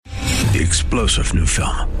The explosive new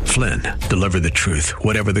film, Flynn, deliver the truth,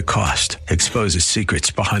 whatever the cost, exposes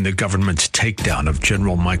secrets behind the government's takedown of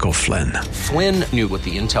General Michael Flynn. Flynn knew what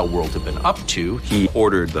the intel world had been up to. He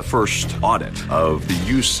ordered the first audit of the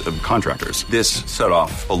use of contractors. This set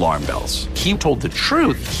off alarm bells. He told the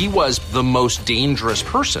truth. He was the most dangerous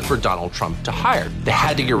person for Donald Trump to hire. They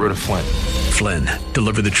had to get rid of Flynn. Flynn,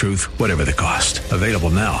 deliver the truth, whatever the cost. Available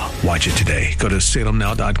now. Watch it today. Go to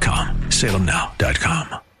salemnow.com.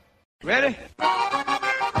 salemnow.com. Ready?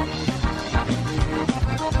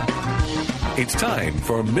 It's time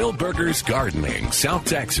for Milberger's Gardening, South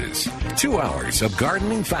Texas. 2 hours of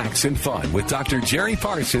gardening facts and fun with Dr. Jerry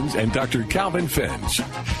Parsons and Dr. Calvin Finch.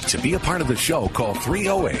 To be a part of the show, call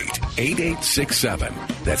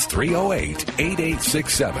 308-8867. That's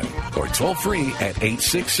 308-8867. Or toll free at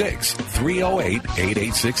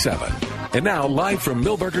 866-308-8867. And now, live from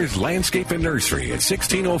Milberger's Landscape and Nursery at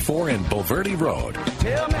 1604 and Bulverde Road.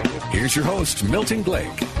 Here's your host, Milton Blake.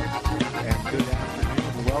 And good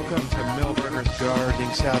afternoon. Welcome to Milberger's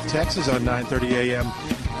Gardening, South Texas on 9:30 a.m.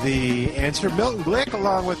 The Answer. Milton Glick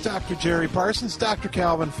along with Dr. Jerry Parsons, Dr.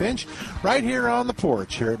 Calvin Finch, right here on the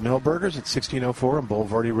porch here at Milberger's at 1604 on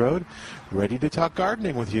Bulverde Road. Ready to talk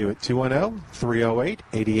gardening with you at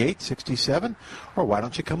 210-308-8867. Or why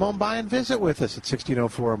don't you come on by and visit with us at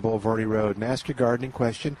 1604 on Bulverde Road and ask your gardening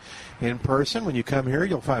question in person. When you come here,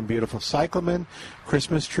 you'll find beautiful cyclamen.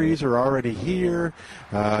 Christmas trees are already here.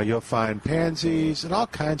 You'll find pansies and all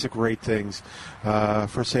kinds of great things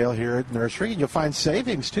for sale here at the nursery. And you'll find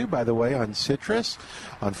savings, too, by the way, on citrus,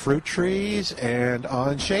 on fruit trees, and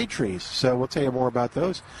on shade trees. So we'll tell you more about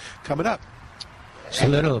those coming up. It's a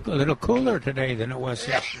little cooler today than it was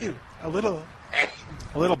yesterday. A little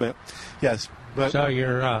bit, yes. But so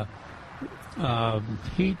your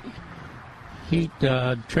heat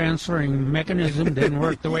transferring mechanism didn't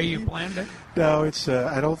work the way you planned it? No, it's.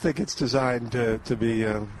 I don't think it's designed to be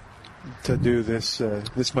to do this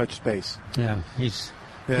much space. Yeah, he's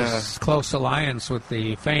close alliance with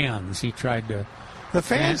the fans. He tried to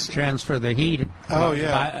transfer the heat. Oh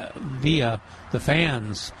yeah, via the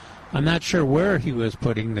fans. I'm not sure where he was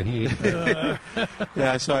putting the heat.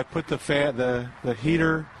 Yeah, so I put the fan, the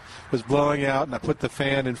heater was blowing out, and I put the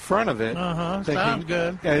fan in front of it. Sounds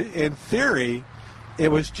good. In theory, it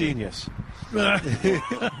was genius.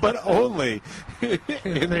 But only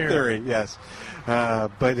in theory, yes.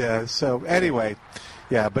 So anyway,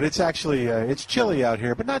 yeah, but it's actually, it's chilly out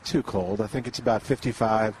here, but not too cold. I think it's about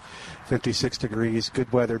 55, 56 degrees.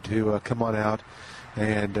 Good weather to come on out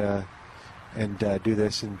and do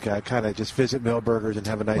this and kind of just visit Milberger's and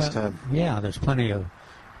have a nice time. Yeah, there's plenty of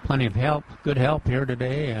help, good help here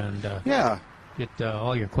today, and get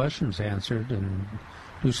all your questions answered and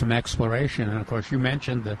do some exploration. And of course, you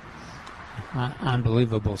mentioned the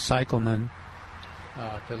unbelievable cyclamen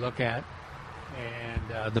to look at, and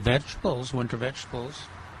the vegetables, winter vegetables,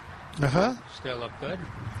 still look good.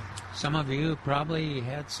 Some of you probably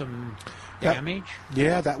had some damage.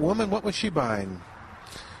 Yeah, that woman. What was she buying?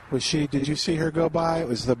 Did you see her go by? It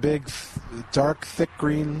was the big, dark, thick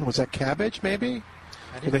green. Was that cabbage, maybe?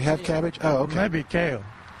 Do they have cabbage? Oh, okay. Maybe kale.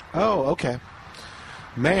 Oh, okay.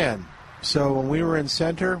 Man, so when we were in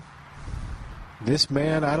Center, this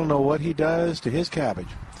man, I don't know what he does to his cabbage,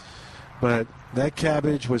 but that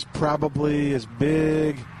cabbage was probably as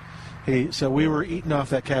big. So we were eating off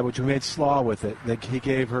that cabbage. We made slaw with it. He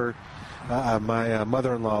gave her, my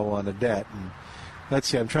mother-in-law, one a debt. And let's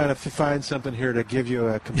see, I'm trying to find something here to give you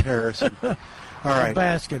a comparison. All right. A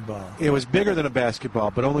basketball. It was bigger than a basketball,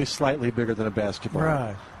 but only slightly bigger than a basketball.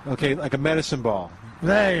 Right. Okay, like a medicine ball.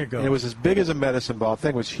 There you go. And it was as big as a medicine ball. The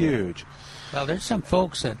thing was huge. Well, there's some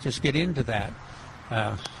folks that just get into that.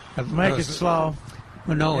 Make it slow.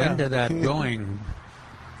 Well, no, into that growing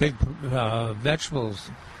big vegetables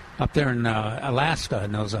up there in Alaska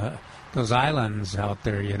and those islands out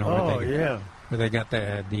there, you know. Where they got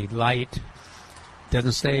the light.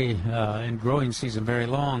 Doesn't stay in growing season very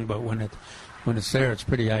long, but when it's there, it's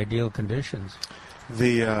pretty ideal conditions.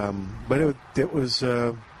 But it was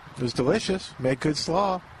delicious. Made good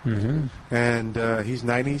slaw. Mm-hmm. And he's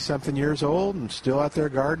 90-something years old and still out there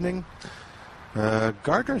gardening.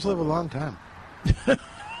 Gardeners live a long time.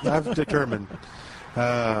 I've determined.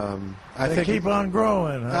 I think keep on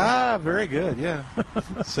growing. Huh? Very good. Yeah.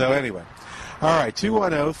 So anyway. All right,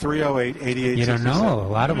 210-308-8867. You don't know. A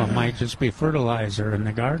lot of them might just be fertilizer in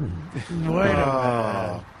the garden. Wait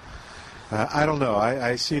a minute. I don't know.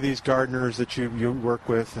 I see these gardeners that you work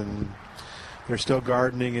with, and they're still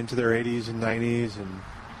gardening into their 80s and 90s, and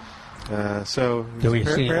so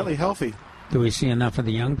it's apparently healthy. Do we see enough of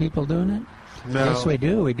the young people doing it? No. Yes, we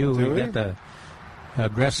do. We do. We we? get the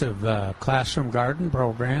aggressive classroom garden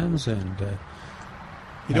programs. And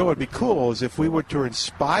you know what would be cool is if we were to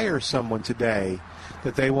inspire someone today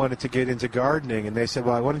that they wanted to get into gardening, and they said,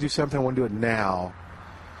 well, I want to do something, I want to do it now.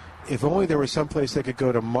 If only there was some place they could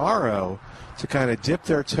go tomorrow to kind of dip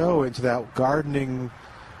their toe into that gardening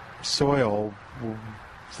soil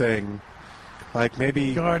thing. Like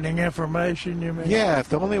maybe... Gardening information, you mean? Yeah,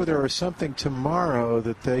 if only there was something tomorrow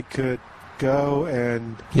that they could go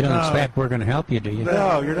and... You don't expect we're going to help you, do you?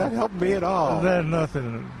 No, you're not helping me at all. There's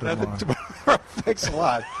nothing tomorrow. Thanks a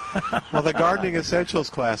lot. Well, the gardening essentials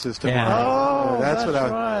classes tomorrow. Yeah. Oh, that's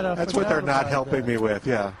right. That's what they're not helping me with.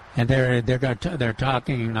 Yeah. And they're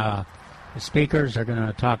talking. The speakers are going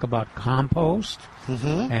to talk about compost,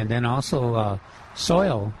 and then also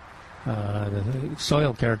soil, the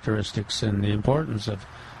soil characteristics and the importance of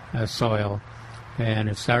soil. And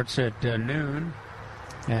it starts at noon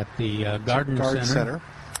at the Garden Center.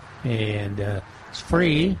 And it's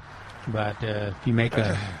free, but if you make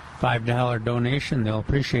a $5 donation, they'll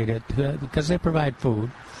appreciate it because they provide food,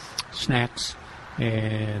 snacks,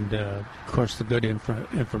 and of course the good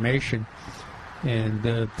information.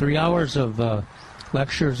 And 3 hours of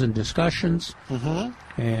lectures and discussions,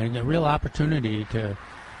 and a real opportunity to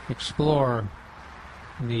explore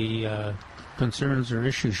the concerns or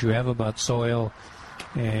issues you have about soil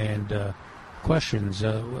and questions.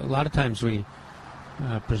 A lot of times we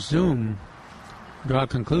draw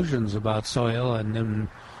conclusions about soil, and then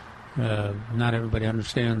not everybody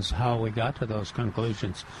understands how we got to those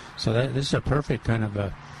conclusions. So this is a perfect kind of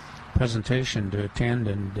a presentation to attend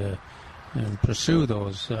and pursue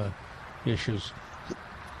those issues.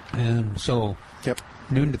 And so,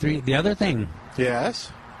 noon to 3. The other thing,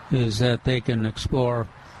 is that they can explore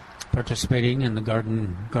participating in the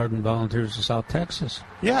Garden Volunteers of South Texas.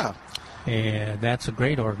 Yeah, and that's a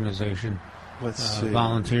great organization. Let's see.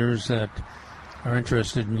 Volunteers that are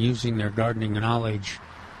interested in using their gardening knowledge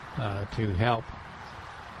to help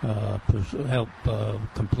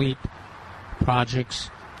complete projects,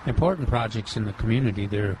 important projects in the community.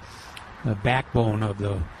 They're the backbone of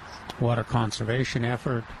the water conservation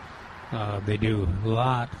effort. They do a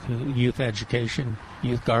lot, youth education,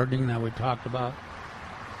 youth gardening that we talked about.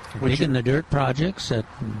 Digging the dirt projects that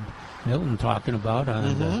Milton talking about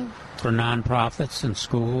for nonprofits and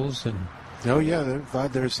schools. And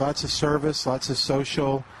there's lots of service, lots of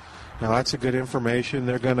social, lots of good information.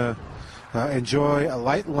 They're going to enjoy a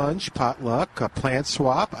light lunch, potluck, a plant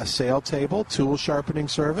swap, a sale table, tool sharpening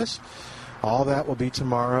service. All that will be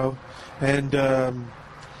tomorrow. And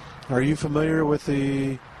are you familiar with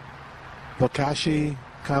the Bokashi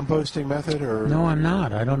composting method? Or no, I'm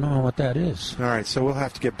not. I don't know what that is. All right, so we'll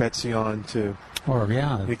have to get Betsy on too.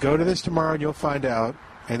 You go to this tomorrow and you'll find out,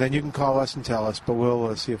 and then you can call us and tell us, but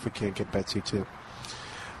we'll see if we can't get Betsy too.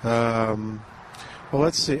 Well,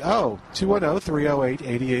 let's see.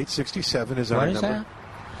 210-308-8867 is our number.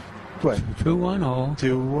 What is that? What?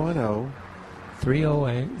 210.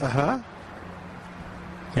 308.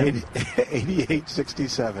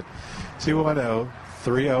 8867.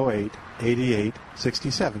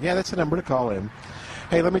 210-308-8867. Yeah, that's the number to call in.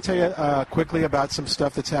 Hey, let me tell you quickly about some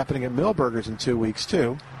stuff that's happening at Millburgers in 2 weeks,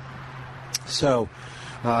 too. So,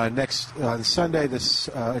 next on Sunday, it's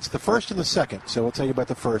the 1st and the 2nd, so we'll tell you about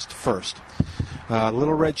the first.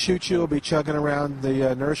 Little Red Choo Choo will be chugging around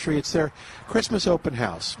the nursery. It's their Christmas open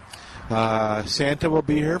house. Santa will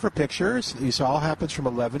be here for pictures. This all happens from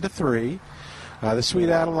 11 to 3. The Sweet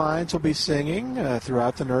Adelines will be singing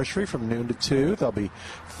throughout the nursery from noon to 2. There'll be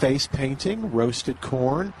face painting, roasted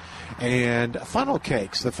corn, and funnel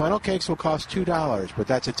cakes. The funnel cakes will cost $2, but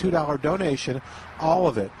that's a $2 donation, all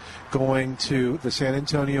of it going to the San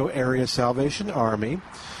Antonio Area Salvation Army.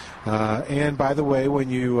 And by the way, when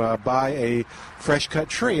you buy a fresh cut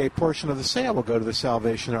tree, a portion of the sale will go to the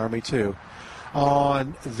Salvation Army too.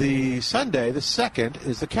 On the Sunday, the 2nd,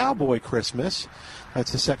 is the Cowboy Christmas.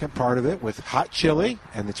 That's the second part of it with hot chili,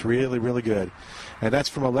 and it's really, really good. And that's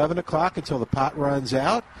from 11 o'clock until the pot runs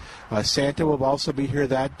out. Santa will also be here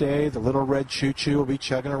that day. The Little Red Choo Choo will be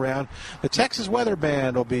chugging around. The Texas Weather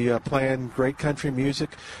Band will be playing great country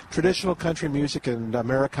music, traditional country music and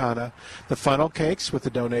Americana. The funnel cakes with the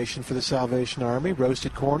donation for the Salvation Army,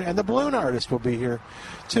 roasted corn, and the balloon artist will be here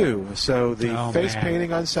too. So the face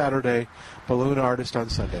painting on Saturday, balloon artist on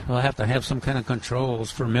Sunday. We'll have to have some kind of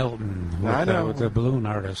controls for Milton with the balloon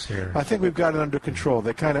artist here. I think we've got it under control.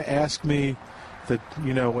 They kind of ask me that,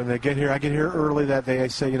 when they get here, I get here early that day, I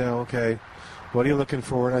say, okay, what are you looking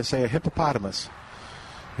for? And I say a hippopotamus.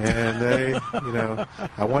 And they,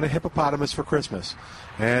 I want a hippopotamus for Christmas.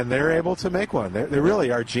 And they're able to make one. They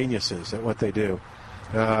really are geniuses at what they do.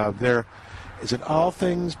 is it All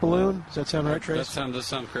Things Balloon? Does that sound right, Trace? That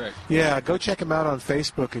sounds correct. Yeah, go check them out on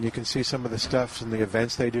Facebook, and you can see some of the stuff and the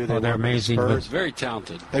events they do. They're amazing. Very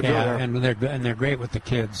talented. And they're great with the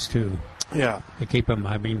kids too. Yeah, they keep them.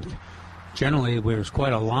 I mean, generally there's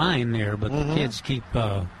quite a line there, but the kids keep.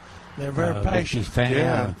 They're very patient.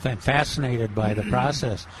 Fascinated by the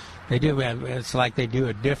process. They do. It's like they do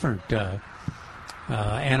a different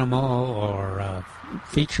animal or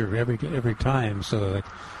feature every time. So the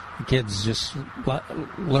kids just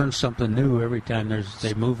learn something new every time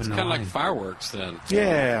they move in the line. It's kind of like fireworks then.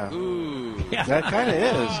 Yeah. Ooh. Yeah. That kind of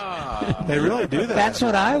is. They really do that. That's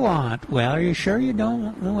what I want. Well, are you sure you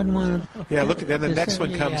don't? No one want to. Yeah, look, then the next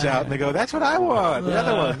one comes out, and they go, that's what I want. The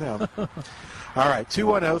other one, no. All right,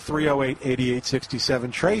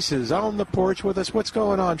 210-308-8867. Trace is on the porch with us. What's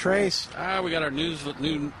going on, Trace? We got our new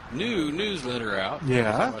newsletter out.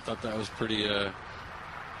 Yeah. So I thought that was pretty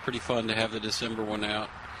fun to have the December one out.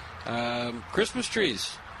 Christmas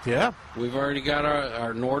trees. Yeah. We've already got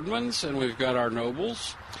our Nordmans, and we've got our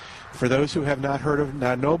Nobles. For those who have not heard of,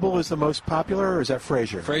 now Noble is the most popular, or is that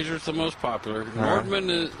Fraser? Fraser's the most popular.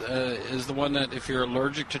 Nordman is the one that if you're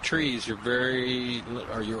allergic to trees, you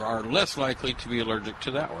are less likely to be allergic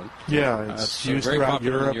to that one. Yeah, it's used very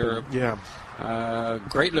popular in Europe. Yeah.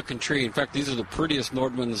 Great looking tree. In fact, these are the prettiest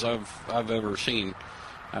Nordmans I've ever seen.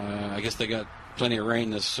 I guess they got plenty of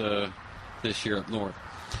rain this year up north.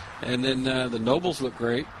 And then the Nobles look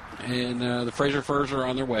great, and the Fraser firs are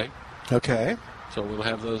on their way. Okay. So we'll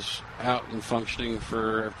have those out and functioning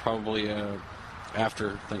for probably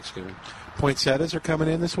after Thanksgiving. Poinsettias are coming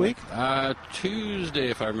in this week? Tuesday,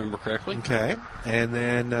 if I remember correctly. Okay. And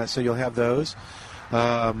then, so you'll have those.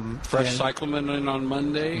 Fresh cyclamen in on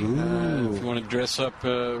Monday. If you want to dress up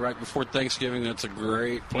right before Thanksgiving, that's a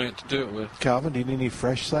great plant to do it with. Calvin, do you need any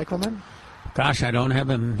fresh cyclamen? Gosh, I don't have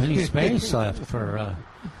any space left for...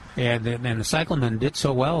 and the cyclamen did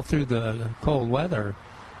so well through the cold weather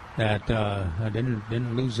that I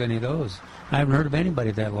didn't lose any of those. I haven't heard of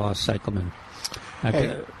anybody that lost cyclamen.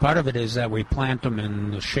 Part of it is that we plant them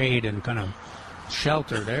in the shade and kind of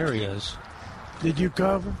sheltered areas. Did you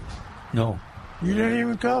cover? No. You didn't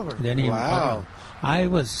even cover? Didn't even cover. I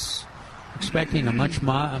was expecting a much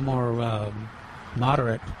more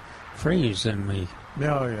moderate freeze than we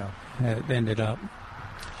ended up.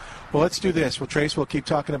 Well, let's do this. Trace, we'll keep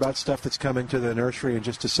talking about stuff that's coming to the nursery in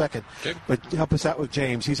just a second. Okay. But help us out with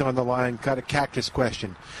James. He's on the line, got a cactus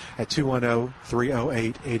question at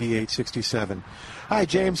 210-308-8867. Hi,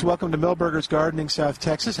 James. Welcome to Milberger's Gardening, South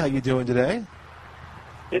Texas. How you doing today?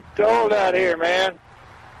 It's cold out here, man.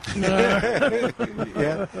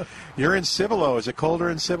 Yeah. You're in Cibolo. Is it colder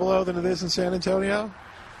in Cibolo than it is in San Antonio?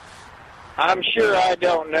 I'm sure I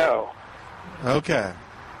don't know. Okay.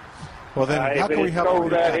 Well, then, how can we help you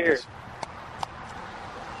with that? Here.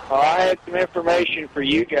 Well, I had some information for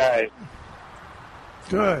you guys.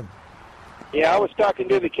 Good. Yeah, I was talking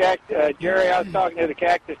to the Jerry, I was talking to the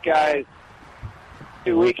cactus guys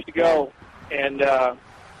 2 weeks ago, and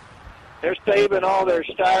they're saving all their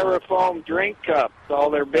styrofoam drink cups, all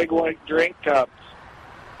their big one drink cups.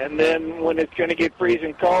 And then when it's going to get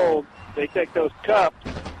freezing cold, they take those cups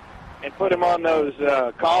and put them on those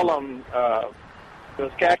column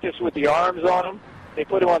those cactus with the arms on them. They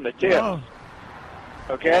put them on the tips. Oh.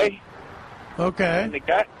 Okay? Okay. And the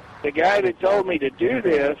guy that told me to do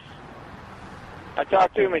this, I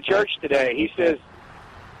talked to him in church today. He says,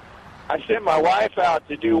 I sent my wife out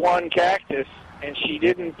to do one cactus, and she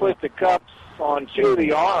didn't put the cups on two of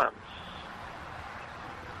the arms.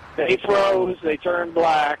 They froze, they turned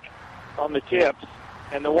black on the tips,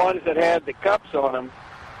 and the ones that had the cups on them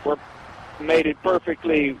made it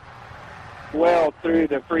perfectly well through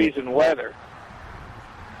the freezing weather.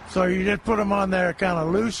 So you just put them on there kind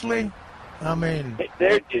of loosely? I mean...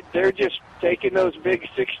 They're just taking those big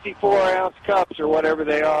 64-ounce cups or whatever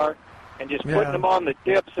they are and just putting them on the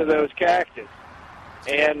tips of those cactus.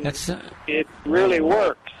 And it really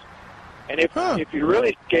works. And if you're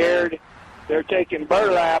really scared, they're taking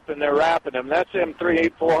burlap and they're wrapping them. That's them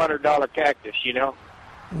 $400 cactus, you know?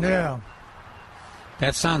 Yeah.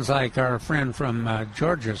 That sounds like our friend from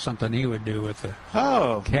Georgia, something he would do with the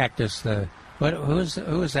cactus. Who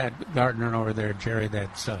is that gardener over there, Jerry,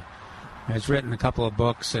 that's has written a couple of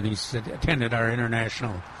books, and he's attended our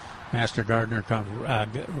International Master Gardener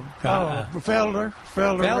conference. Felder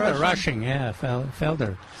Rushing, yeah,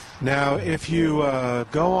 Felder. Now, if you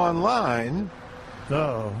go online,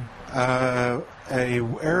 a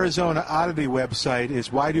Arizona oddity website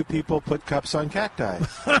is Why Do People Put Cups on Cacti?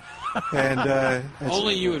 And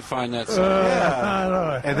only you would find that.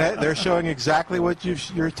 And they're showing exactly what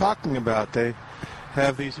you're talking about. They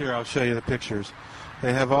have these here. I'll show you the pictures.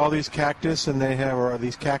 They have all these cactus, and they have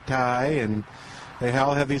these cacti, and they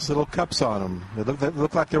all have these little cups on them. They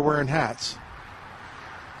look like they're wearing hats.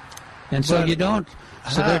 And so you don't.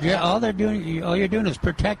 So all you're doing is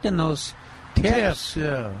protecting those tips.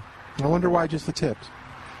 Yeah. I wonder why just the tips.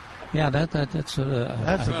 Yeah, that's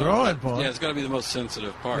a growing point. Yeah, it's got to be the most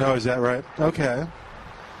sensitive part. Oh, is that right? Okay.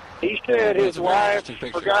 He said his wife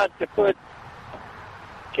forgot to put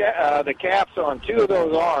the caps on 2 of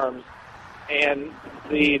those arms, and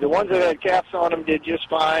the ones that had caps on them did just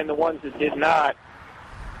fine. The ones that did not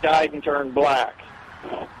died and turned black.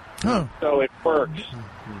 Huh. So it works.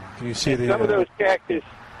 Can you see some of those cactus?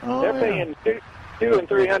 They're paying $200 and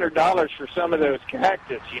 $300 for some of those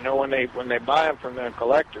cactus. You know, when they buy them from the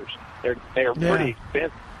collectors, they're pretty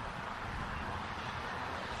expensive.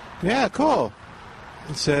 Yeah, cool.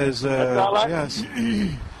 It says yes.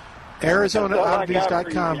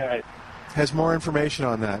 ArizonaOddities.com has more information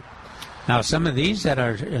on that. Now, some of these that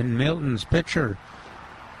are in Milton's picture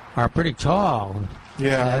are pretty tall.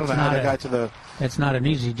 Yeah, I don't know how they got to the... It's not an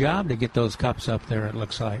easy job to get those cups up there, it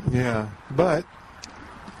looks like. Yeah, but...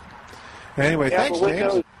 Anyway, thanks,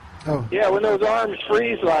 James. When those arms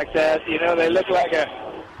freeze like that, you know, they look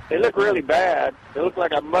really bad. They look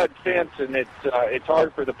like a mud fence, and it's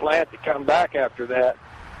hard for the plant to come back after that.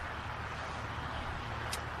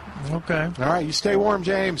 Okay. All right, you stay warm,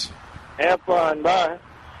 James. Have fun. Bye.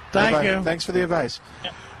 Thank you. Thanks for the advice.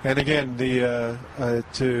 And again,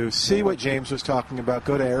 to see what James was talking about,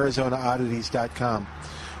 go to ArizonaOddities.com.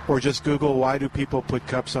 Or just Google, why do people put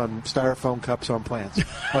styrofoam cups on plants,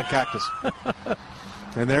 on cactus?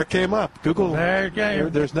 And there it came up. Google.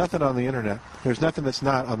 There's nothing on the Internet. There's nothing that's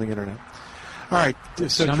not on the Internet. All right.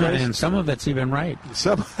 So some of it's even right.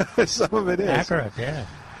 Some of it is. Accurate, yeah.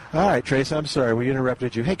 All right, Trace, I'm sorry. We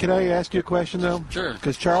interrupted you. Hey, can I ask you a question, though? Sure.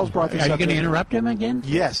 Because Charles brought this up. Are you going to interrupt him again?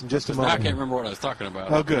 Yes, in just a moment. I can't remember what I was talking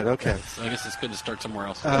about. Oh, good. Okay. I guess it's good to start somewhere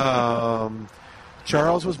else.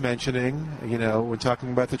 Charles was mentioning, when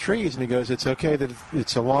talking about the trees, and he goes, it's okay that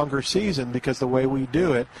it's a longer season because the way we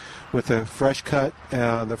do it with the fresh cut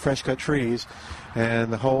trees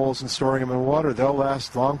and the holes and storing them in water, they'll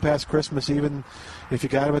last long past Christmas, even if you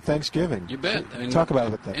got them at Thanksgiving. You bet. Talk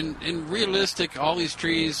about it. And realistic, all these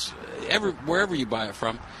trees, wherever you buy it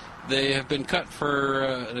from, they have been cut for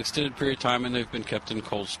an extended period of time, and they've been kept in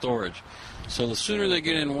cold storage. So the sooner they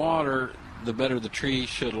get in water, the better the tree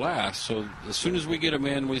should last. So as soon as we get them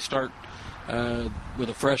in, we start with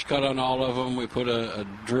a fresh cut on all of them. We put a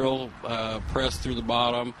drill press through the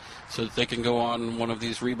bottom so that they can go on one of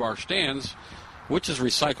these rebar stands, which is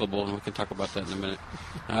recyclable, and we can talk about that in a minute,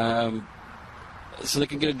 so they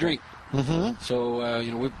can get a drink. Mm-hmm. So,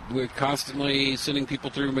 we're constantly sending people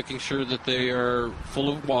through, making sure that they are full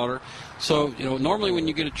of water. So, normally when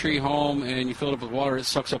you get a tree home and you fill it up with water, it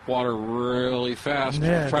sucks up water really fast.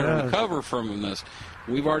 Yeah, try to recover from this.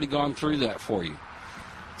 We've already gone through that for you.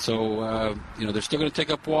 So, they're still going to take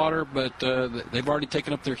up water, but they've already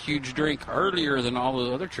taken up their huge drink earlier than all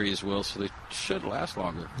the other trees will, so they should last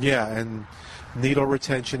longer. Yeah, and needle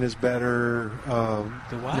retention is better.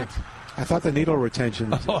 The what? I thought the needle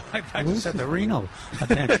retention. Oh, I thought you said the renal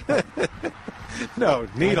retention. No,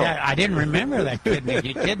 needle. I didn't remember that kidney.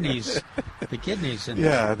 The kidneys.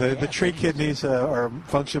 The tree kidneys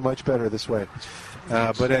function much better this way.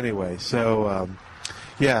 But anyway, so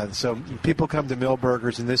people come to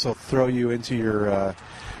Millburgers, and this will throw you into your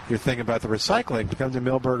thing about the recycling. Come to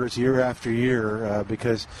Millburgers year after year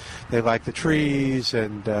because they like the trees,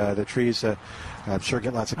 and the trees, I'm sure,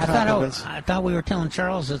 get lots of compliments. I thought we were telling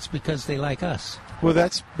Charles it's because they like us. Well,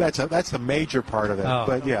 that's the major part of it. Oh.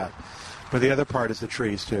 But yeah, but the other part is the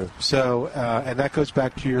trees too. So and that goes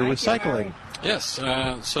back to your recycling. Yes.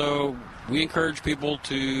 So we encourage people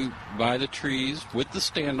to buy the trees with the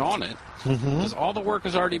stand on it, because all the work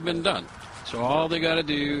has already been done. So all they got to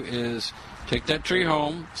do is take that tree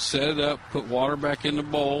home, set it up, put water back in the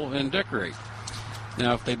bowl, and decorate.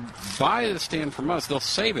 Now, if they buy the stand from us, they'll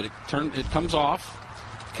save it. It comes off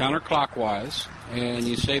counterclockwise, and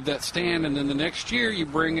you save that stand, and then the next year you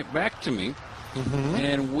bring it back to me,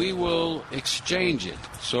 and we will exchange it.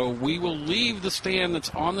 So we will leave the stand that's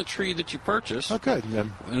on the tree that you purchased,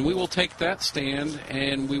 and we will take that stand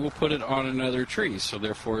and we will put it on another tree. So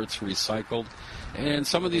therefore, it's recycled. And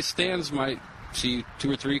some of these stands might see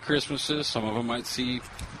 2 or 3 Christmases. Some of them might see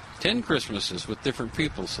 10 Christmases with different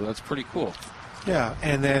people. So that's pretty cool. Yeah,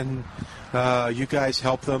 and then you guys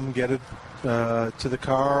help them get it to the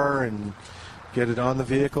car and get it on the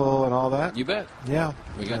vehicle and all that? You bet. Yeah.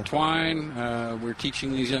 We got twine. We're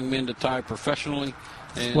teaching these young men to tie professionally.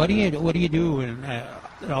 And what do you do? And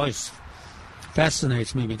it always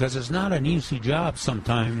fascinates me because it's not an easy job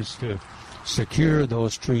sometimes to secure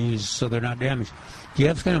those trees so they're not damaged. Do you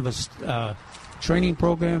have kind of a training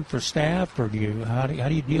program for staff, or how do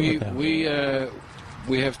you deal with that?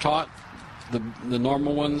 We have taught the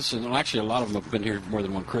normal ones, and actually a lot of them have been here more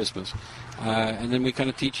than one Christmas. And then we kind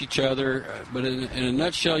of teach each other. But in a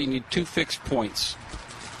nutshell, you need 2 fixed points,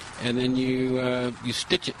 and then you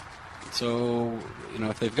stitch it. So,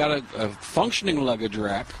 if they've got a functioning luggage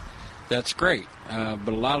rack, that's great. But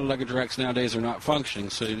a lot of luggage racks nowadays are not functioning.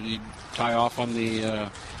 So you tie off on the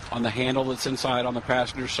handle that's inside on the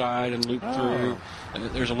passenger side and loop through.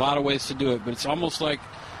 There's a lot of ways to do it, but it's almost like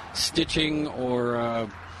stitching or I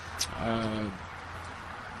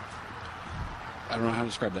don't know how to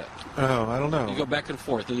describe that. Oh, I don't know. You go back and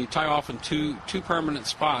forth, and you tie off in two permanent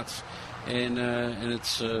spots, and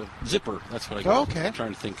it's a zipper. That's what I'm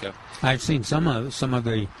trying to think of. I've seen some of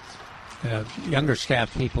the younger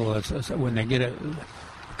staff people when they get it.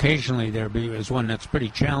 Occasionally, there is one that's pretty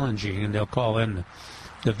challenging, and they'll call in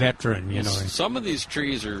the veteran. Some of these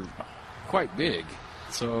trees are quite big,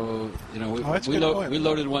 so we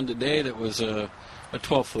loaded one today that was a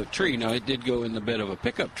 12-foot tree. Now it did go in the bed of a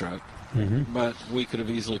pickup truck. Mm-hmm. But we could have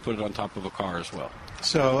easily put it on top of a car as well.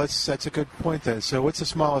 So that's a good point then. So what's the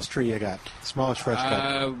smallest tree you got? Smallest fresh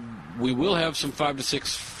cut? We will have some 5 to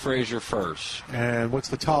 6 Fraser firs. And what's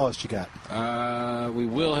the tallest you got? We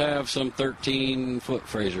will have some 13-foot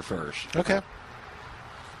Fraser firs. Okay.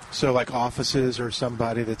 So like offices or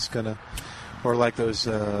somebody that's gonna, or like those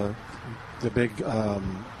the big.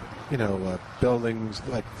 Buildings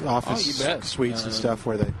like office suites and stuff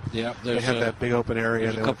where they have that big open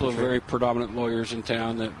area. There's a couple of very predominant lawyers in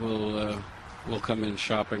town that will come in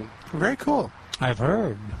shopping. Very cool. I've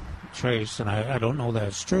heard, Trace, and I don't know that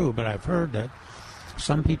it's true, but I've heard that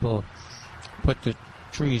some people put the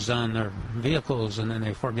trees on their vehicles and then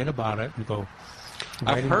they forget about it and go.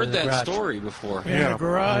 I've heard that story before. In the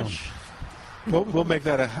garage. We'll make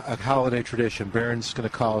that a holiday tradition. Barron's going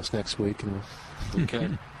to call us next week and. Okay.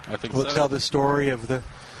 I think we'll tell the story of the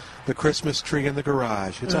Christmas tree in the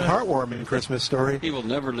garage. It's a heartwarming Christmas story. He will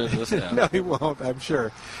never live this down. No, he won't, I'm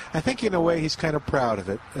sure. I think in a way he's kind of proud of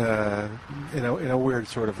it, in a weird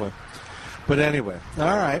sort of way. But anyway,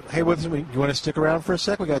 all right. Hey, you want to stick around for a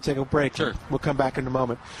sec? We got to take a break. Sure. We'll come back in a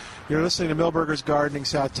moment. You're listening to Milberger's Gardening,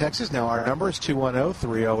 South Texas. Now our number is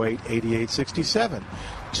 210-308-8867.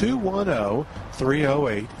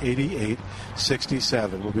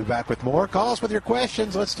 210-308-8867. We'll be back with more. Call us with your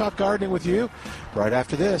questions. Let's talk gardening with you right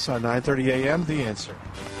after this on 9:30 a.m. The Answer.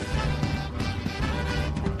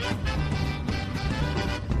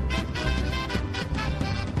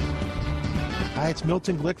 Hi, it's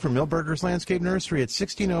Milton Glick from Milberger's Landscape Nursery at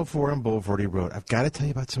 1604 on Boulevardy Road. I've got to tell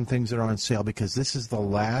you about some things that are on sale because this is the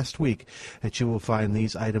last week that you will find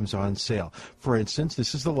these items on sale. For instance,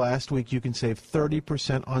 this is the last week you can save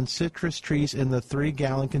 30% on citrus trees in the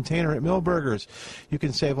 3-gallon container at Milberger's. You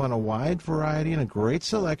can save on a wide variety and a great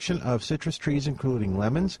selection of citrus trees, including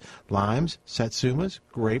lemons, limes, satsumas,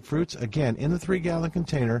 grapefruits, again, in the 3-gallon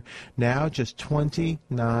container, now just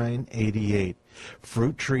 $29.88.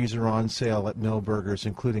 Fruit trees are on sale at Milberger's,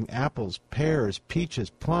 including apples, pears, peaches,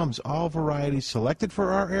 plums, all varieties selected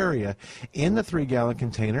for our area in the 3-gallon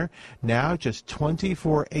container, now just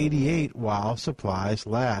 $24.88 while supplies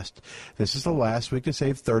last. This is the last week to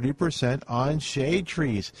save 30% on shade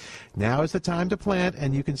trees. Now is the time to plant,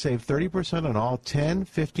 and you can save 30% on all 10,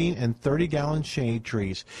 15, and 30-gallon shade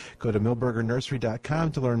trees. Go to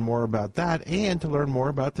milbergernursery.com to learn more about that and to learn more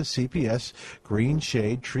about the CPS Green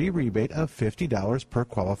Shade Tree Rebate of $50 per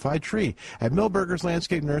qualified tree at Milberger's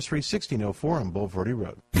Landscape Nursery, 1604 on Boulevardy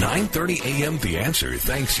Road. 9:30 a.m. The Answer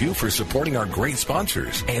thanks you for supporting our great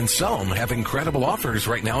sponsors, and some have incredible offers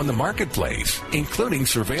right now in the marketplace, including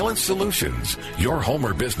Surveillance Solutions. Your home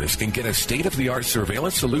or business can get a state-of-the-art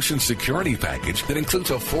Surveillance Solutions security package that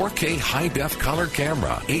includes a 4K high-def color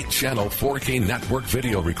camera, 8-channel 4K network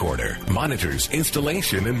video recorder, monitors,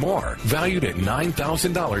 installation, and more, valued at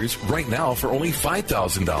 $9,000 right now for only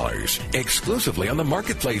 $5,000. Exclusively on the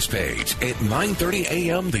Marketplace page at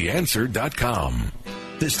 930amtheanswer.com.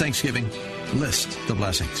 This Thanksgiving, list the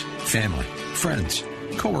blessings. Family, friends,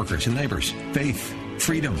 coworkers and neighbors, faith,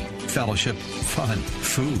 freedom, fellowship, fun,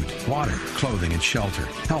 food, water, clothing and shelter,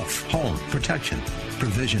 health, home, protection,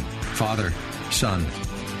 provision, Father, Son,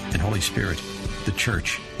 and Holy Spirit, the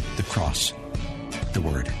church, the cross, the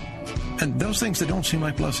word. And those things that don't seem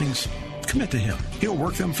like blessings, commit to Him. He'll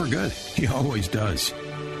work them for good. He always does.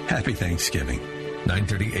 Happy Thanksgiving.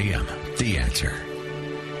 9:30 a.m. The Answer.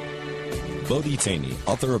 Bodhi Taney,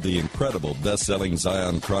 author of the incredible best-selling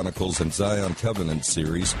Zion Chronicles and Zion Covenant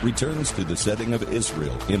series, returns to the setting of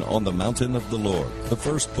Israel in On the Mountain of the Lord, the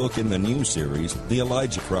first book in the new series, the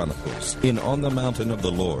Elijah Chronicles. In On the Mountain of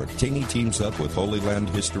the Lord, Taney teams up with Holy Land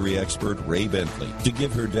history expert Ray Bentley to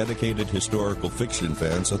give her dedicated historical fiction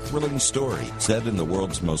fans a thrilling story set in the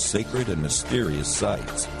world's most sacred and mysterious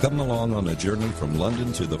sites. Come along on a journey from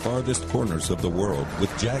London to the farthest corners of the world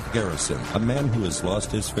with Jack Garrison, a man who has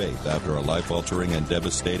lost his faith after a life-altering and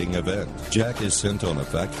devastating event. Jack is sent on a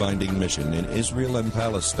fact-finding mission in Israel and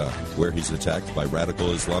Palestine, where he's attacked by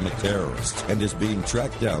radical Islamic terrorists and is being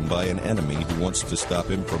tracked down by an enemy who wants to stop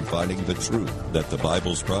him from finding the truth, that the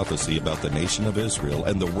Bible's prophecy about the nation of Israel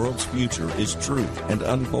and the world's future is true and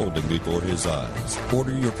unfolding before his eyes.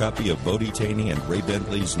 Order your copy of Bodhi Taney and Ray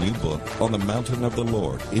Bentley's new book, On the Mountain of the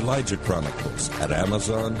Lord, Elijah Chronicles, at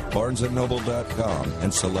Amazon, BarnesandNoble.com,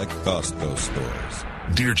 and select Costco stores.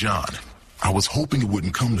 Dear John, I was hoping it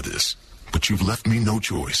wouldn't come to this, but you've left me no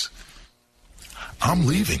choice. I'm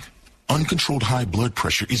leaving. Uncontrolled high blood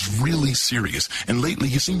pressure is really serious, and lately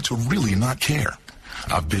you seem to really not care.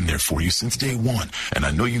 I've been there for you since day one, and I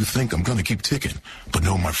know you think I'm going to keep ticking, but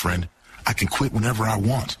no, my friend, I can quit whenever I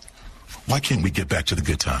want. Why can't we get back to the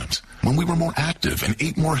good times, when we were more active and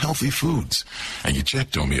ate more healthy foods, and you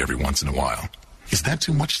checked on me every once in a while? Is that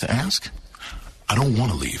too much to ask? I don't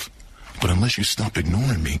want to leave, but unless you stop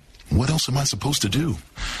ignoring me, what else am I supposed to do?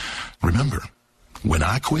 Remember, when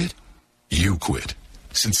I quit, you quit.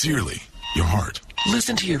 Sincerely, your heart.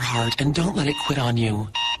 Listen to your heart and don't let it quit on you.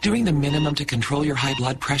 Doing the minimum to control your high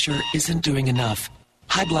blood pressure isn't doing enough.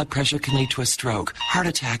 High blood pressure can lead to a stroke, heart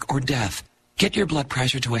attack, or death. Get your blood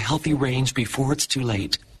pressure to a healthy range before it's too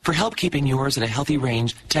late. For help keeping yours at a healthy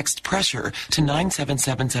range, text PRESSURE to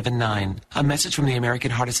 97779. A message from the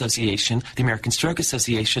American Heart Association, the American Stroke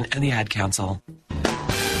Association, and the Ad Council.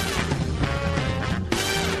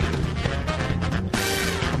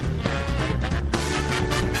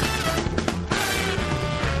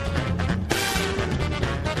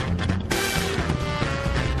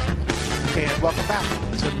 And welcome back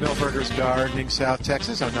to Millburgers Gardening, South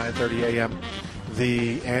Texas on 9:30 a.m.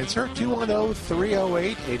 The Answer,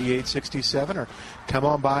 210-308-8867, or come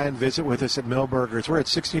on by and visit with us at Millburgers. We're at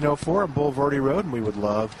 1604 on Boulevardy Road, and we would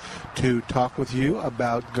love to talk with you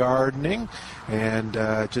about gardening and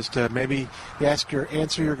just maybe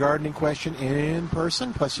answer your gardening question in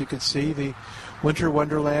person. Plus, you can see the winter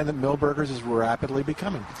wonderland that Millburgers is rapidly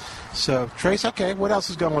becoming. So, Trace, okay, what else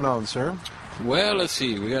is going on, sir? Well, let's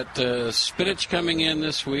see. We got spinach coming in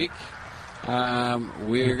this week.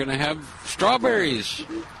 We're going to have strawberries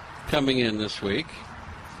coming in this week.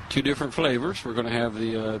 2 different flavors. We're going to have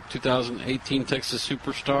the 2018 Texas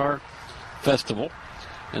Superstar Festival,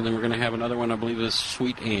 and then we're going to have another one, I believe, is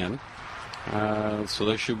Sweet Ann. So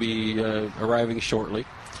they should be arriving shortly.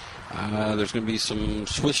 There's going to be some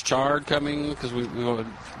Swiss chard coming because we've had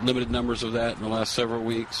limited numbers of that in the last several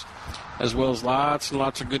weeks, as well as lots and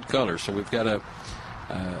lots of good colors. So we've got a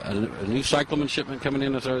new cyclamen shipment coming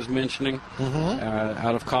in, as I was mentioning,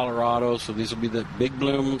 out of Colorado. So these will be the big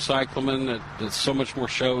bloom cyclamen that's so much more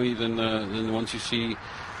showy than the ones you see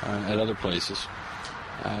at other places.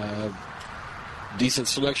 Decent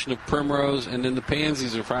selection of primrose, and then the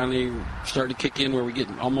pansies are finally starting to kick in where we get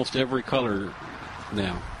almost every color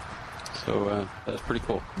now. So that's pretty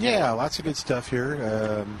cool. Yeah, lots of good stuff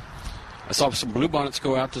here. I saw some bluebonnets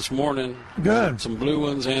go out this morning. Good. Some blue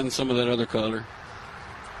ones and some of that other color.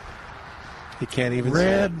 You can't even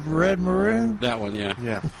red maroon? That one, yeah.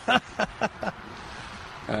 Yeah.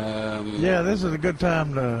 Yeah, this is a good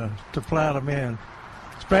time to plant them in,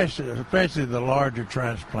 especially the larger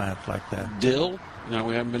transplants like that. Dill? No,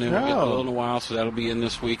 we haven't been able to get dill in a while, so that'll be in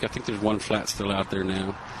this week. I think there's one flat still out there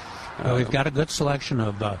now. Well, we've got a good selection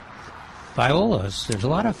of violas. There's a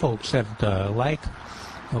lot of folks that like,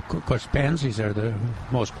 of course, pansies are the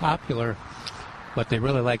most popular, but they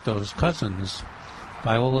really like those cousins,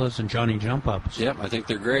 violas and Johnny Jump-Ups. Yep, I think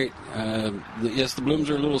they're great. Yes, the blooms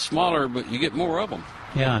are a little smaller, but you get more of them.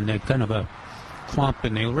 Yeah, and they're kind of a clump,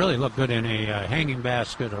 and they really look good in a hanging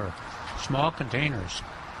basket or small containers.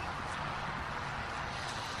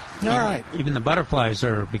 All right. Even the butterflies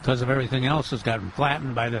are, because of everything else has gotten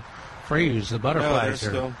flattened by the freeze, the butterflies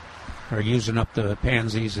are using up the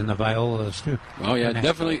pansies and the violas too. Oh yeah,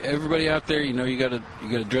 definitely. Everybody out there, you got to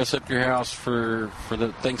dress up your house for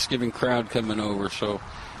the Thanksgiving crowd coming over. So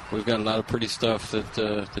we've got a lot of pretty stuff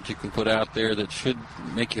that you can put out there that should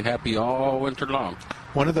make you happy all winter long.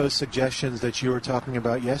 One of those suggestions that you were talking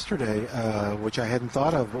about yesterday, which I hadn't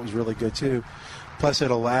thought of, but was really good too, plus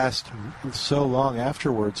it'll last so long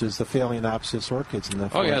afterwards, is the Phalaenopsis orchids in the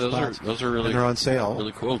those are really, and they're on sale.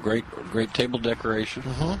 Really cool. Great table decoration.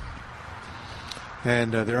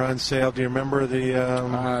 And they're on sale. Do you remember the...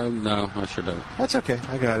 No, I should have. That's okay.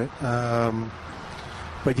 I got it.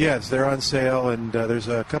 But yes, they're on sale, and there's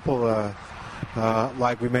a couple,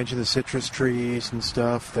 like we mentioned, the citrus trees and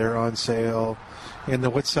stuff. They're on sale. And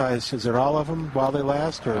what size? Is it all of them while they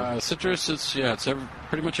last? Or? Citrus, it's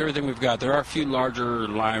pretty much everything we've got. There are a few larger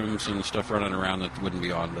limes and stuff running around that wouldn't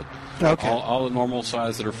be on, but all the normal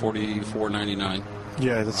size that are $44.99.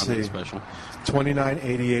 Yeah, let's see. Special.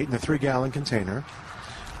 $29.88 in a 3-gallon container.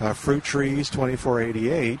 Fruit trees,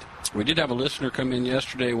 $24.88. We did have a listener come in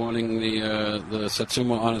yesterday wanting the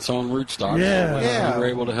Satsuma on its own rootstock. Yeah. We were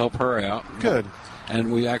able to help her out. Good.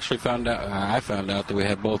 And we actually I found out that we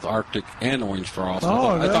had both Arctic and Orange Frost.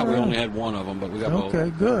 Oh, I thought we only had one of them, but we got both. Okay,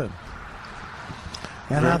 good.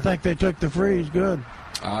 And I think they took the freeze good.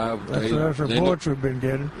 That's reports we've been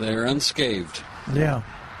getting. They're unscathed. Yeah.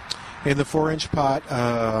 In the 4-inch pot,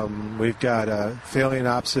 we've got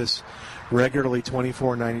Phalaenopsis regularly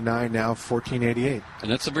 $24.99, now $14.88. And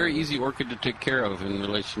that's a very easy orchid to take care of in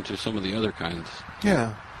relation to some of the other kinds.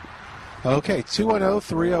 Yeah. Okay,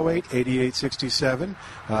 210-308-8867.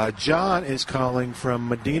 John is calling from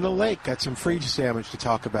Medina Lake. Got some freeze damage to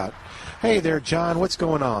talk about. Hey there, John. What's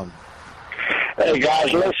going on? Hey,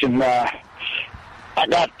 guys, listen. I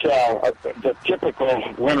got the typical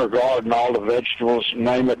winter garden, all the vegetables,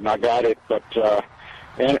 name it, and I got it. But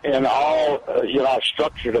and all, I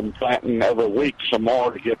structured them, planting every week some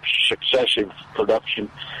more to get successive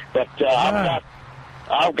production. But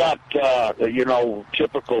I've got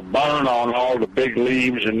typical burn on all the big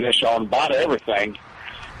leaves and this on about everything.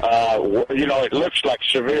 It looks like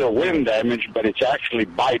severe wind damage, but it's actually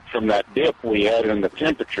bite from that dip we had in the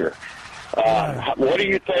temperature. What do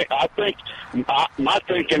you think? I think my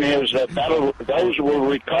thinking is that those will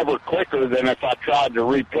recover quicker than if I tried to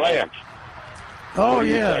replant. Oh,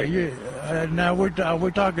 yeah. Now, we're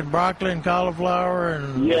talking broccoli and cauliflower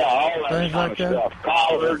and all that things kind like of that? stuff.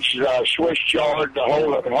 Collards, Swiss chard, the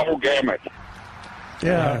whole gamut.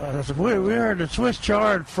 Yeah, we heard the Swiss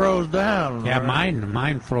chard froze down. Yeah,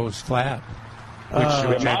 mine froze flat,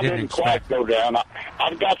 which I didn't quite go down.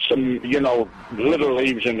 I've got some, little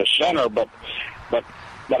leaves in the center, but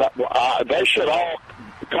they should all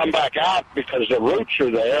come back out because the roots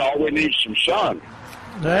are there. All we need is some sun.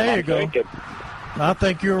 There you go. I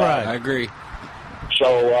think you're right. I agree.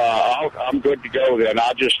 So I'm good to go then.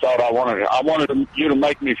 I just thought I wanted you to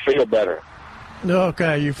make me feel better.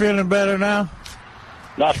 Okay, you feeling better now?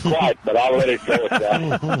 Not quite, but I'll let it go at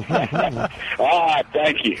that. All right,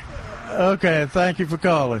 thank you. Okay, thank you for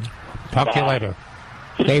calling. Talk to you later.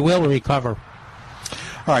 They will recover.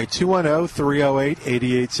 All right,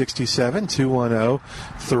 210-308-8867,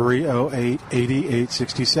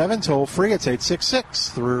 210-308-8867. Toll free, it's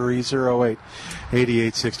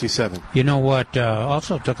 866-308-8867. You know what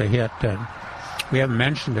also took a hit, we haven't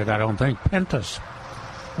mentioned it, I don't think, Pentas.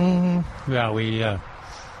 Mm-hmm. Yeah, we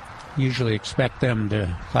usually expect them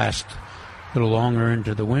to last a little longer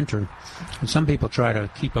into the winter. And some people try to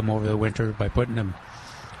keep them over the winter by putting them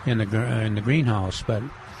in the greenhouse, but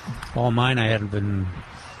all mine I had been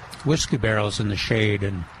whiskey barrels in the shade,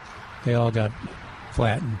 and they all got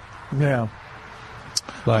flattened. Yeah.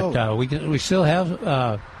 But we still have.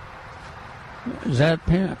 Is that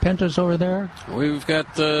Pentas over there? We've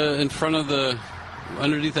got in front of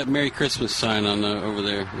underneath that Merry Christmas sign on over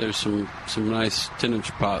there. There's some nice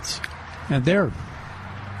 10-inch pots, and they're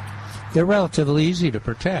relatively easy to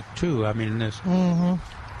protect too. I mean, if you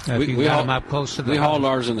got them up close to the house. We hauled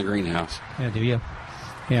ours in the greenhouse. Yeah, do you?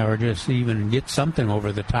 Yeah, or just even get something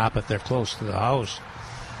over the top if they're close to the house.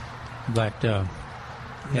 But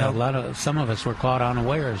some of us were caught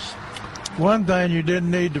unawares. One thing you didn't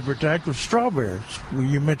need to protect was strawberries.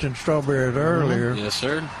 You mentioned strawberries earlier. Yes,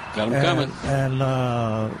 sir. Got them coming. And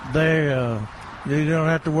you don't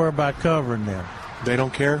have to worry about covering them. They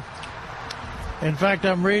don't care? In fact,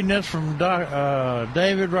 I'm reading this from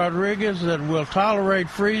David Rodriguez that will tolerate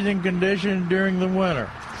freezing conditions during the winter.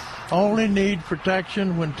 Only need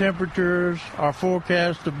protection when temperatures are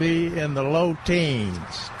forecast to be in the low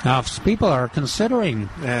teens. Now, if people are considering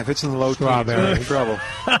if it's in the low teens, they're in trouble.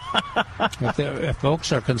 if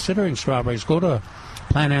folks are considering strawberries, go to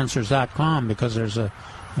plantanswers.com because there's a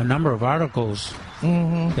number of articles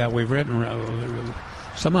that we've written,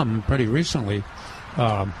 some of them pretty recently,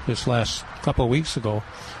 this last couple of weeks ago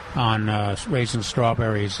on raising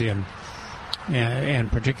strawberries and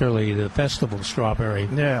particularly the festival strawberry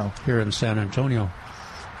here in San Antonio.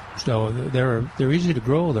 So they're easy to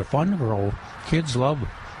grow. They're fun to grow. Kids love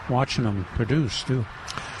watching them produce, too.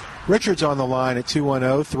 Richard's on the line at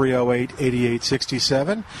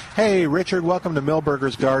 210-308-8867. Hey, Richard, welcome to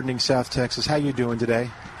Milberger's Gardening, South Texas. How you doing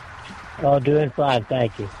today? Oh, doing fine,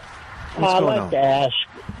 thank you. What's going on?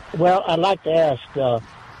 I'd like to ask,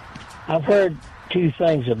 I've heard two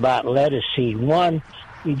things about lettuce seed. One,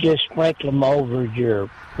 you just sprinkle them over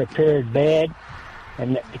your prepared bed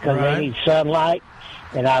and because they need sunlight.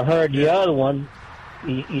 And I've heard the other one,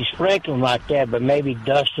 you sprinkle them like that, but maybe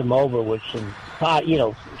dust them over with some pot,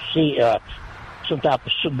 some type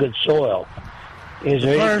of good soil. Is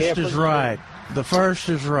there any difference? The first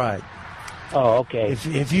is right. Oh, okay.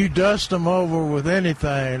 If you dust them over with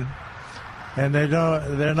anything, and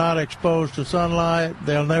they're not exposed to sunlight,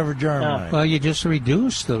 they'll never germinate. Well, you just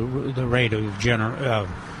reduce the rate of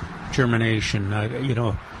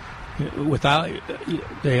germination. Without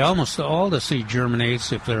almost all the seed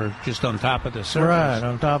germinates if they're just on top of the surface. Right,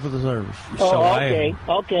 on top of the surface. Oh,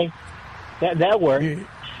 okay. That works. You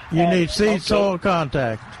need seed-soil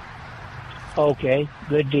contact. Okay,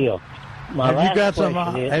 good deal.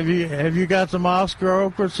 Have you got some Oscar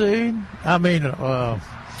okra seed? I mean,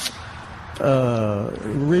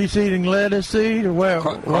 reseeding lettuce seed, or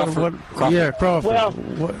Crawford. Crawford.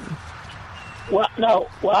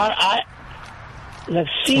 The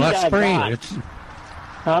seed it's free.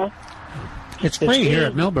 It's free here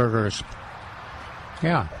at Milberger's.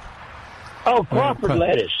 Yeah. Oh, Crawford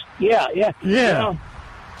lettuce. Yeah. Well,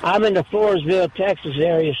 I'm in the Floresville, Texas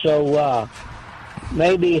area, so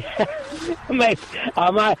maybe I might.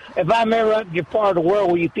 If I'm ever up to your part of the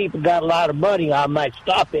world where you people got a lot of money, I might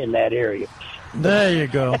stop in that area. There you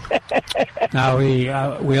go. Now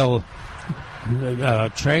we'll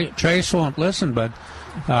Trace won't listen, but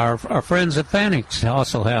our friends at Phoenix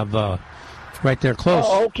also have right there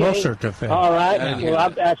closer to Phoenix. All right. Well,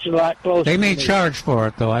 that's a lot closer. They may charge for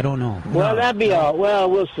it, though. I don't know. Well, that'd be all.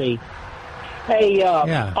 Well, we'll see. Hey,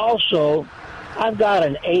 also, I've got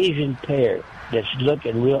an Asian pear that's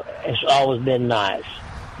looking real. It's always been nice,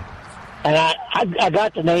 and I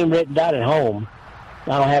got the name written down at home.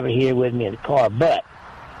 I don't have it here with me in the car, but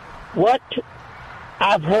what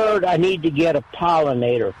I've heard, I need to get a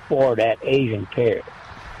pollinator for that Asian pear.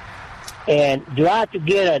 And do I have to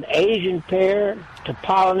get an Asian pear to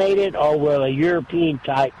pollinate it, or will a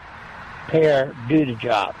European-type pear do the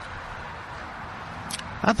job?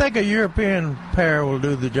 I think a European pear will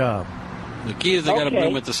do the job. The key is they got to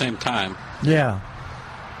bloom at the same time. Yeah.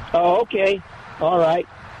 Oh, okay. All right.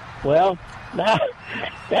 Well, now,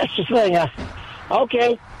 that's the thing.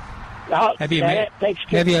 Okay. Have you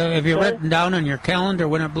written down on your calendar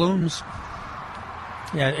when it blooms?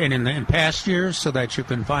 Yeah, and in past years, so that you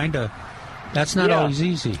can find a. That's not always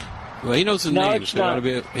easy. Well, he knows the name, so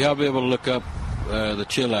he'll be able to look up the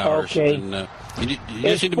chill hours. Okay. And, you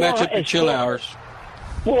just need to match up your chill hours.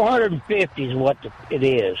 450 is what it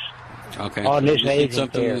is. Okay. On this Asian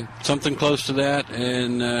pear. Something close to that,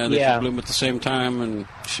 and they should bloom at the same time, and you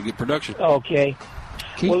should get production. Okay.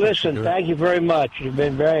 Well, listen, thank you very much. You've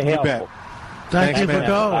been very helpful. Thank you for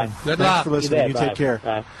calling. Good luck. Thanks for listening. You take care.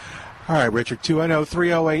 Bye. All right, Richard,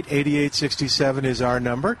 210-308-8867 is our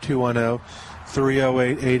number,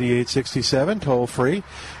 210-308-8867, toll free.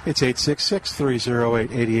 It's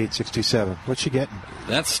 866-308-8867. What's she getting?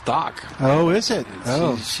 That's stock. Oh, is it?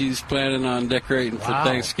 She's planning on decorating for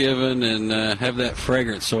Thanksgiving and have that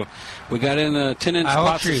fragrance. So we got in 10-inch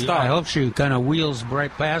pots of stock. I hope she kind of wheels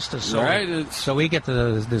right past us so we get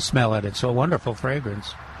the smell at it. So a wonderful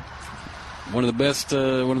fragrance. One of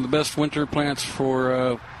the best winter plants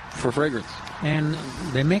for fragrance. And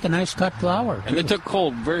they make a nice cut flower, too. And they took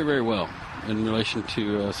cold very, very well in relation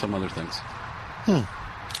to some other things. Now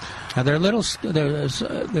they're a little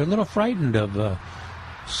frightened of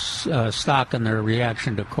stock and their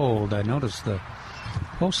reaction to cold. I noticed the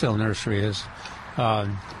wholesale nursery is, but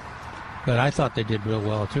I thought they did real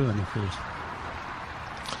well too in the freeze.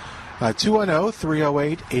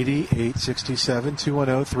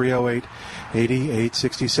 210-308-8867,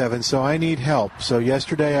 210-308-8867. So I need help. So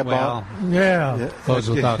yesterday I bought... Yeah. Goes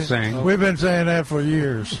without saying. We've been saying that for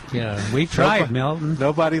years. Yeah, we tried, Milton.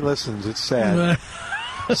 Nobody listens. It's sad.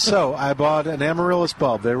 So I bought an amaryllis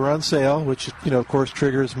bulb. They were on sale, which, of course,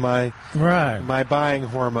 triggers my buying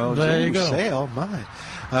hormones. There you go. Sale, my.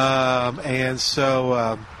 And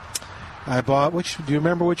so I bought, do you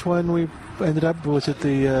remember which one we ended up? Was it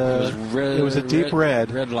the? It was a deep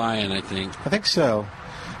red. Red Lion, I think. I think so.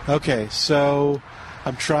 Okay, so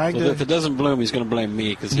I'm trying to. If it doesn't bloom, he's going to blame me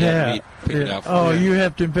because he had me pick it out. Oh, you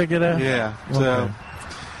have to pick it out? Yeah. Okay.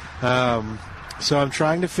 So I'm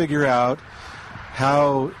trying to figure out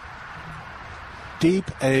how deep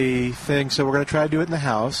a thing. So we're going to try to do it in the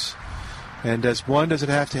house. And does it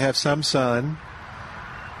have to have some sun?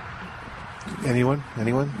 Anyone?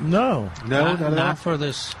 No. Not for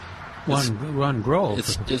this one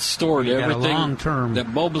growth. It's stored everything. Long term.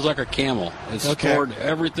 That bulb is like a camel. It's stored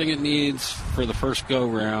everything it needs for the first go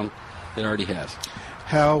round. It already has.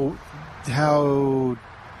 How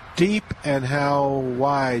deep and how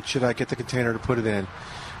wide should I get the container to put it in?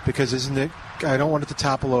 Because I don't want it to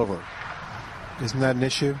topple over. Isn't that an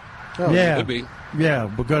issue? Oh, yeah. It could be. Yeah,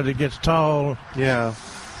 because it gets tall. Yeah.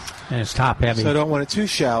 And it's top heavy. So I don't want it too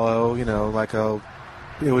shallow,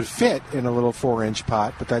 it would fit in a little 4-inch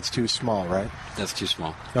pot, but that's too small, right? That's too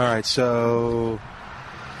small. All right, so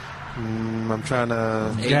I'm trying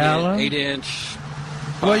to... 8-inch.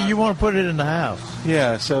 Well, you want to put it in the house.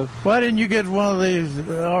 Yeah, so... Why didn't you get one of these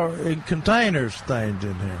containers things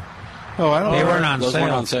in here? Oh, I don't know. They weren't on Those sale.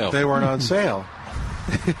 weren't on sale. They weren't on sale.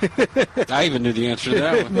 I even knew the answer to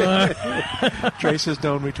that one. Trace has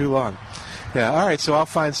known me too long. Yeah, all right, so I'll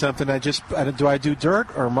find something. Do I do dirt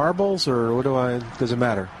or marbles or does it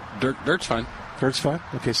matter? Dirt's fine. Dirt's fine?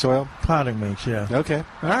 Okay, soil? Potting mix, yeah. Okay,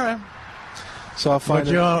 all right. So I'll find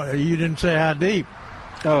But you didn't say how deep.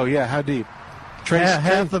 Oh, yeah, how deep?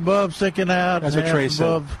 Half the bulb sticking out, that's and what half Trace the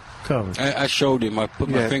bulb covered. I showed him. I put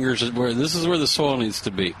my fingers this is where the soil needs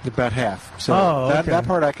to be. About half. So okay. that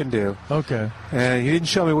part I can do. Okay. And he didn't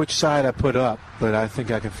show me which side I put up, but I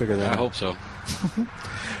think I can figure that out. I hope so.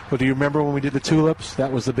 Well, do you remember when we did the tulips?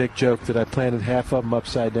 That was the big joke, that I planted half of them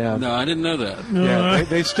upside down. No, I didn't know that. Yeah,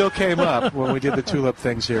 they still came up when we did the tulip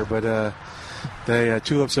things here, but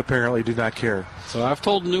tulips apparently do not care. So I've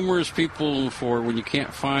told numerous people before, when you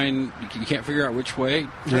can't figure out which way,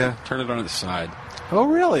 turn it on its side. Oh,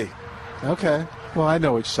 really? Okay. Well, I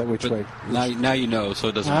know which way. Now you know, so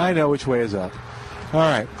it doesn't matter. I know which way is up. All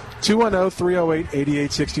right.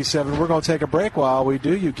 210-308-8867. We're going to take a break. While we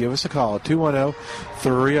do, you give us a call at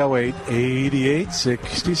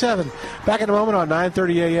 210-308-8867. Back in a moment on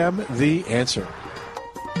 9:30 a.m., The Answer.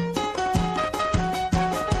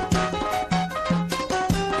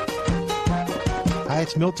 Hi,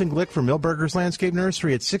 it's Milton Glick from Milberger's Landscape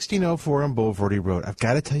Nursery at 1604 on Boulevardy Road. I've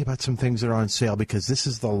got to tell you about some things that are on sale because this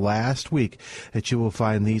is the last week that you will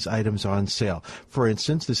find these items on sale. For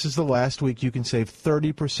instance, this is the last week you can save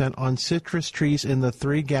 30% on citrus trees in the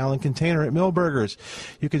 3-gallon container at Milberger's.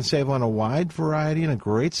 You can save on a wide variety and a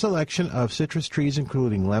great selection of citrus trees,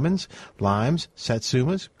 including lemons, limes,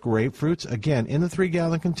 satsumas, grapefruits, again, in the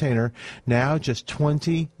 3-gallon container, now just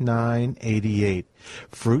 $29.88.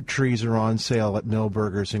 Fruit trees are on sale at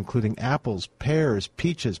Milberger's, including apples, pears,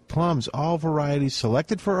 peaches, plums, all varieties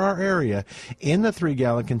selected for our area in the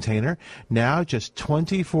 3-gallon container, now just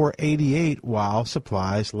 $24.88 while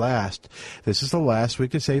supplies last. This is the last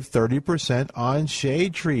week to save 30% on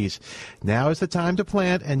shade trees. Now is the time to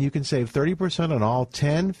plant, and you can save 30% on all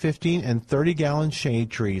 10, 15, and 30-gallon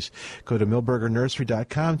shade trees. Go to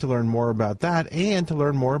milbergernursery.com to learn more about that and to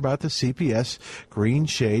learn more about the CPS Green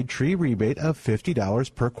Shade Tree Rebate of $50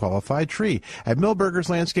 per qualified tree at Milberger's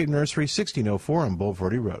Landscape Nursery, 1604 on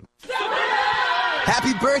Boulevardy Road.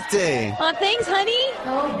 Happy birthday! Thanks, honey.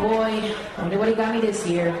 Oh, boy. I wonder what he got me this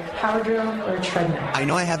year. Power drill or a treadmill? I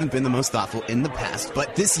know I haven't been the most thoughtful in the past,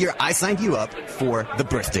 but this year I signed you up for the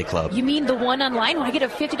birthday club. You mean the one online where I get a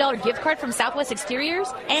 $50 gift card from Southwest Exteriors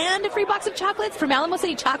and a free box of chocolates from Alamo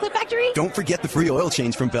City Chocolate Factory? Don't forget the free oil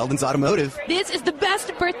change from Belden's Automotive. This is the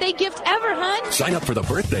best birthday gift ever, hon. Sign up for the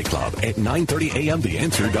birthday club at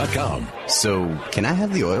 930amtheanswer.com. So, can I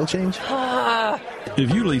have the oil change?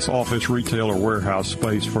 If you lease office, retail, or warehouse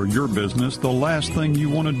space for your business, the last thing you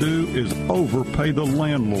want to do is overpay the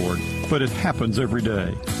landlord, but it happens every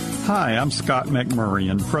day. Hi, I'm Scott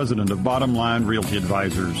McMurray, president of Bottom Line Realty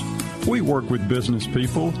Advisors. We work with business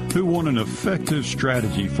people who want an effective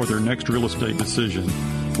strategy for their next real estate decision.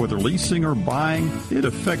 Whether leasing or buying, it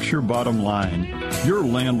affects your bottom line. Your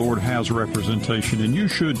landlord has representation, and you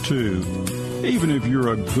should too. Even if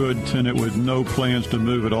you're a good tenant with no plans to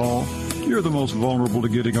move at all, you're the most vulnerable to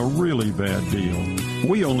getting a really bad deal.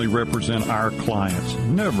 We only represent our clients,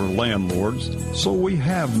 never landlords, so we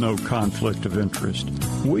have no conflict of interest.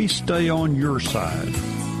 We stay on your side.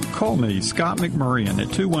 Call me, Scott McMurray, at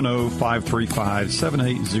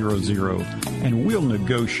 210-535-7800, and we'll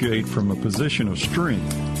negotiate from a position of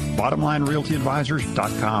strength.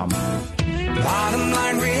 BottomLineRealtyAdvisors.com. Bottom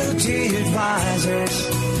Line Realty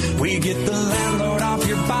Advisors. We get the landlord off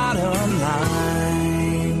your bottom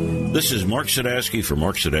line. This is Mark Sadowski for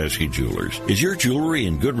Mark Sadowski Jewelers. Is your jewelry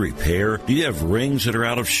in good repair? Do you have rings that are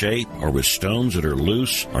out of shape or with stones that are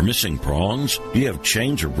loose or missing prongs? Do you have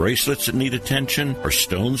chains or bracelets that need attention or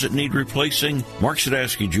stones that need replacing? Mark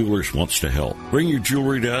Sadowski Jewelers wants to help. Bring your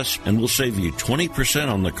jewelry to us and we'll save you 20%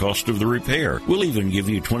 on the cost of the repair. We'll even give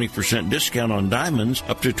you 20% discount on diamonds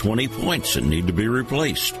up to 20 points that need to be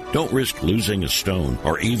replaced. Don't risk losing a stone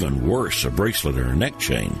or even worse, a bracelet or a neck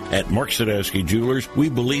chain. At Mark Sadowski Jewelers, we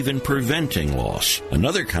believe in preventing loss.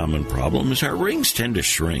 Another common problem is our rings tend to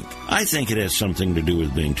shrink. I think it has something to do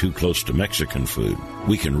with being too close to Mexican food.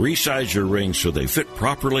 We can resize your rings so they fit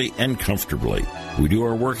properly and comfortably. We do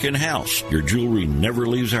our work in-house. Your jewelry never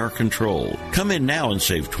leaves our control. Come in now and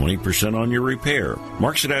save 20% on your repair.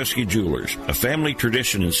 Mark Sadowski Jewelers, a family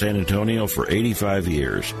tradition in San Antonio for 85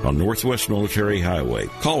 years on Northwest Military Highway.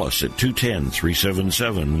 Call us at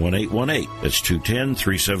 210-377-1818. That's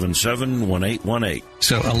 210-377-1818.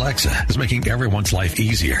 So Alexa is making everyone's life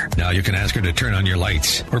easier. Now you can ask her to turn on your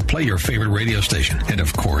lights or play your favorite radio station. And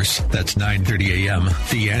of course, that's 9:30 a.m.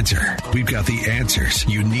 The Answer. We've got the answers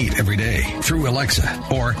you need every day through Alexa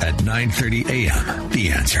or at 9:30 a.m. The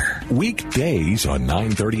Answer. Weekdays on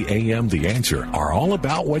 9:30 a.m. The Answer are all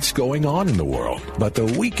about what's going on in the world. But the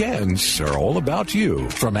weekends are all about you.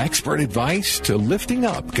 From expert advice to lifting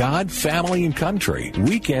up God, family, and country,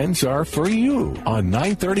 weekends are for you on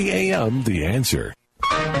 9:30 a.m. The Answer.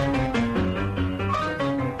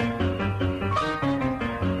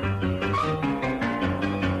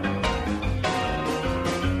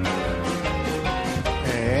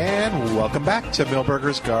 And welcome back to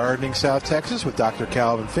Milberger's Gardening South Texas with Dr.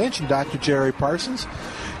 Calvin Finch and Dr. Jerry Parsons.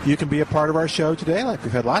 You can be a part of our show today. Like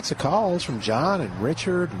we've had lots of calls from John and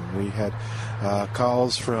Richard, and we had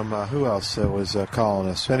calls from who else was calling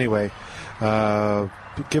us? Anyway,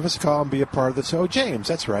 give us a call and be a part of this. Oh, James,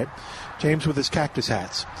 that's right. James with his cactus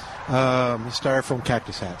hats, styrofoam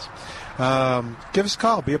cactus hats. Give us a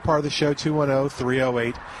call. Be a part of the show,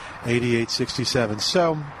 210-308-8867.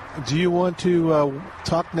 So, do you want to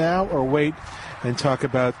talk now or wait and talk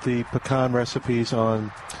about the pecan recipes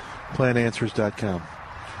on plantanswers.com?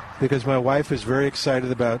 Because my wife is very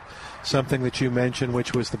excited about something that you mentioned,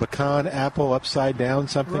 which was the pecan apple upside down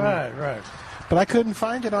something. Right. But I couldn't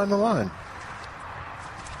find it on the line.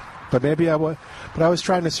 But maybe I was. But I was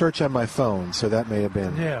trying to search on my phone, so that may have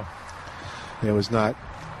been. Yeah. It was not.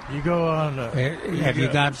 You go on. Have you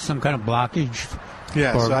got some kind of blockage?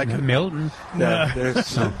 Yeah, for so I could, Milton. Yeah,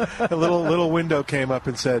 there's a little window came up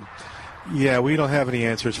and said, "Yeah, we don't have any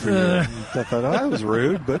answers for you." I thought, oh, that was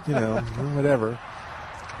rude, but whatever.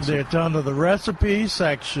 It's under the recipe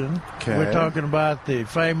section. Okay. We're talking about the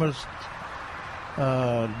famous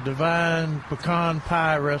divine pecan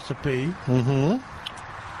pie recipe. Mm-hmm.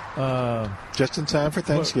 Just in time for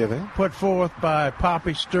Thanksgiving. Put forth by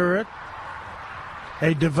Poppy Stewart,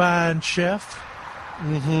 a divine chef.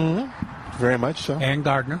 Mm-hmm. Very much so. And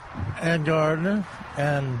Gardner.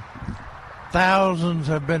 And thousands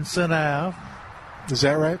have been sent out. Is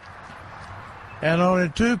that right? And only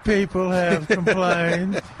 2 people have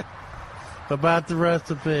complained about the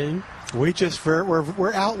recipe.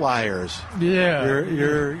 We're outliers. Yeah.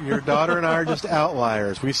 Your daughter and I are just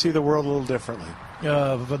outliers. We see the world a little differently.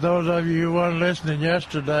 For those of you who weren't listening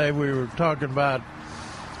yesterday, we were talking about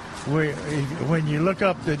when you look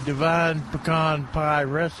up the divine pecan pie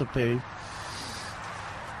recipe,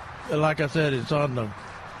 like I said, it's on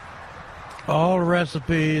all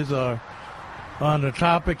recipes are on the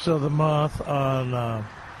topics of the month on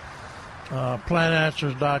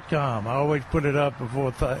plantanswers.com. I always put it up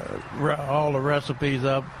before all the recipes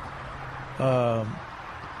up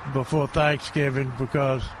before Thanksgiving,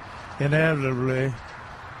 because inevitably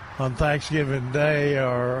on Thanksgiving Day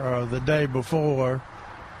or the day before,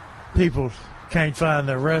 people can't find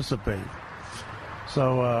their recipe.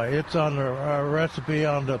 So it's on the recipe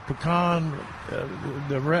on the pecan.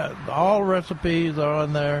 All recipes are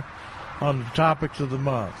on there on the topics of the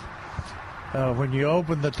month. When you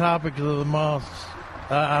open the topics of the month,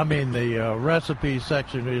 the recipe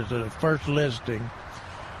section is the first listing.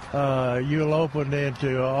 You'll open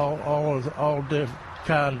into all different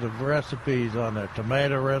kinds of recipes on there.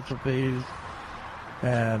 Tomato recipes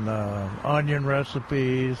and onion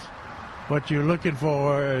recipes. What you're looking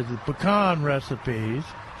for is the pecan recipes,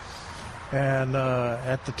 and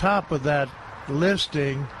at the top of that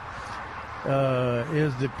listing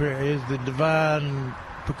is the divine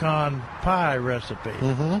pecan pie recipe.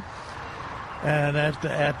 Mm-hmm. And it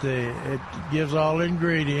gives all the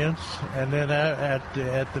ingredients, and then at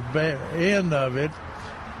the end of it,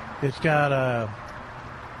 it's got a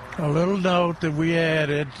little note that we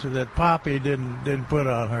added that Poppy didn't put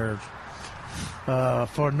on hers.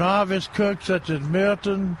 For novice cooks such as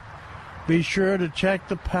Milton, be sure to check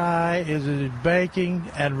the pie as it is baking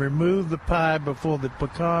and remove the pie before the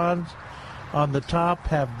pecans on the top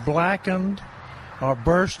have blackened or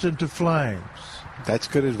burst into flames. That's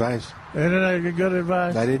good advice. Isn't that good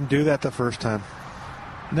advice? I didn't do that the first time.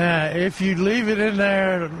 Now, if you leave it in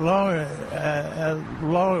there long,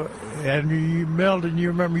 and you Milton, you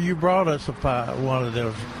remember you brought us a pie, one of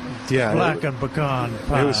those blackened pecan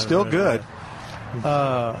pies. It was still good.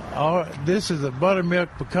 This is a buttermilk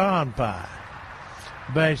pecan pie,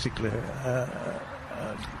 basically.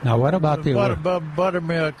 Now, what about the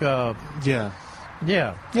buttermilk? Yeah,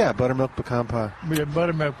 buttermilk pecan pie.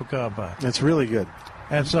 Buttermilk pecan pie. It's really good.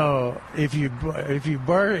 And so, if you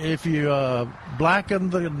blacken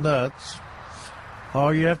the nuts,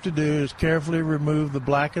 all you have to do is carefully remove the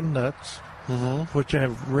blackened nuts, which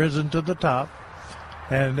have risen to the top,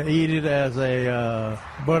 and eat it as a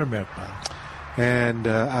buttermilk pie. And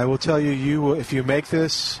I will tell you, if you make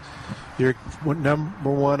this, your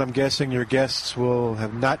number one, I'm guessing your guests will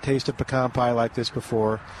have not tasted pecan pie like this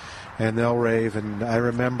before, and they'll rave. And I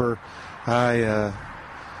remember,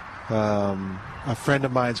 a friend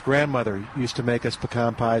of mine's grandmother used to make us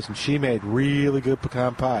pecan pies, and she made really good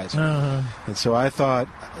pecan pies. And so I thought,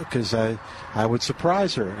 because I would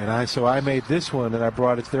surprise her, and so I made this one, and I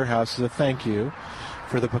brought it to their house as a thank you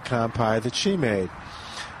for the pecan pie that she made.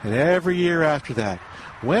 And every year after that,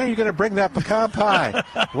 when are you going to bring that pecan pie?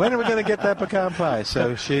 When are we going to get that pecan pie?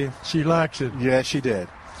 So she likes it. Yeah, she did.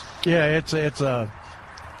 Yeah,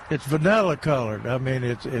 it's vanilla colored. I mean,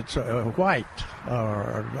 it's white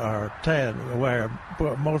or tan, where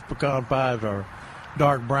most pecan pies are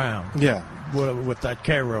dark brown. Yeah, with that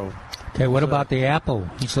Karo. Okay, what about the apple?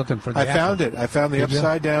 He's looking for the apple. I found it. I found the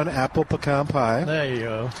upside down apple pecan pie. There you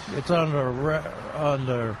go. It's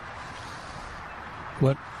under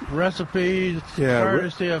what recipes?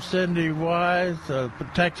 Courtesy of Cindy Wise, the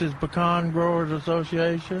Texas Pecan Growers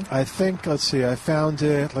Association. I think. Let's see. I found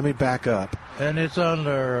it. Let me back up. And it's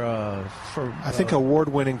under I think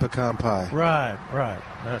award-winning pecan pie. Right.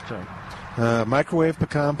 That's right. Microwave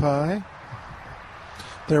pecan pie.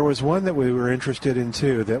 There was one that we were interested in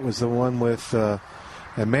too. That was the one with, and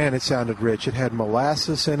man, it sounded rich. It had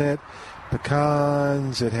molasses in it,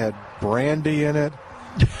 pecans. It had brandy in it.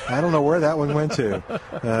 I don't know where that one went to,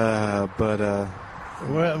 but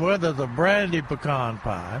well, there's a brandy pecan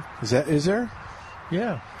pie. Is there?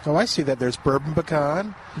 Yeah. Oh, I see that. There's bourbon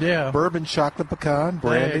pecan. Yeah. Bourbon chocolate pecan,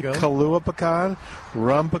 brandy, Kahlua pecan,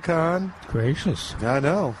 rum pecan. Gracious. I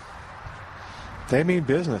know. They mean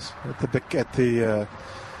business at the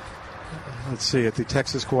at the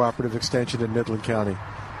Texas Cooperative Extension in Midland County.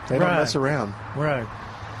 They don't mess around. Right.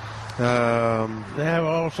 They have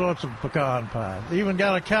all sorts of pecan pies. They even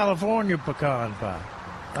got a California pecan pie.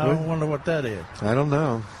 I don't wonder what that is. I don't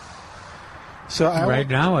know. So right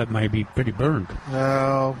now it might be pretty burned.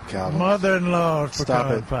 Oh, God. Mother-in-law's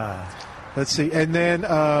pecan pie. Let's see. And then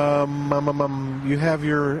you have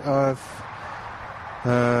your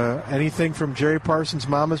anything from Jerry Parsons'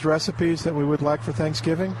 Mama's recipes that we would like for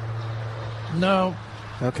Thanksgiving? No.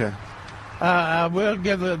 Okay. I will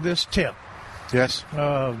give this tip. Yes.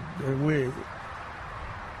 A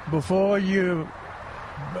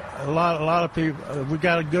lot of people. We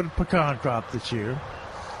got a good pecan crop this year.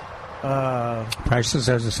 Prices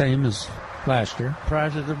are the same as last year.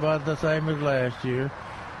 Prices are about the same as last year.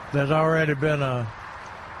 There's already been a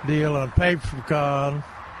deal on paper pecan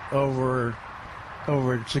over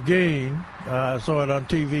at Seguin. I saw it on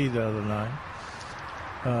TV the other night,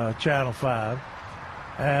 Channel 5,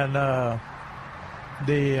 and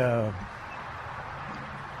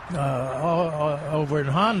over in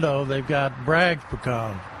Hondo they've got Bragg's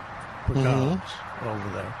pecans over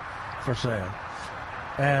there for sale.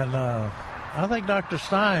 And I think Dr.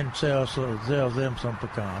 Stein sells them some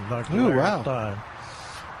pecans. Dr. Larry Stein,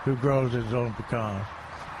 who grows his own pecans.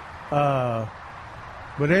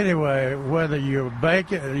 But anyway, whether you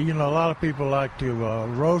bake it, a lot of people like to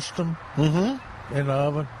roast them in the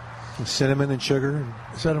oven. With cinnamon and sugar.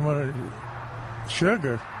 Cinnamon and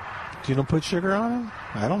sugar. You don't put sugar on them?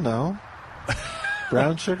 I don't know.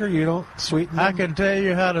 Brown sugar? You don't sweeten them? I can tell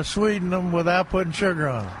you how to sweeten them without putting sugar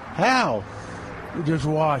on them. How? You just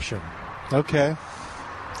wash them. Okay.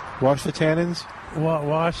 Wash the tannins?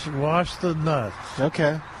 Wash the nuts.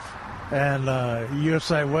 Okay. And you'll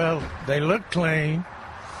say, well, they look clean,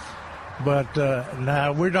 but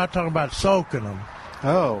now we're not talking about soaking them.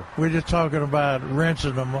 Oh. We're just talking about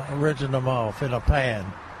rinsing them off in a pan.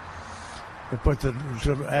 And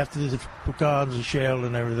after the pecans are shelled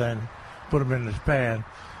and everything, put them in this pan.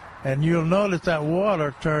 And you'll notice that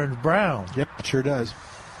water turns brown. Yep, it sure does.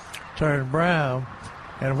 turn brown.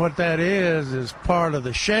 And what that is part of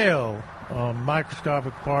the shell,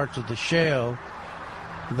 microscopic parts of the shell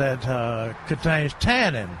that contains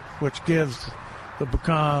tannin, which gives the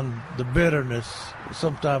pecan the bitterness,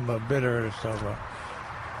 sometimes a bitterness of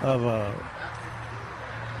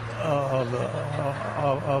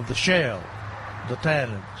the shell, the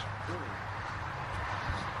tannins.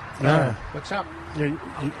 What's up?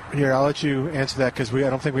 Here, I'll let you answer that because I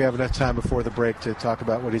don't think we have enough time before the break to talk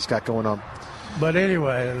about what he's got going on. But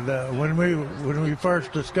anyway, when we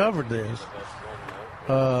first discovered this,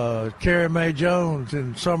 Carrie Mae Jones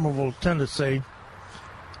in Somerville, Tennessee,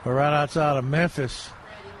 right outside of Memphis,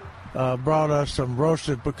 brought us some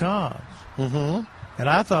roasted pecans. Mm-hmm. And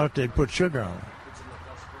I thought they'd put sugar on them.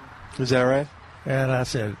 Is that right? And I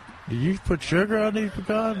said, "Do you put sugar on these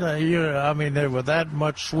pecans?" I mean, they were that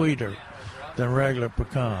much sweeter than regular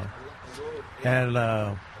pecan.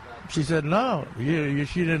 And she said, "No,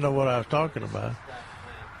 she didn't know what I was talking about."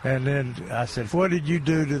 And then I said, "What did you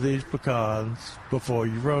do to these pecans before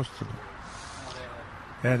you roasted them?"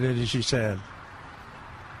 And then she said,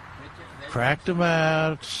 "Cracked them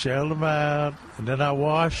out, shelled them out, and then I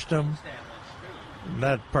washed them." And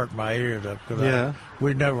that perked my ears up because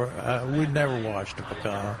we never washed a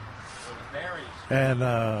pecan. And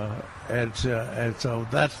so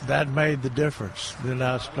that made the difference. Then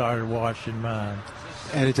I started washing mine.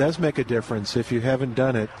 And it does make a difference if you haven't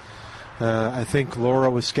done it. I think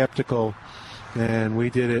Laura was skeptical, and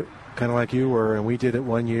we did it kind of like you were, and we did it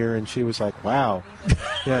one year, and she was like, "Wow,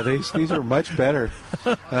 yeah, these are much better."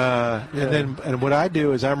 And what I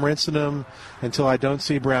do is I'm rinsing them until I don't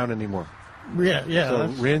see brown anymore. Yeah. So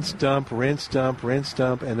rinse, dump,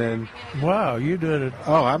 and then. Wow, you did it.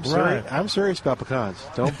 Oh, I'm right. I'm serious about pecans.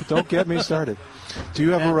 Don't get me started. Do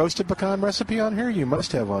you have a roasted pecan recipe on here? You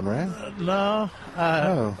must have one, right? No.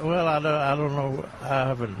 Well, I don't know. I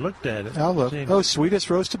haven't looked at it. I'll look. Oh, sweetest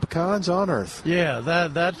roasted pecans on earth. Yeah,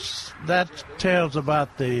 that tells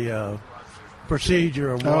about the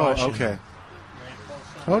procedure of washing. Oh, okay.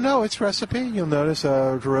 Oh no, it's recipe. You'll notice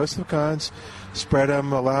to roast the pecans, spread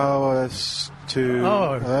them, allow us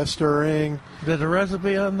to stirring. There's a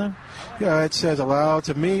recipe on them? Yeah, it says allow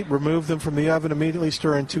to meat, remove them from the oven, immediately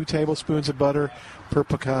stir in 2 tablespoons of butter per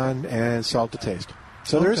pecan and salt to taste.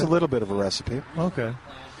 So there is a little bit of a recipe. Okay.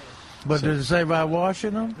 But does it say by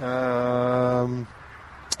washing them?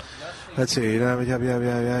 Let's see.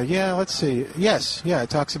 Yeah, let's see. Yes, it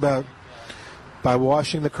talks about by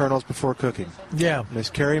washing the kernels before cooking. Yeah. Miss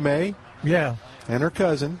Carrie Mae. Yeah. And her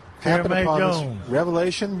cousin happened upon this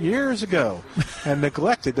revelation years ago and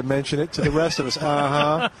neglected to mention it to the rest of us.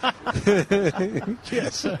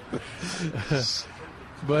 Yes.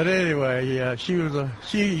 But anyway, yeah, she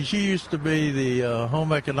used to be the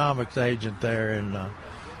home economics agent there in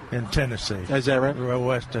Tennessee. Is that right?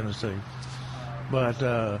 West Tennessee.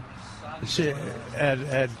 But she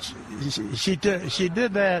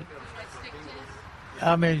did that.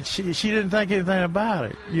 I mean, she didn't think anything about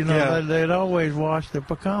it. You know, they'd always wash their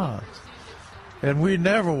pecans. And we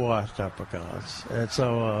never washed our pecans. And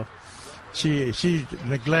so she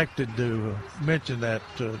neglected to mention that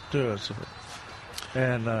to us.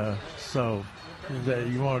 And so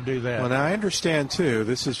you want to do that. Well, now I understand, too,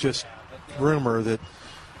 this is just rumor, that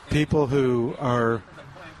people who are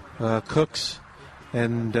cooks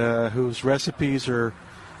and whose recipes are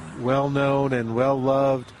well-known and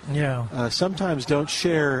well-loved, sometimes don't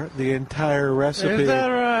share the entire recipe. Is that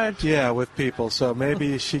right? Yeah, with people. So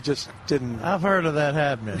maybe she just didn't. I've heard of that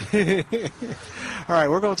happening. All right,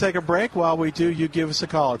 we're going to take a break. While we do, you give us a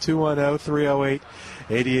call at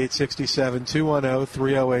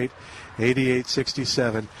 210-308-8867,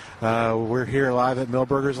 210-308-8867. We're here live at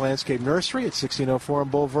Milberger's Landscape Nursery at 1604 on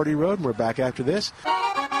Boulevardy Road, and we're back after this.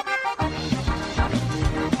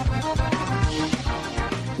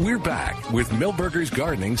 We're back with Milberger's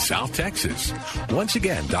Gardening, South Texas. Once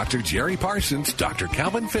again, Dr. Jerry Parsons, Dr.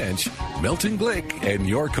 Calvin Finch, Milton Glick, and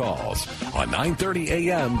your calls on 9:30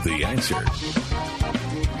 a.m. The Answer.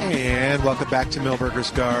 And welcome back to Milberger's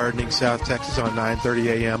Gardening, South Texas on 9:30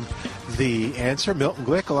 a.m. The Answer. Milton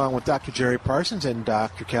Glick along with Dr. Jerry Parsons and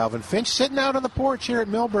Dr. Calvin Finch sitting out on the porch here at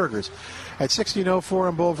Milberger's at 1604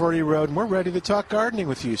 on Boulevardy Road, and we're ready to talk gardening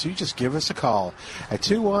with you. So you just give us a call at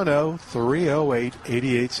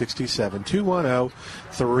 210-308-8867,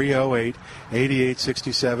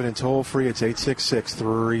 210-308-8867, and toll free it's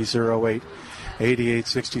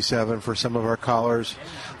 866-308-8867 for some of our callers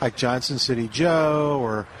like Johnson City Joe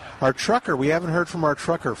or our trucker. We haven't heard from our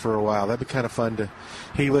trucker for a while. That'd be kind of fun to.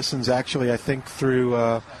 He listens actually, I think, through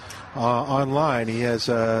online. He has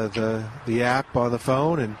the app on the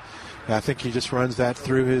phone, and I think he just runs that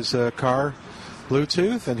through his car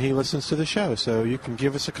Bluetooth, and he listens to the show. So you can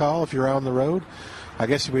give us a call if you're out on the road. I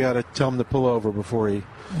guess we ought to tell him to pull over before he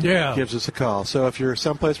gives us a call. So if you're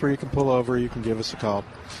someplace where you can pull over, you can give us a call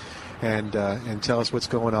and tell us what's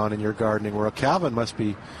going on in your gardening world. Calvin must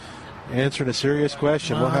be answering a serious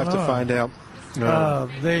question. We'll have to find out.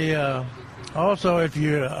 Also, if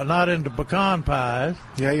you're not into pecan pies,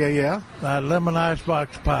 that lemon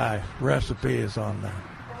icebox pie recipe is on there.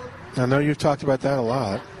 I know you've talked about that a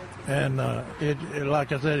lot. And it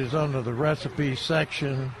like I said, it's under the recipe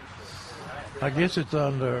section. I guess it's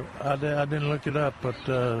under. I didn't look it up, but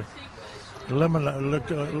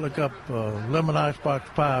look up lemon icebox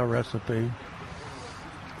pie recipe.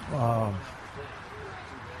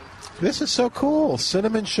 This is so cool.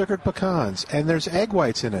 Cinnamon sugared pecans, and there's egg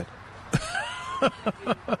whites in it.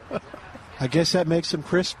 I guess that makes them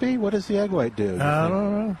crispy. What does the egg white do? I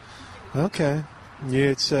don't know. Okay.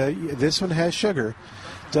 It's this one has sugar.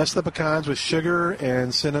 Dust the pecans with sugar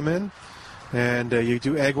and cinnamon, and you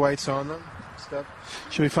do egg whites on them. Stuff.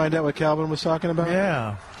 Should we find out what Calvin was talking about?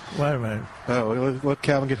 Yeah. Wait a minute. Oh, let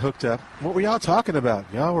Calvin get hooked up. What were y'all talking about?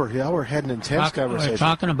 Y'all were having an intense conversation. We're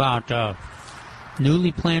talking about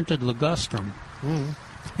newly planted ligustrum,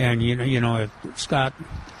 and you know it's got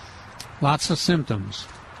lots of symptoms.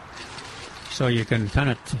 So you can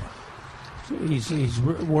kind of.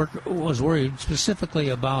 Was worried specifically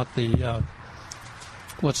about the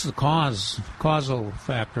what's the causal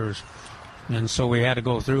factors, and so we had to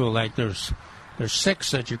go through there's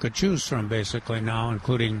 6 that you could choose from basically now,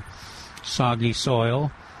 including soggy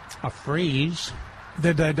soil, a freeze.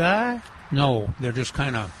 Did they die? No, they're just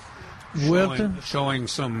kind of showing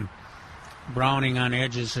some browning on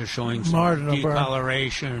edges. They're showing some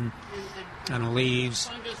decoloration on the leaves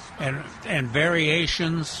and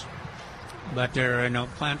variations. But they're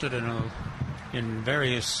planted in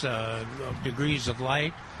various degrees of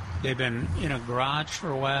light. They've been in a garage for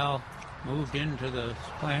a while, moved into the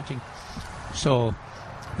planting. So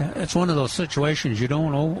it's one of those situations you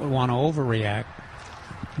don't want to overreact.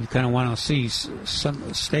 You kind of want to see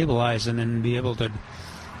some stabilize and then be able to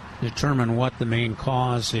determine what the main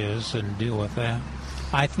cause is and deal with that.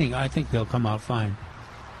 I think they'll come out fine,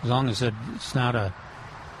 as long as it's not a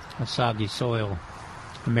soggy soil.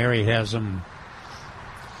 Mary has them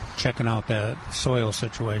checking out that soil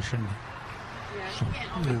situation. Yeah, you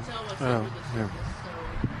can't always tell what's over the surface. So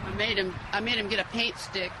I made him get a paint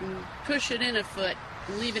stick and push it in a foot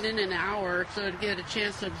and leave it in an hour so it'd get a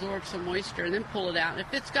chance to absorb some moisture, and then pull it out.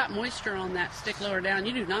 If it's got moisture on that stick lower down,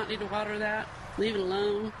 you do not need to water that. Leave it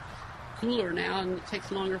alone. Cooler now, and it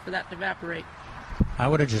takes longer for that to evaporate. I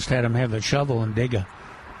would have just had him have a shovel and dig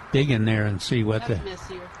in there and see what That's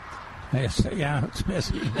messier. Yeah, it's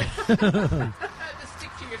messy. Just stick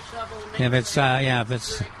to your shovel and if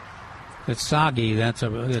it's soggy, that's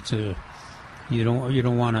a you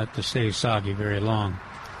don't want it to stay soggy very long.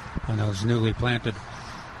 On those newly planted,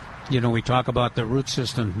 we talk about the root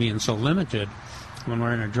system being so limited when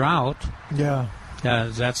we're in a drought. Yeah,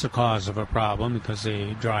 that's the cause of a problem because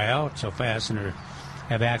they dry out so fast and they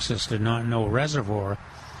have access to no reservoir.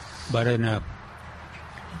 But in a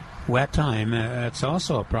wet time, it's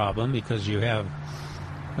also a problem because you have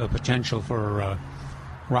a potential for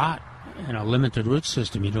rot in a limited root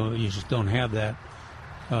system. You just don't have that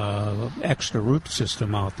extra root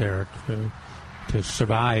system out there to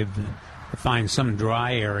survive. To find some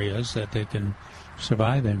dry areas that they can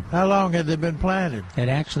survive in. How long had they been planted? It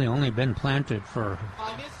actually only been planted for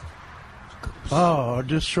August. Oh,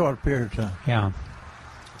 just a short period of time. Yeah,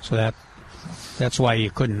 so that's why you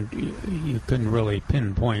couldn't really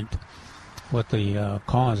pinpoint what the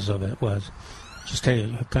cause of it was. Just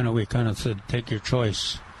we kind of said take your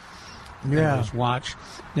choice. Yeah. Just watch.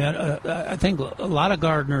 Yeah, I think a lot of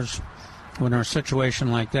gardeners, when they're in a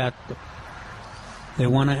situation like that, they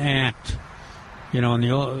want to act.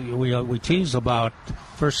 And we tease about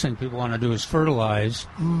first thing people want to do is fertilize,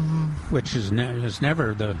 which is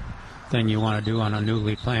never the thing you want to do on a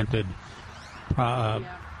newly planted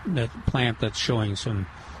that plant that's showing some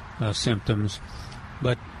symptoms.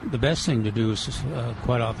 But the best thing to do is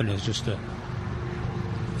quite often is just to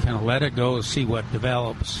kind of let it go, see what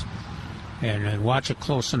develops, and watch it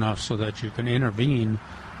close enough so that you can intervene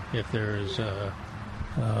if there is a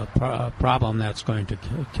problem that's going to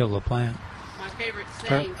kill the plant. My favorite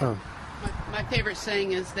saying. My favorite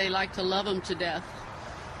saying is they like to love them to death.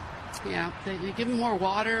 Yeah, you give them more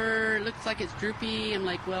water. It looks like it's droopy. I'm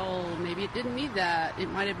like, well, maybe it didn't need that. It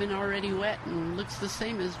might have been already wet and looks the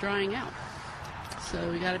same as drying out.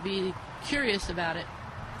 So we got to be curious about it.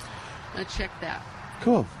 Let's check that.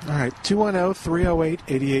 Cool. All right.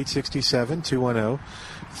 210-308-8867.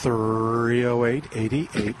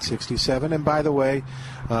 210-308-8867. And by the way,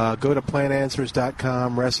 go to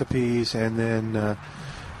plantanswers.com, recipes, and then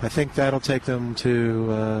I think that'll take them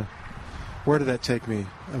to... where did that take me?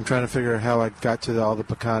 I'm trying to figure out how I got to all the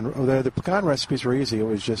pecan. Oh, the pecan recipes were easy. It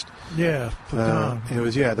was just... Yeah, pecan. It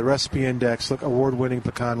was, the recipe index. Look, award-winning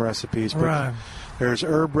pecan recipes. Right. There's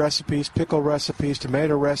herb recipes, pickle recipes,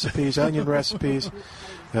 tomato recipes, onion recipes.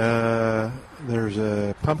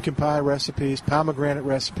 There's pumpkin pie recipes, pomegranate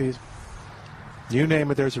recipes. You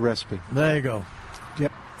name it, there's a recipe. There you go.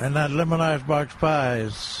 Yep. And that lemon icebox pie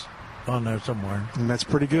is on there somewhere. And that's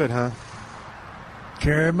pretty good, huh?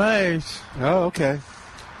 Carrie Mays. Oh, okay.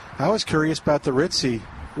 I was curious about the Ritzy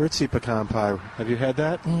pecan pie. Have you had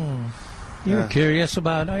that? You're curious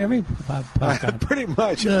about every pecan. Pretty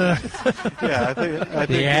much. I think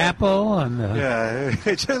the apple and the... Yeah,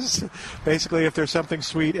 it's just basically if there's something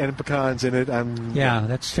sweet and pecans in it, I'm... Yeah,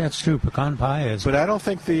 that's true. Pecan pie is... But I don't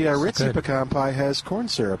think the Ritzy pecan pie has corn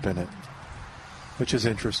syrup in it, which is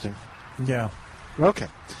interesting. Yeah. Okay.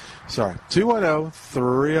 Sorry.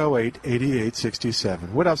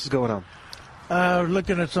 210-308-8867. What else is going on?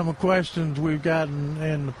 Looking at some questions we've gotten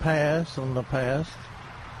in the past, and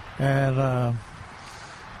I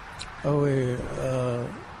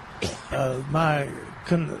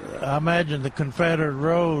imagine the Confederate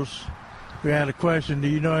rose. We had a question, do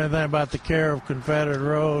you know anything about the care of Confederate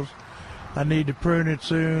rose? I need to prune it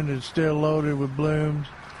soon. It's still loaded with blooms.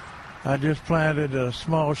 I just planted a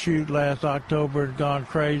small shoot last October and gone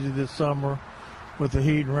crazy this summer with the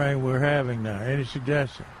heat and rain we're having now. Any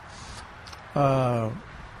suggestion? The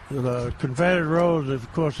Confederate rose,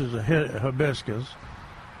 of course, is a hibiscus,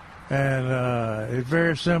 and it's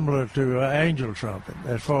very similar to angel trumpet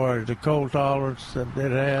as far as the cold tolerance that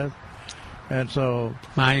it has. And so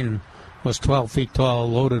mine was 12 feet tall,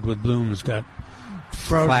 loaded with blooms, got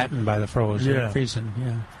flattened by the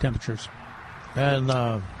freezing temperatures. And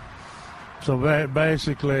so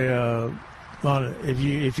basically,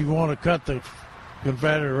 if you want to cut the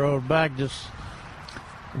Confederate rose back, just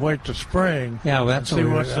wait till spring. Yeah, well, that's see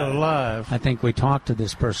what's alive. I think we talked to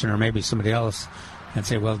this person or maybe somebody else and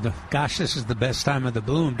say, well, gosh, this is the best time of the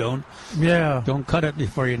bloom. Don't cut it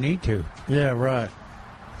before you need to. Yeah, right.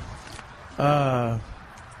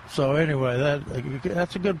 So anyway,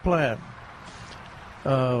 that's a good plan.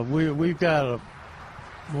 We've got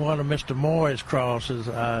one of Mr. Moy's crosses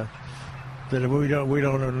that we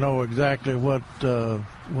don't know exactly what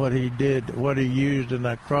he did, what he used in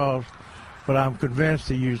that cross, but I'm convinced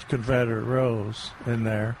he used Confederate rose in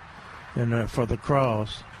there for the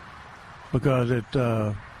cross, because it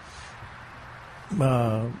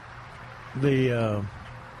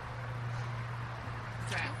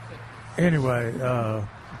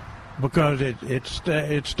because it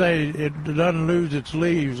doesn't lose its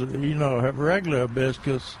leaves. You know, regular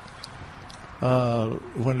hibiscus,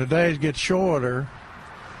 when the days get shorter,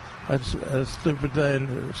 that's a stupid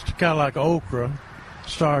thing. It's kind of like okra,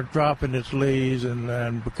 start dropping its leaves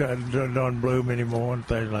and because it don't bloom anymore and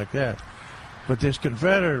things like that. But this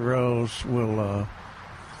Confederate rose will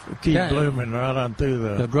keep blooming right on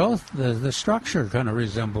through the growth. The structure kind of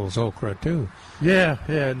resembles okra too. Yeah,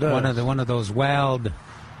 it does. One of those wild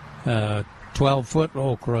 12-foot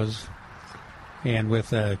okras, and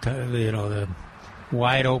with the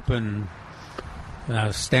wide open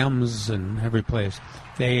stems and every place.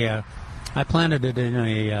 I planted it in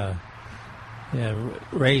a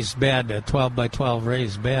raised bed, a 12 by 12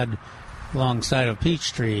 raised bed alongside a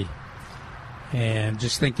peach tree, and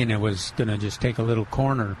just thinking it was going to just take a little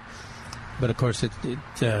corner. But of course it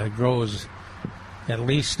grows at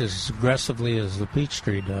least as aggressively as the peach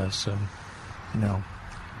tree does. So,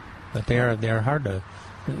 but they're hard to.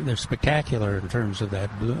 They're spectacular in terms of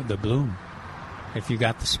the bloom, if you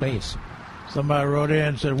got the space. Somebody wrote in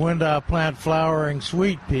and said, when do I plant flowering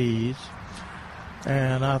sweet peas?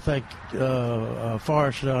 And I think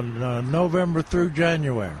forest on November through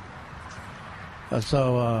January.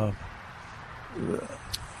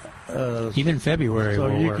 Even February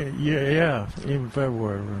will work. Even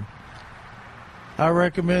February. I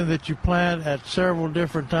recommend that you plant at several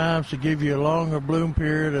different times to give you a longer bloom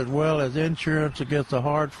period, as well as insurance against a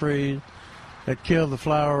hard freeze that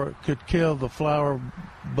could kill the flower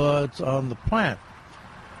buds on the plant.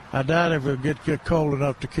 I doubt if it would get cold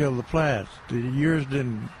enough to kill the plants. Yours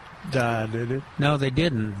didn't die, did it? No, they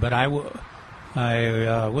didn't. But I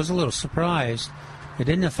was a little surprised. It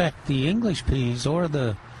didn't affect the English peas or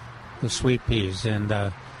the sweet peas. And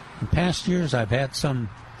in past years, I've had some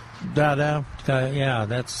die down.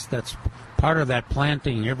 That's part of that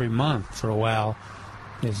planting every month for a while.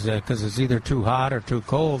 is because it's either too hot or too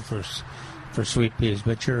cold for sweet peas.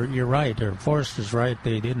 But you're right. Or Forrester's right.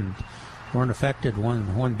 They weren't affected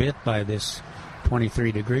one bit by this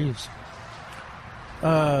 23 degrees.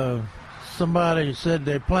 Somebody said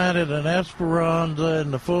they planted an Esperanza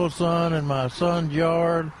in the full sun in my son's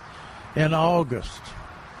yard in August.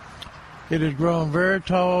 It has grown very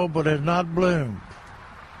tall, but has not bloomed.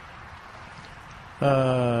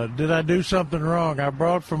 Did I do something wrong? I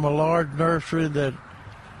brought from a large nursery that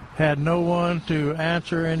had no one to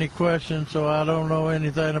answer any questions, so I don't know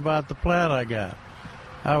anything about the plant I got.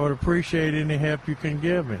 I would appreciate any help you can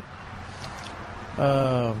give me.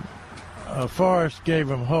 Forrest gave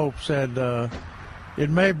him hope, said it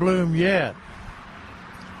may bloom yet.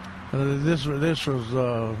 This was.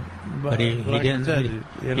 But he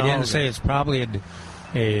didn't say it's probably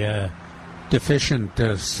a deficient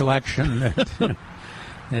selection.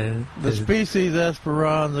 The species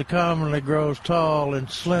Esperanza commonly grows tall and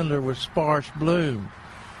slender with sparse bloom.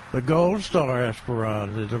 The Gold Star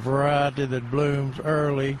Esperanza is a variety that blooms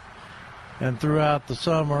early and throughout the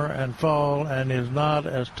summer and fall and is not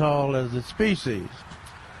as tall as the species.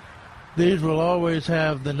 These will always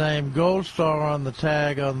have the name Gold Star on the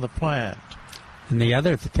tag on the plant. And the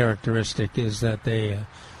other characteristic is that they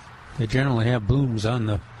generally have blooms on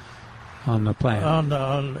the plant.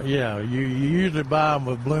 You usually buy them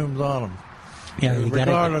with blooms on them. Yeah,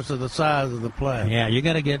 regardless of the size of the plant. Yeah, you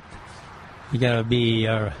got to be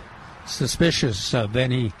suspicious of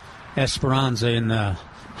any Esperanza in the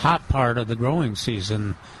hot part of the growing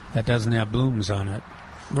season that doesn't have blooms on it.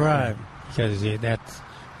 Right. Because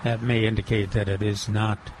that may indicate that it is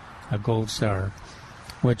not a Gold Star,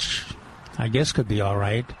 which I guess could be all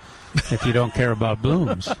right if you don't care about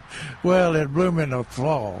blooms. Well, it bloom in the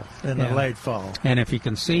fall, the late fall. And if you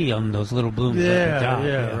can see them, those little blooms at the top.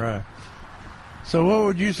 Yeah, right. So what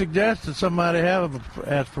would you suggest that somebody have an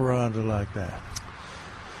Esperanza like that?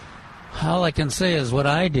 All I can say is what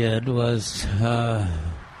I did was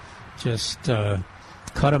just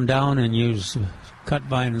cut them down and use cut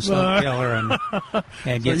vine and slug killer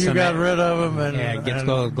and get so you got rid of them and get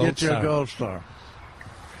your Gold Star.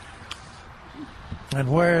 And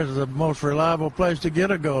where is the most reliable place to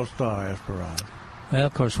get a Gold Star Esperanza? Well,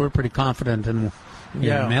 of course, we're pretty confident in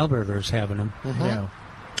Mailburgers having them. Mm-hmm. Yeah.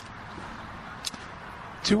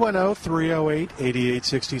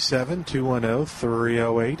 210-308-8867,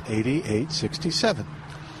 210-308-8867.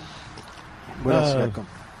 What else is going?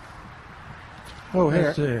 Oh,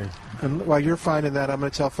 here. And while you're finding that, I'm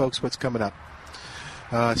going to tell folks what's coming up.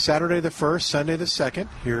 Saturday the 1st, Sunday the 2nd,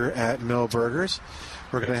 here at Mailburgers.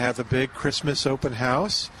 We're going to have the big Christmas open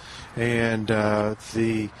house. And it's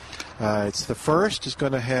the first is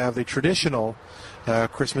going to have the traditional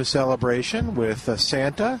Christmas celebration with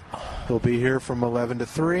Santa. He'll be here from 11 to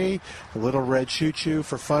 3. A little red choo-choo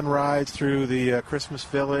for fun rides through the Christmas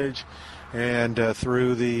village and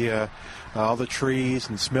through all the trees,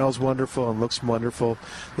 and smells wonderful and looks wonderful.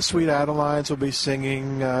 The Sweet Adelines will be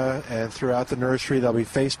singing, and throughout the nursery they'll be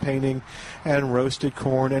face painting and roasted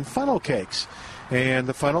corn and funnel cakes. And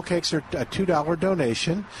the funnel cakes are a $2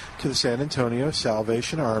 donation to the San Antonio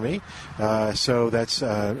Salvation Army. So that's,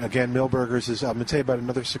 again, Mailburgers is, I'm going to tell you about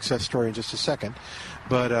another success story in just a second.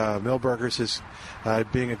 But Mailburgers is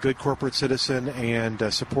being a good corporate citizen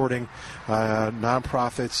and supporting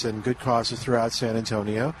nonprofits and good causes throughout San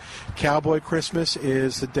Antonio. Cowboy Christmas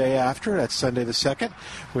is the day after. That's Sunday the 2nd,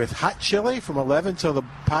 with hot chili from 11 till the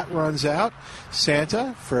pot runs out.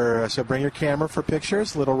 Santa, so bring your camera for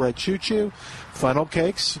pictures. Little red choo-choo. Funnel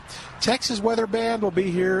cakes. Texas Weather Band will be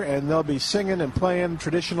here, and they'll be singing and playing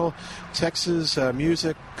traditional Texas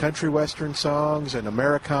music, country western songs, and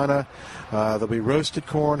Americana. There'll be roasted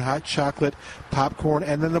corn, hot chocolate, popcorn,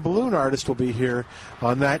 and then the balloon artist will be here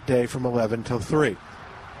on that day from 11 till 3.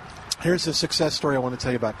 Here's the success story I want to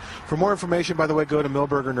tell you about. For more information, by the way, go to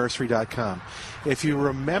MailburgerNursery.com. If you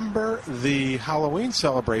remember the Halloween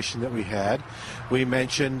celebration that we had, we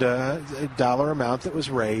mentioned a dollar amount that was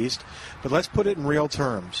raised, but let's put it in real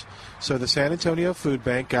terms. So the San Antonio Food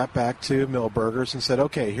Bank got back to Mailburgers and said,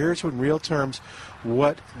 okay, here's in real terms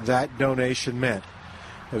what that donation meant.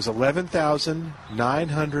 It was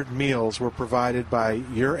 11,900 meals were provided by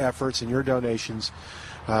your efforts and your donations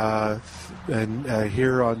during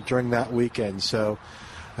that weekend. So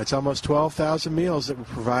That's almost 12,000 meals that were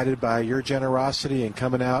provided by your generosity and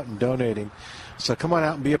coming out and donating. So come on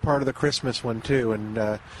out and be a part of the Christmas one, too.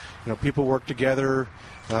 And, people work together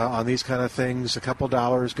on these kind of things. A couple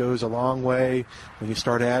dollars goes a long way. When you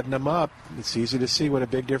start adding them up, it's easy to see what a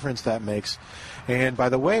big difference that makes. And, by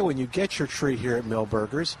the way, when you get your tree here at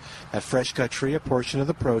Millburgers, that fresh-cut tree, a portion of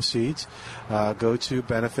the proceeds go to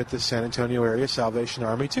benefit the San Antonio Area Salvation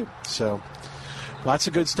Army, too. So lots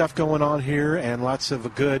of good stuff going on here and lots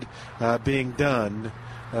of good being done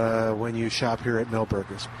when you shop here at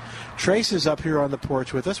Millburgers. Trace is up here on the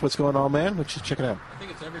porch with us. What's going on, man? Let's just check it out. I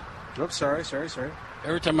think it's Oops, sorry.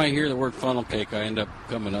 every time I hear the word funnel cake, I end up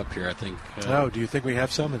coming up here, I think. Do you think we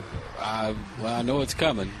have some? Well, I know it's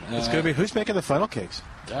coming. It's going to be, who's making the funnel cakes?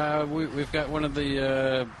 We've got one of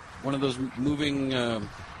those moving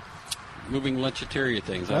lunchateria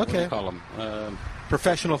things. What do you call them?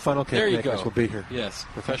 Professional funnel cake makers will be here. Yes,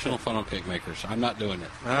 professional funnel cake makers. I'm not doing it.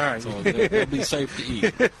 All right. So they'll be safe to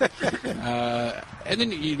eat. And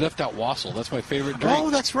then you left out wassail. That's my favorite drink. Oh,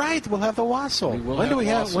 that's right. We'll have the wassail. When do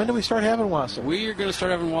we start having wassail? We are going to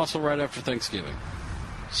start having wassail right after Thanksgiving.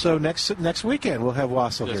 So next weekend we'll have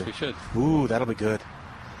wassail here. Yes, we should. Ooh, that'll be good.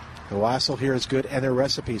 The wassail here is good, and their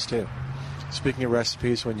recipes too. Speaking of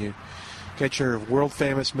recipes, when you get your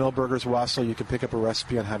world-famous Millburgers wassail, you can pick up a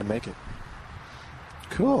recipe on how to make it.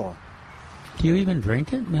 Cool. Do you even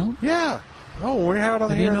drink it, Mill? Yeah. Oh, we're out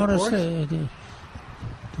on here. Have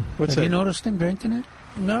you noticed him drinking it?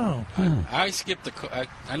 No. Oh. I skip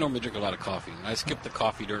I normally drink a lot of coffee. I skip the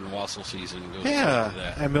coffee during the wassail season. And go yeah. to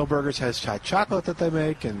that. And Millburgers has hot chocolate that they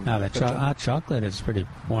make, and hot chocolate is pretty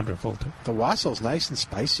wonderful too. The wassail's nice and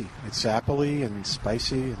spicy. It's appley and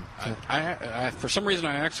spicy. And I for some reason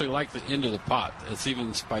I actually like the end of the pot. It's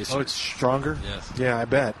even spicier. Oh, it's stronger. Yes. Yeah, I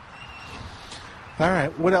bet. All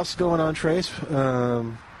right. What else is going on, Trace?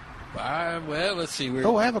 Well, let's see.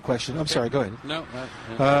 I have a question. I'm sorry. Go ahead. No.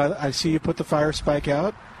 I see you put the Fire Spike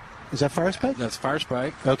out. Is that Fire Spike? That's Fire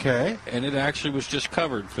Spike. Okay. And it actually was just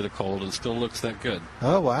covered for the cold and still looks that good.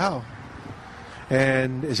 Oh, wow.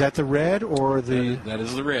 And is that the red or the... That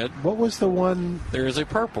is the red. What was the one... There is a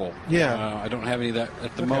purple. Yeah. I don't have any of that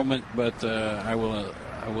at the moment, but I will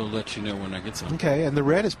let you know when I get some. Okay, and the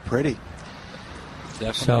red is pretty.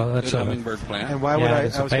 Definitely a good hummingbird plant. And why would I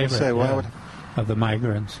was going to say, why would... Of the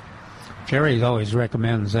migrants. Jerry always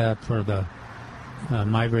recommends that for the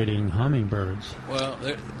migrating hummingbirds. Well,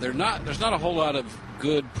 there's not a whole lot of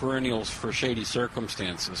good perennials for shady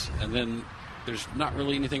circumstances, and then there's not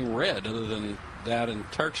really anything red other than that and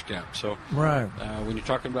Turk's Cap. So right. When you're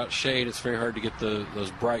talking about shade, it's very hard to get those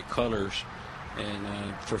bright colors,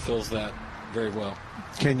 and fulfills that very well.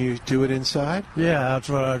 Can you do it inside? Yeah, that's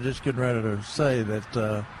what I was just getting ready to say.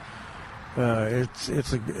 That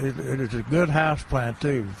it's a good house plant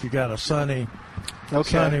too. If you got a sunny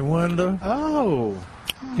window. Oh,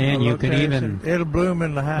 and you can even it'll bloom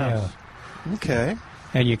in the house. Yeah. Okay,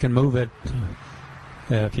 and you can move it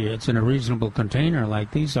if it's in a reasonable container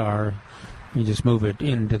like these are. You just move it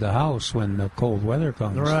into the house when the cold weather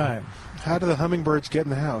comes. Right. How do the hummingbirds get in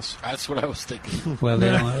the house? That's what I was thinking. Well,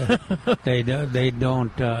 they don't. They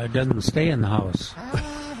don't. It doesn't stay in the house.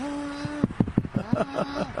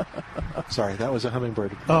 Sorry, that was a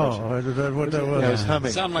hummingbird. Oh, is that what that was? Yeah, it was humming.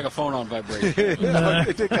 It sounded like a phone on vibration. No,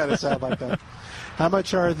 it did kind of sound like that. How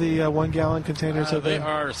much are the 1 gallon containers of them? They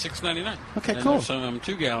are $6.99. Okay, and cool. There's some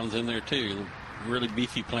 2 gallons in there too. Really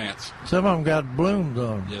beefy plants. Some of them got blooms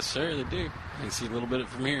on them. Yes, sir, they do. You can see a little bit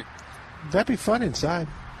from here. That'd be fun inside.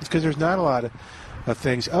 It's because there's not a lot of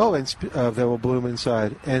things. Oh, and that will bloom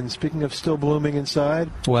inside. And speaking of still blooming inside,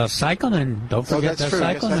 well, cyclone. Don't forget that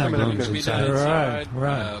cyclone blooms inside.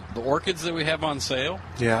 Right. The orchids that we have on sale.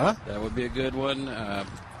 Yeah, that would be a good one. I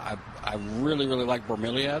really like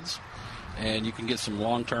bromeliads, and you can get some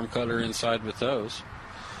long-term color inside with those.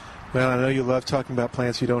 Well, I know you love talking about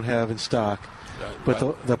plants you don't have in stock. But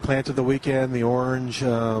the plant of the weekend, the orange,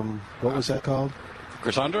 what was that called?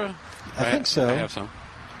 Chrysandra? I think so. I have some.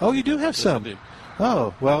 Oh, you do have some? I do.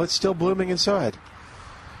 Oh, well, it's still blooming inside.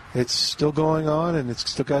 It's still going on, and it's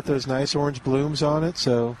still got those nice orange blooms on it,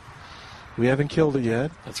 so we haven't killed it yet.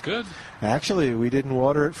 That's good. Actually, we didn't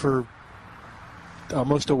water it for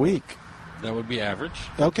almost a week. That would be average.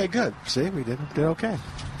 Okay, good. See, we did okay.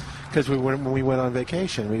 Because when we went on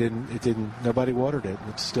vacation, nobody watered it.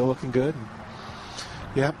 It's still looking good.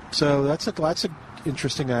 Yeah, so that's lots of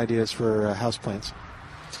interesting ideas for houseplants.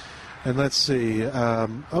 And let's see.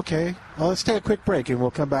 Okay, well, let's take a quick break, and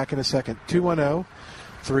we'll come back in a second.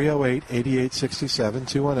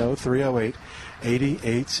 210-308-8867,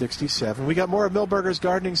 210-308-8867. We got more of Millburgers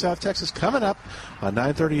Gardening South Texas coming up on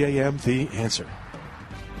 9:30 a.m. The Answer.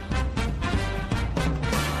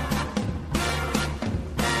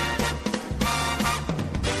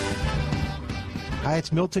 Hi,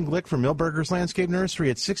 it's Milton Glick from Milberger's Landscape Nursery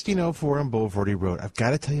at 1604 on Boulevardy Road. I've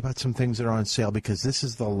got to tell you about some things that are on sale because this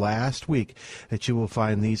is the last week that you will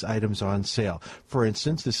find these items on sale. For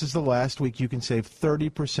instance, this is the last week you can save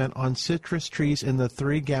 30% on citrus trees in the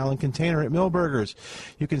 3-gallon container at Milberger's.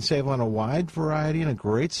 You can save on a wide variety and a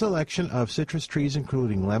great selection of citrus trees,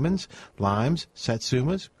 including lemons, limes,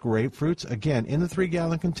 satsumas, grapefruits, again, in the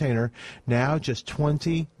 3-gallon container, now just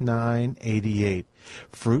 $29.88.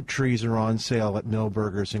 Fruit trees are on sale at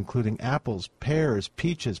Milberger's, including apples, pears,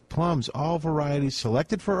 peaches, plums, all varieties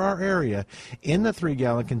selected for our area in the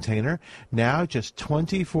 3-gallon container, now just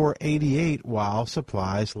 $24.88 while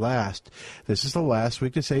supplies last. This is the last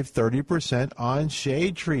week to save 30% on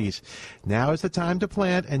shade trees. Now is the time to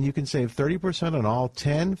plant, and you can save 30% on all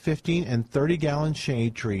 10, 15, and 30-gallon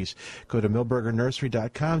shade trees. Go to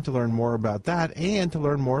milbergernursery.com to learn more about that and to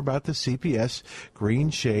learn more about the CPS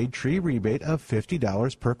Green Shade Tree Rebate of $50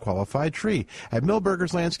 per qualified tree at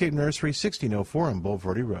Milberger's Landscape Nursery, 1604 on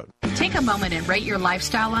Boulevardy Road. Take a moment and rate your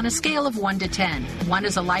lifestyle on a scale of 1 to 10. 1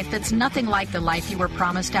 is a life that's nothing like the life you were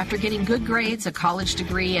promised after getting good grades, a college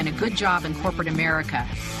degree, and a good job in corporate America.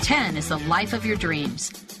 10 is the life of your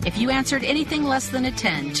dreams. If you answered anything less than a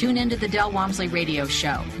 10, tune into the Del Walmsley Radio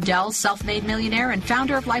Show. Del, self-made millionaire and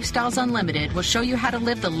founder of Lifestyles Unlimited, will show you how to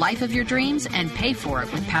live the life of your dreams and pay for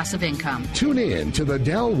it with passive income. Tune in to the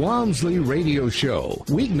Del Walmsley Radio Show,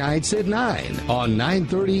 weeknights at 9 on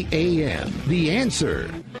 9:30 a.m. The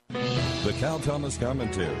Answer. The Cal Thomas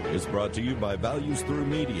Commentary is brought to you by Values Through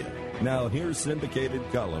Media. Now here's syndicated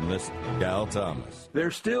columnist Cal Thomas. They're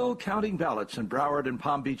still counting ballots in Broward and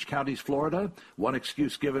Palm Beach counties, Florida. One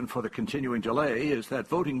excuse given for the continuing delay is that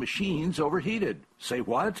voting machines overheated. Say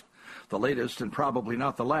what? The latest, and probably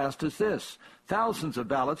not the last, is this. Thousands of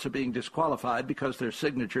ballots are being disqualified because their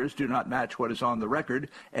signatures do not match what is on the record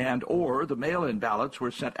and or the mail-in ballots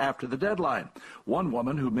were sent after the deadline. One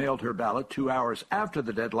woman who mailed her ballot 2 hours after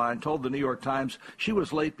the deadline told the New York Times she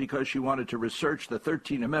was late because she wanted to research the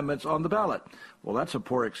 13 amendments on the ballot. Well, that's a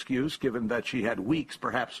poor excuse given that she had weeks,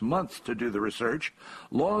 perhaps months, to do the research.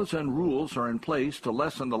 Laws and rules are in place to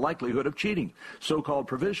lessen the likelihood of cheating. So-called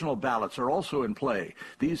provisional ballots are also in play.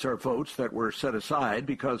 These are votes that were set aside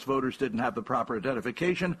because voters didn't have the proper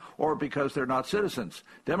identification or because they're not citizens.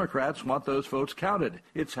 Democrats want those votes counted.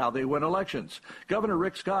 It's how they win elections. Governor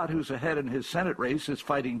Rick Scott, who's ahead in his Senate race, is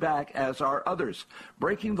fighting back, as are others.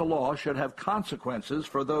 Breaking the law should have consequences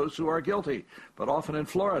for those who are guilty, but often in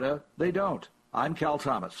Florida, they don't. I'm Cal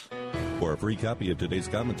Thomas. For a free copy of today's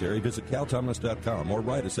commentary, visit calthomas.com or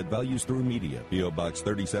write us at Values Through Media, P.O. Box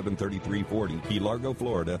 373340, Key Largo,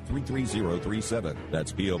 Florida 33037.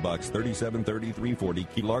 That's P.O. Box 373340,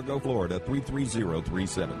 Key Largo, Florida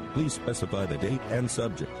 33037. Please specify the date and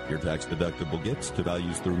subject. Your tax-deductible gifts to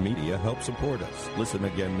Values Through Media help support us. Listen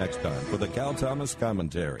again next time for the Cal Thomas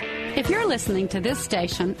Commentary. If you're listening to this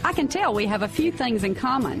station, I can tell we have a few things in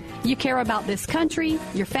common. You care about this country,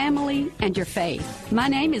 your family, and your faith. My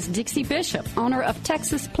name is Dixie Bishop, owner of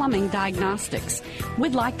Texas Plumbing Diagnostics.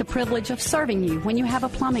 We'd like the privilege of serving you when you have a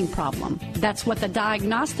plumbing problem. That's what the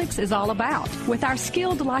diagnostics is all about. With our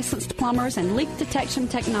skilled licensed plumbers and leak detection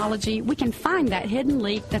technology, we can find that hidden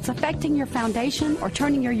leak that's affecting your foundation or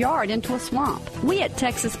turning your yard into a swamp. We at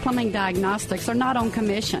Texas Plumbing Diagnostics are not on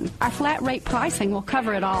commission. Our flat rate pricing will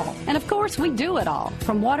cover it all. And of course, we do it all,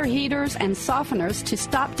 from water heaters and softeners to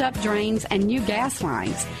stopped up drains and new gas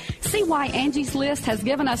lines. See why Angie's List has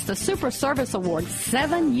given us the Super Service Award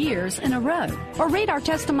 7 years in a row. Or read our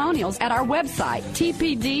testimonials at our website,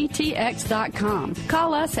 tpdtx.com.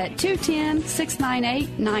 Call us at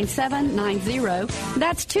 210-698-9790.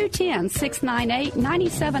 That's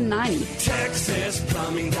 210-698-9790. Texas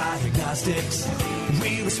Plumbing Diagnostics.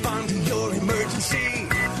 We respond to your emergency.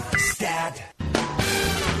 Stat.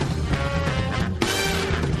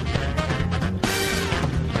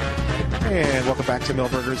 And welcome back to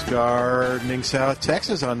Milberger's Gardening South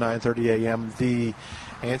Texas on 9:30 a.m. The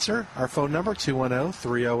Answer. Our phone number,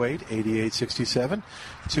 210-308-8867.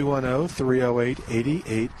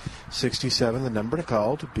 210-308-8867. The number to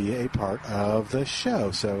call to be a part of the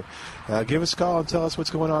show. So give us a call and tell us what's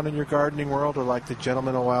going on in your gardening world, or like the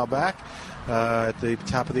gentleman a while back at the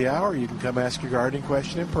top of the hour, you can come ask your gardening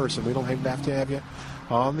question in person. We don't even have to have you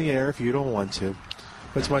on the air if you don't want to.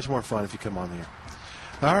 But it's much more fun if you come on the air.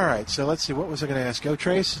 All right, so let's see. What was I going to ask? Oh,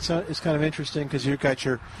 Trace, it's kind of interesting because you've got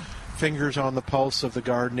your fingers on the pulse of the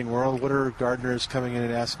gardening world. What are gardeners coming in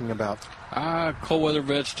and asking about? Cold weather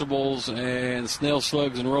vegetables and snail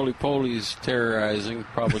slugs and roly-polies terrorizing,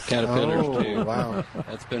 probably caterpillars too. Wow.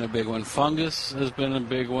 That's been a big one. Fungus has been a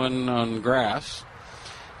big one on grass.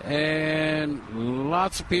 And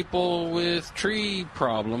lots of people with tree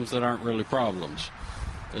problems that aren't really problems.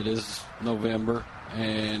 it is November,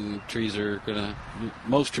 and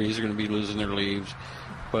most trees are gonna be losing their leaves,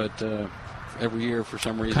 but every year for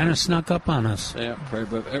some reason kind of snuck up on us. Yeah, right.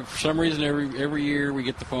 But for some reason, every year we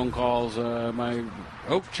get the phone calls. My red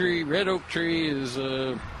oak tree, is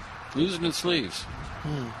losing its leaves.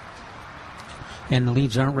 And the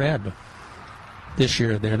leaves aren't red. This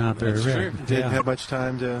year they're not very red. True. Didn't have much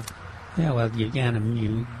time to. Yeah, well,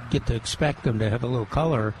 you get to expect them to have a little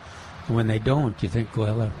color. When they don't, you think,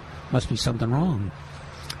 well, there must be something wrong.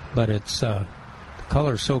 But it's the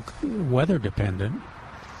color's so weather dependent.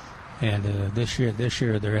 And this year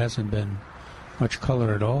there hasn't been much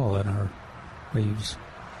color at all in our leaves.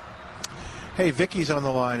 Hey, Vicky's on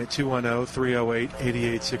the line at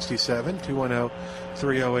 210-308-8867.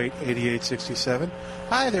 210-308-8867.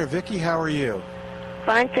 Hi there, Vicky. How are you?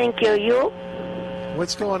 Fine, thank you. You?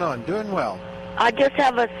 What's going on? Doing well. I just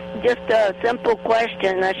have a simple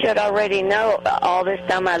question. I should already know all this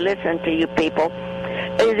time I listen to you people.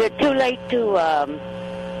 Is it too late to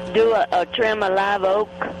trim a live oak?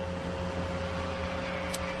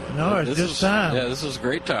 No, it's just time. Yeah, this is a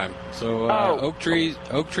great time. So oak trees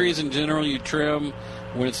in general, you trim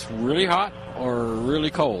when it's really hot or really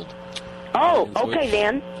cold. Oh, okay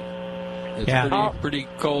then. It's pretty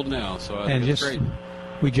cold now, so I think it's great.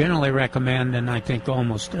 We generally recommend, and I think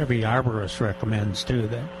almost every arborist recommends too,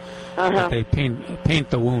 that they paint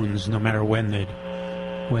the wounds no matter when they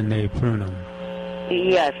prune them.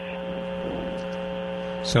 Yes.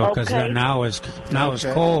 So because now is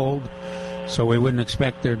cold, so we wouldn't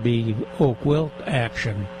expect there'd be oak wilt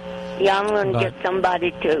action. Yeah, I'm going to get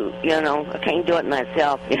somebody to, I can't do it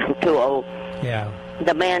myself. I'm too old. Yeah.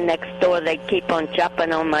 The man next door, they keep on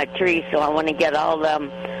chopping on my trees, so I want to get all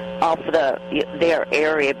them off their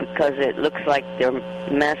area because it looks like they're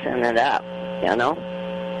messing it up,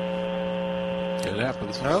 It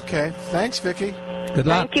happens. Okay. Thanks, Vicky. Good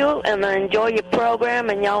luck. Thank you, and enjoy your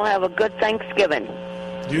program, and y'all have a good Thanksgiving.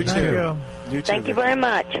 You too. Thank you very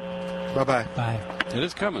much. Bye-bye. Bye. It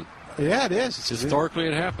is coming. Yeah, it is. Historically,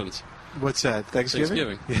 it happens. What's that?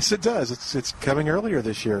 Thanksgiving? Yes, it does. It's coming earlier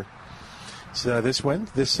this year. So this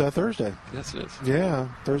Thursday. Yes, it is. Yeah,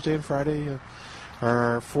 Thursday and Friday,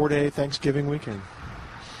 our 4-day Thanksgiving weekend.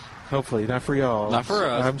 Hopefully, not for y'all. Not for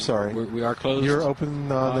us. I'm sorry. We are closed. You're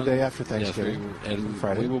open on the day after Thanksgiving. Yes, and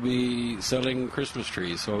Friday. We will be selling Christmas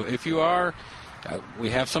trees. So if you are, we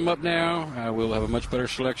have some up now. We'll have a much better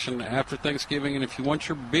selection after Thanksgiving. And if you want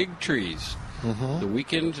your big trees, the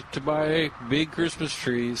weekend to buy big Christmas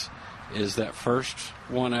trees is that first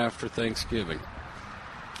one after Thanksgiving.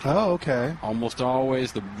 Oh, okay. Almost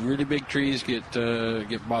always the really big trees get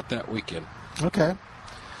bought that weekend. Okay.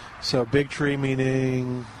 So big tree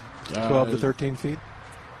meaning 12 to 13 feet?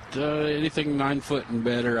 Anything 9 foot and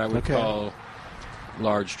better, I would call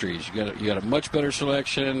large trees. You got a much better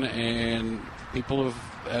selection, and people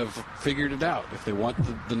have figured it out. If they want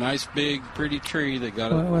the nice big pretty tree, they got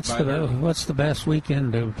to buy that. What's the best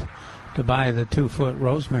weekend to buy the 2-foot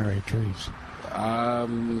rosemary trees? I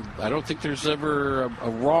don't think there's ever a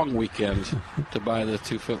wrong weekend to buy the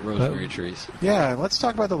 2-foot rosemary trees. Yeah, let's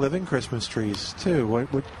talk about the living Christmas trees too.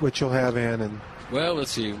 What you'll have in and. Well,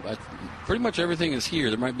 let's see. Pretty much everything is here.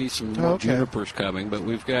 There might be some more junipers coming, but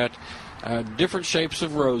we've got different shapes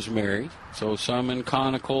of rosemary. So some in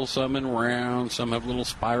conical, some in round, some have little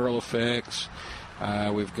spiral effects.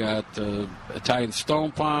 We've got Italian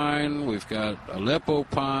stone pine. We've got Aleppo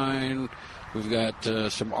pine. We've got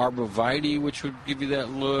some arborvitae, which would give you that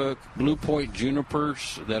look. Blue Point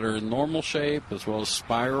junipers that are in normal shape, as well as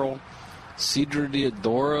spiral. Cedra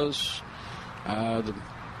deodoras.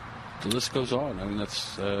 The list goes on. I mean,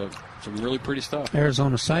 that's some really pretty stuff.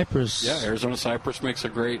 Arizona cypress. Yeah, Arizona cypress makes a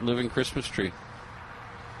great living Christmas tree.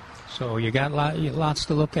 So you got lots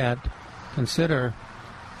to look at, consider.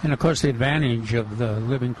 And, of course, the advantage of the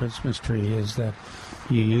living Christmas tree is that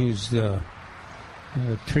you use the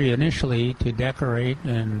tree initially to decorate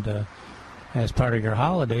and as part of your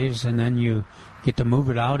holidays, and then you get to move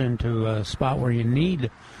it out into a spot where you need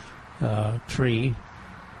a tree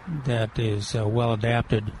that is well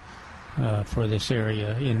adapted for this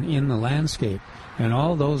area in the landscape. And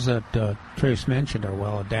all those that Trace mentioned are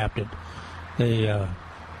well adapted. They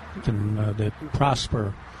they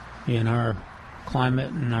prosper in our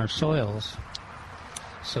climate and our soils.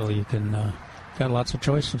 So you can got lots of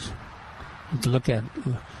choices to look at.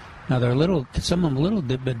 Now they're some of them a little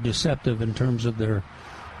bit deceptive in terms of they're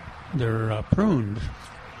pruned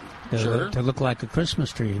to look like a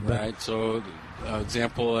Christmas tree. But right. So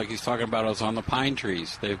example like he's talking about is on the pine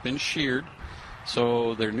trees. They've been sheared,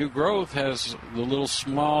 so their new growth has the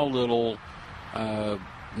small little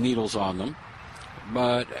needles on them.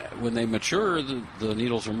 But when they mature, the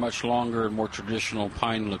needles are much longer and more traditional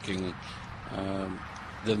pine-looking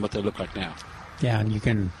than what they look like now. Yeah,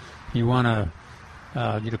 and you want to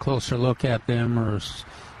get a closer look at them, or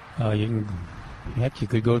you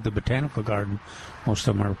could go to the botanical garden. Most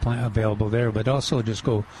of them are available there, but also just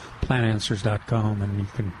go plantanswers.com and you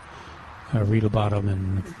can read about them.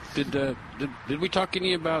 And did we talk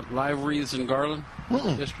any about live wreaths and garland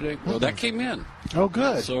yesterday? Well, that came in. Oh,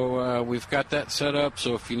 good. So we've got that set up.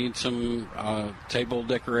 So if you need some table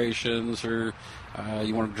decorations, or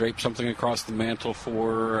you want to drape something across the mantle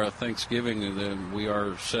for Thanksgiving, then we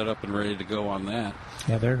are set up and ready to go on that.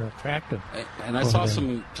 Yeah, they're attractive. And I saw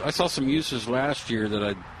some uses last year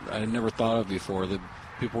that I had never thought of before. That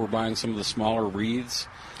people were buying some of the smaller wreaths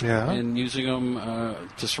and using them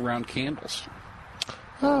to surround candles.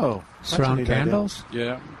 Oh, surround candles?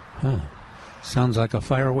 Yeah. Huh. Sounds like a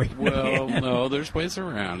firework. Well, no, there's ways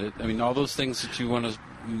around it. I mean, all those things that you want to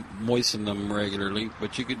moisten them regularly,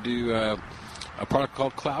 but you could do a product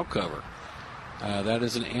called Cloud Cover. That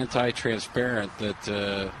is an anti-transparent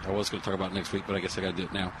that I was going to talk about next week, but I guess I got to do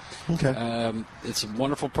it now. Okay. It's a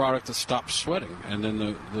wonderful product that stops sweating. And then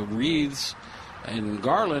the wreaths and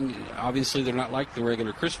garland, obviously they're not like the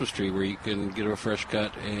regular Christmas tree where you can get a fresh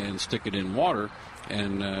cut and stick it in water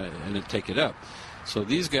and then take it up. So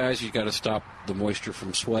these guys, you've got to stop the moisture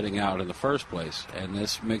from sweating out in the first place. And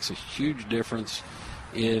this makes a huge difference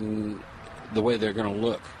in the way they're going to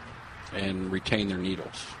look and retain their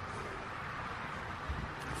needles.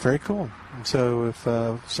 Very cool. So if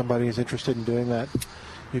somebody is interested in doing that,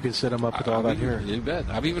 you can set them up with all that here. You bet.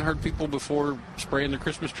 I've even heard people before spraying their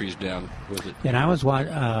Christmas trees down with it. And I was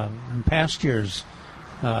in past years,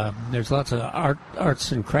 there's lots of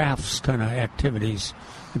arts and crafts kind of activities.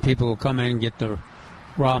 And people will come in and get the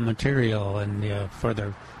raw material and for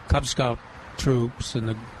their Cub Scout troops and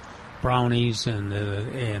the brownies, and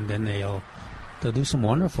then they'll do some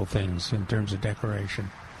wonderful things in terms of decoration.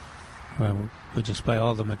 We just buy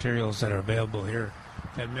all the materials that are available here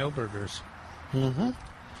at Milberger's. Mm-hmm.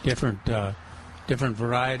 Different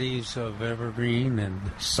varieties of evergreen and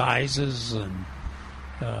sizes and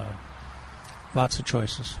lots of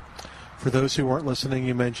choices. For those who weren't listening,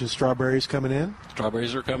 you mentioned strawberries coming in?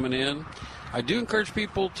 Strawberries are coming in. I do encourage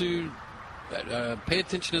people to pay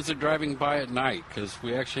attention as they're driving by at night, because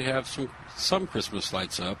we actually have some Christmas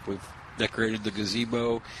lights up. We've decorated the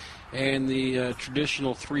gazebo and the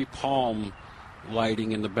traditional 3-palm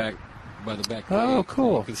lighting in the back by the back. Oh,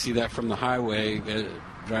 cool! You can see that from the highway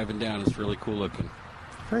driving down. It's really cool looking.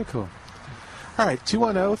 Very cool. All right,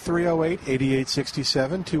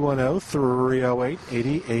 210-308-8867,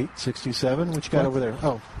 210-308-8867. What you got over there?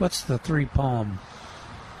 Oh, what's the 3-palm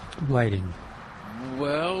lighting?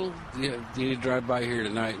 Well, you need to drive by here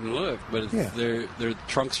tonight and look, but their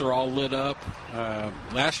trunks are all lit up.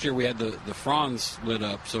 Last year we had the fronds lit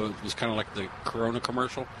up, so it was kind of like the Corona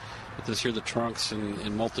commercial. But this year the trunks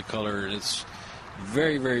in multicolor, and it's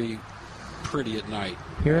very, very pretty at night.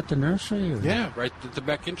 Here at the nursery? Yeah, right at the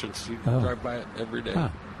back entrance. You drive by it every day. Huh.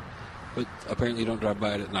 But apparently you don't drive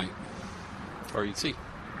by it at night, or you'd see.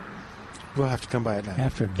 We'll have to come by at night.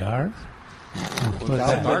 After dark?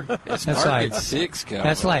 Well, it's dark at 6, Cal.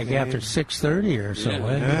 That's like after 6:30 or so.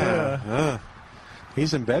 Yeah.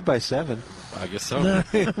 He's in bed by 7. I guess so.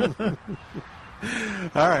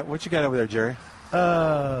 All right, what you got over there, Jerry?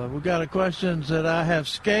 We got a question that I have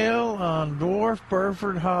scale on dwarf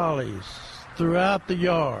Burford hollies throughout the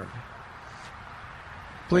yard.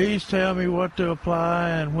 Please tell me what to apply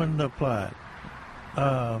and when to apply it.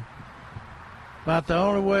 About the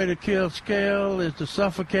only way to kill scale is to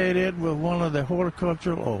suffocate it with one of the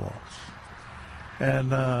horticultural oils.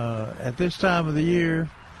 And at this time of the year,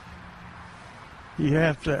 you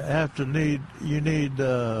need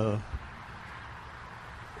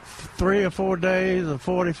 3 or 4 days of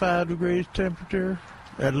 45 degrees temperature,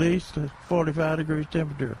 at least 45 degrees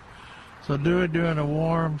temperature. So do it during a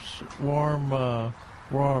warm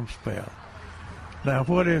spell. Now,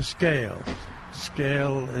 what is scale?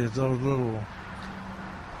 Scale is those little.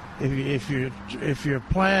 If your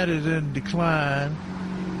plant is in decline,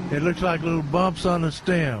 it looks like little bumps on the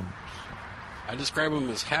stems. I describe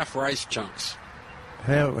them as half rice chunks.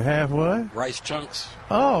 Half what? Rice chunks.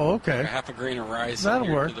 Oh, okay. Like half a grain of rice.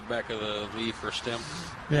 That'll work. To the back of the leaf or stem.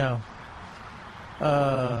 Yeah.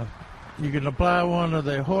 You can apply one of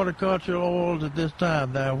the horticultural oils at this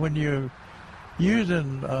time. Now, when you're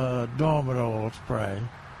using dormant oil spray,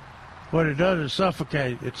 what it does is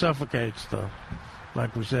suffocate. It suffocates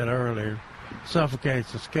like we said earlier,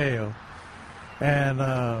 suffocates the scale. And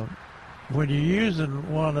when you're using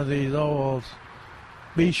one of these oils,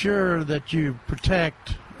 be sure that you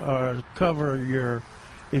protect cover your,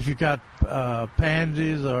 if you got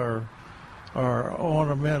pansies or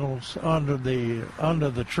ornamentals under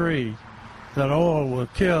the tree. That oil will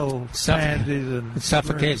kill pansies and it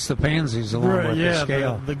suffocates the pansies along with the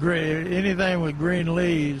scale. The anything with green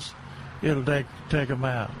leaves, it'll take them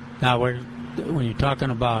out. Now, when you're talking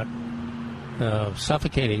about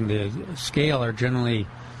suffocating, the scale are generally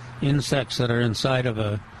insects that are inside of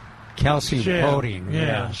a calcium coating.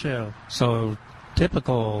 Shell. So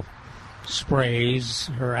typical sprays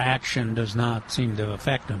or action does not seem to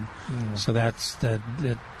affect them. So that's the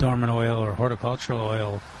dormant oil or horticultural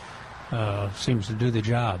oil. Seems to do the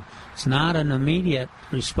job. It's not an immediate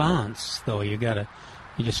response, though. You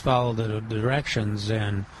just follow the directions,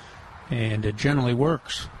 and it generally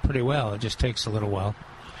works pretty well. It just takes a little while.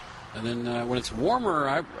 And then when it's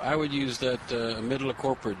warmer, I would use that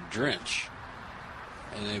imidacloprid drench,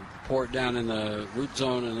 and they pour it down in the root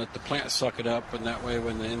zone and let the plant suck it up, and that way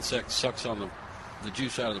when the insect sucks on the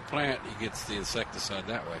juice out of the plant, he gets the insecticide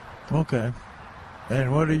that way. Okay.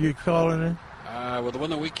 And what are you calling it? Well, the one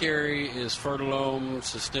that we carry is Fertilome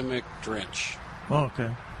Systemic Drench. Okay.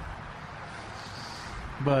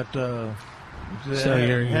 But so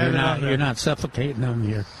you're not suffocating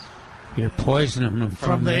them. You're poisoning them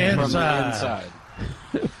from the inside.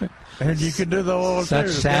 And you can do the oil Such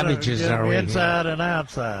too. Savages are we? Inside and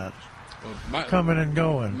outside. Well, coming and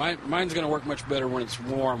going. Mine's going to work much better when it's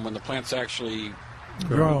warm, when the plant's actually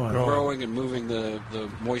growing and moving the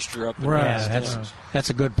moisture up. That's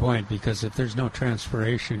a good point, because if there's no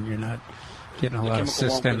transpiration, you're not getting a lot of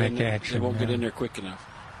systemic action. It won't get in there quick enough.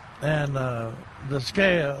 And the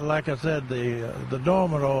scale, like I said, the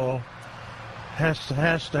dormant oil has to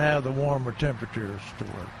have the warmer temperatures to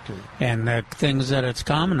work too. And the things that it's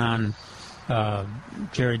common on,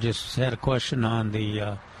 Jerry just had a question on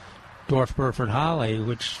the dwarf Burford holly,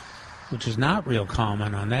 which is not real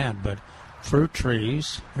common on that, but fruit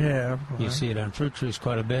trees. Yeah. You see it on fruit trees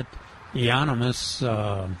quite a bit. Euonymus. There's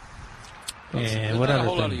not a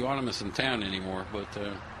whole lot of Euonymus in town anymore, but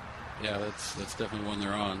that's definitely one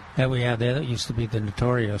they're on. Yeah, that used to be the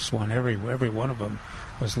notorious one. Every one of them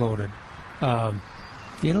was loaded.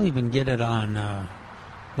 You don't even get it on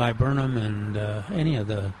viburnum and any of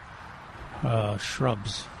the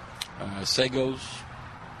shrubs. Sagos.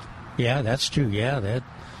 Yeah, that's true. Yeah,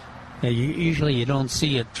 usually you don't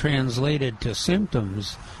see it translated to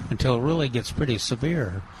symptoms until it really gets pretty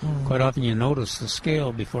severe. Quite often you notice the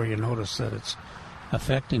scale before you notice that it's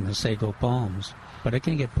affecting the sago palms, but it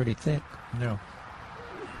can get pretty thick. No.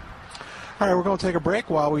 All right, we're going to take a break.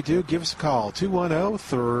 While we do, give us a call,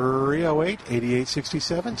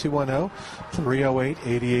 210-308-8867,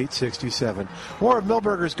 210-308-8867. More of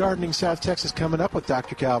Milberger's Gardening South Texas coming up with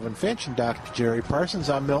Dr. Calvin Finch and Dr. Jerry Parsons.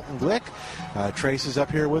 I'm Milton Glick. Trace is up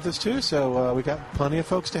here with us, too, so we got plenty of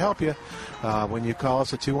folks to help you when you call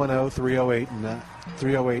us at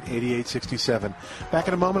 210-308-8867. Back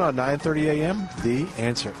in a moment on 9:30 a.m., The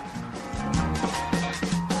Answer.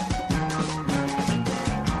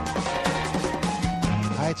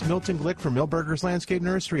 It's Milton Glick from Milberger's Landscape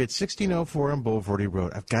Nursery at 1604 on Boulevardy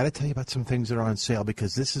Road. I've got to tell you about some things that are on sale,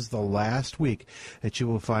 because this is the last week that you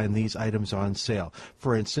will find these items on sale.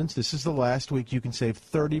 For instance, this is the last week you can save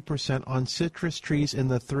 30% on citrus trees in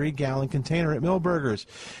the 3-gallon container at Milberger's.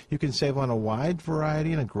 You can save on a wide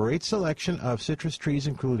variety and a great selection of citrus trees,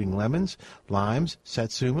 including lemons, limes,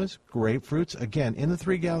 satsumas, grapefruits, again in the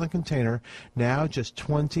 3-gallon container, now just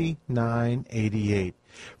 $29.88.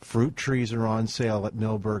 Fruit trees are on sale at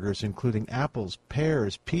Milberger's, including apples,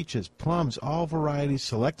 pears, peaches, plums, all varieties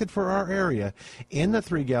selected for our area in the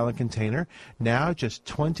 3-gallon container, now just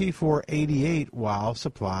 $24.88 while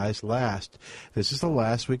supplies last. This is the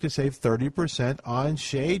last week to save 30% on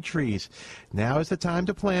shade trees. Now is the time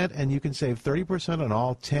to plant, and you can save 30% on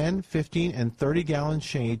all 10, 15, and 30-gallon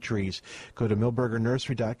shade trees. Go to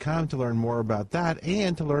milbergernursery.com to learn more about that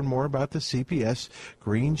and to learn more about the CPS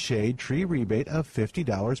Green Shade Tree Rebate of $50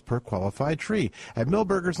 per qualified tree at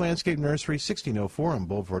Milberger's Landscape Nursery, 1604 on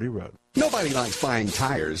Boulevardy Road. Nobody likes buying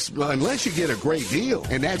tires unless you get a great deal.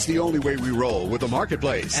 And that's the only way we roll with the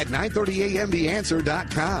marketplace at 9:30 a.m.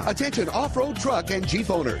 TheAnswer.com. Attention off-road truck and Jeep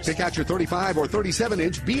owners. Pick out your 35 or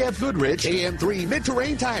 37-inch BF Goodrich AM3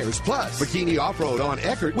 mid-terrain tires. Plus, Bikini Off-Road on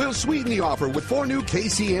Eckert will sweeten the offer with 4 new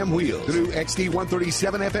KCM wheels. The new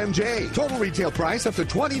XD137 FMJ. Total retail price up to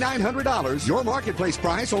 $2,900. Your marketplace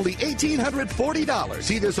price only $1,840.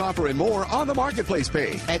 See this offer and more on the marketplace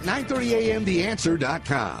page at 9:30 a.m.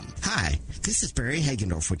 TheAnswer.com. Hi, This is Barry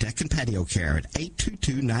Hagendorf with Deck and Patio Care at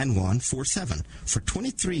 822-9147. For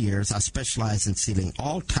 23 years, I specialize in sealing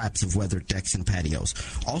all types of weathered decks and patios,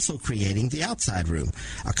 also creating the outside room,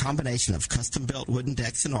 a combination of custom-built wooden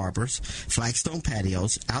decks and arbors, flagstone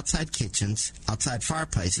patios, outside kitchens, outside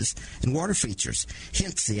fireplaces, and water features,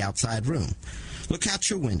 hence the outside room. Look out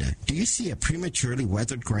your window. Do you see a prematurely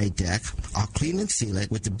weathered gray deck? I'll clean and seal it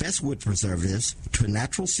with the best wood preservatives to a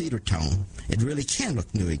natural cedar tone. It really can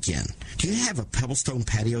look new again. Do you have a pebblestone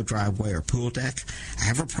patio driveway or pool deck? I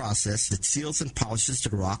have a process that seals and polishes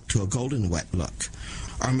the rock to a golden wet look.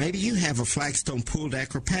 Or maybe you have a flagstone pool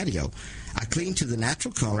deck or patio. I clean to the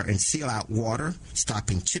natural color and seal out water,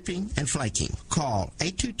 stopping chipping and flaking. Call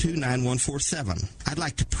 822-9147. I'd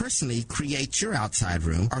like to personally create your outside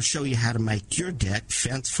room or show you how to make your deck,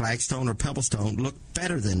 fence, flagstone, or pebblestone look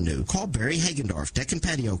better than new. Call Barry Hagendorf, Deck and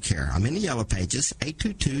Patio Care. I'm in the Yellow Pages,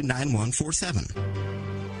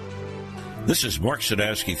 822-9147. This is Mark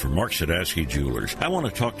Sadowski from Mark Sadowski Jewelers. I want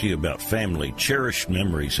to talk to you about family, cherished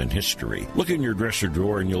memories, and history. Look in your dresser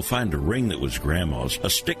drawer and you'll find a ring that was Grandma's, a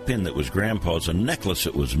stick pin that was Grandpa's, a necklace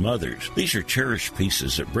that was Mother's. These are cherished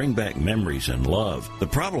pieces that bring back memories and love. The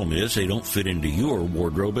problem is they don't fit into your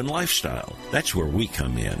wardrobe and lifestyle. That's where we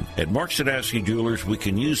come in. At Mark Sadowski Jewelers, we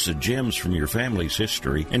can use the gems from your family's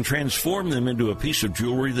history and transform them into a piece of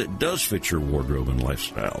jewelry that does fit your wardrobe and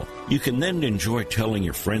lifestyle. You can then enjoy telling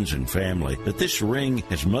your friends and family that this ring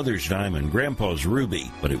has Mother's diamond, Grandpa's ruby,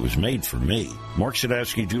 but it was made for me. Mark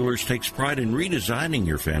Sadowski Jewelers takes pride in redesigning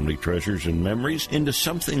your family treasures and memories into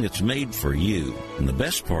something that's made for you. And the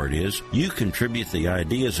best part is, you contribute the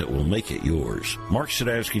ideas that will make it yours. Mark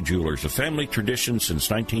Sadowski Jewelers, a family tradition since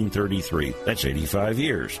 1933. That's 85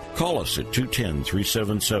 years. Call us at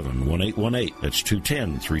 210-377-1818. That's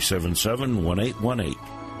 210-377-1818.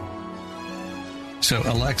 So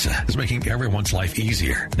Alexa is making everyone's life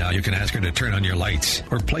easier. Now you can ask her to turn on your lights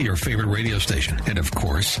or play your favorite radio station. And of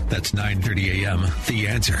course, that's 9:30 a.m. The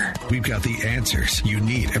Answer. We've got the answers you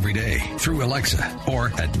need every day through Alexa or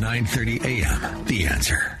at 9:30 a.m. The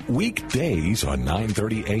Answer. Weekdays on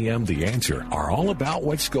 9:30 a.m. The Answer are all about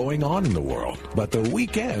what's going on in the world. But the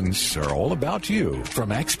weekends are all about you.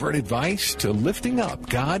 From expert advice to lifting up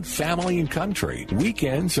God, family, and country,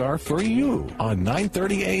 weekends are for you on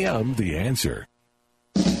 9:30 a.m. The Answer.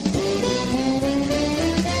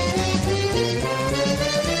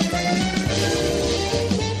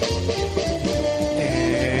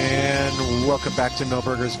 Welcome back to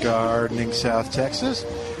Millburgers Gardening, South Texas.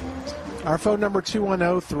 Our phone number,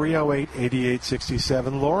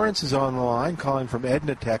 210-308-8867. Lawrence is on the line, calling from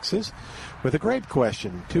Edna, Texas, with a grape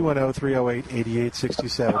question,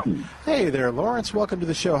 210-308-8867. Hey there, Lawrence. Welcome to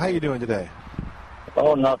the show. How you doing today?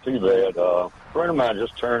 Oh, not too bad. A friend of mine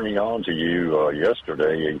just turned me on to you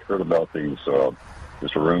yesterday. He heard about these,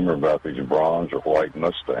 this rumor about these bronze or white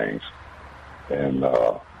Mustangs, and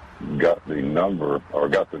got the number or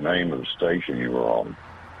got the name of the station you were on.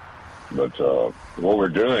 But what we're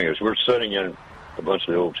doing is we're setting in a bunch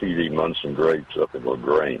of the old TD Munson grapes up in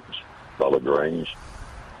LaGrange, by LaGrange.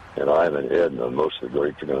 And I'm in Edna, and most of the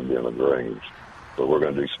grapes are going to be in LaGrange. But we're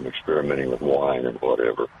going to do some experimenting with wine and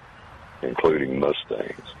whatever, including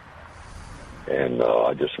Mustangs. And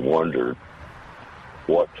I just wondered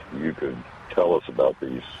what you could tell us about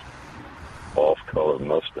these off-color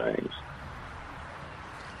Mustangs.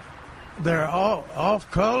 They're all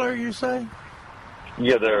off-color, you say?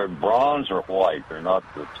 Yeah, they're bronze or white. They're not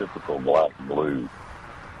the typical black blue.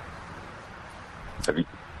 Have you?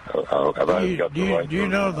 Do you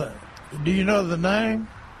know the name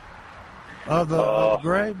of the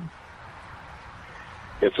grape?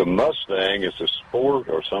 It's a Mustang. It's a sport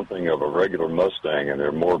or something of a regular Mustang, and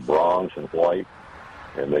they're more bronze and white.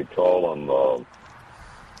 And they call them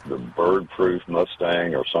the bird-proof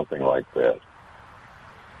Mustang or something like that.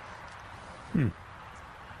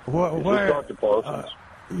 Where, Dr. Parsons?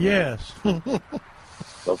 Yes.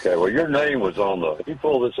 Okay, well, your name was on the... If you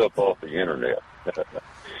pull this up off the Internet,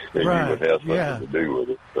 then right. You would have something to do with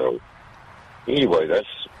it. So, anyway, that's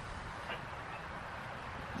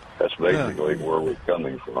basically where we're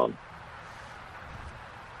coming from.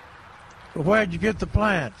 Where'd you get the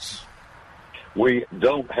plants? We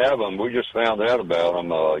don't have them. We just found out about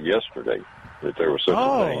them yesterday, that there was such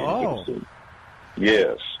a thing in Houston.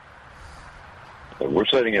 Yes. We're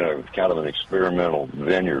sitting in a kind of an experimental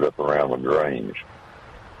vineyard up around LaGrange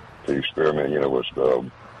to experiment, with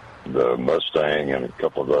the Mustang and a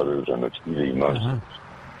couple of others and the TD Mustangs.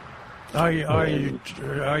 Are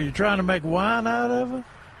you trying to make wine out of it?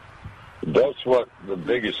 That's what the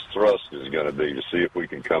biggest thrust is going to be, to see if we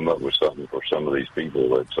can come up with something for some of these people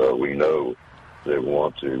that we know that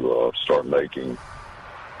want to start making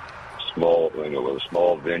with a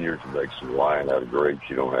small vineyard to make some wine out of grapes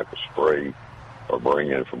you don't have to spray or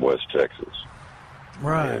bring in from West Texas.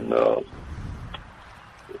 Right. And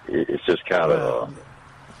it's just kind of...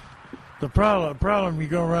 The problem you're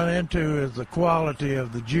going to run into is the quality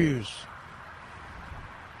of the juice.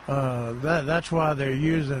 That's why they're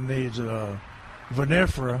using these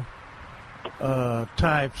vinifera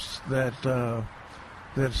types that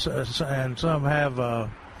and some have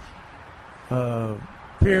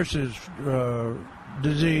Pierce's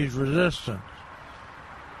disease resistance,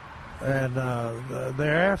 and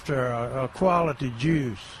they're after a quality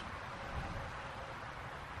juice.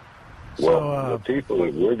 Well, the people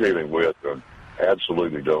that we're dealing with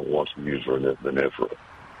absolutely don't want to use vinifera.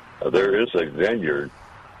 There is a vineyard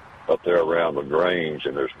up there around LaGrange,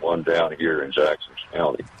 and there's one down here in Jackson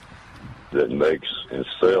County that makes and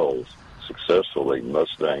sells successfully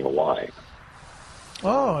Mustang wine.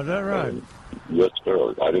 Oh, is that right? And yes,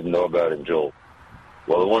 sir. I didn't know about it until,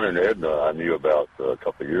 the one in Edna I knew about a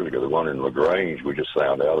couple of years ago. The one in LaGrange we just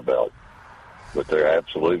found out about, but they're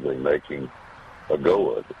absolutely making a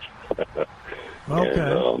go of it.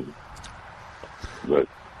 Okay. But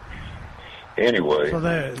anyway, so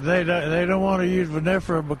they don't want to use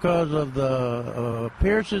vinifera because of the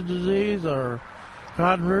Pierce's disease or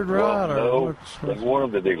cotton root rot, no, they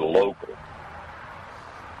want them to be local,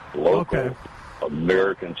 okay.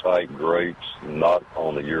 American type grapes, not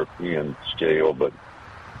on the European scale, but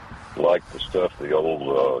like the stuff the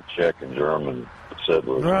old Czech and German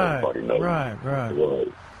settlers everybody knows. Right.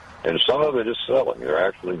 And some of it is selling. They're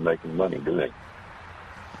actually making money doing it.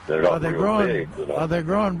 They're not real big. Are they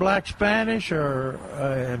growing Black Spanish or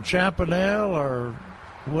and Champanelle, or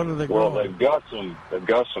what are they growing? Well, they've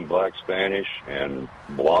got some Black Spanish and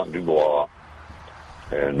Blanc du Bois,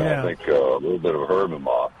 and I think a little bit of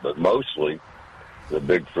Herbemont, but mostly the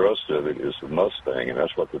big thrust of it is the Mustang, and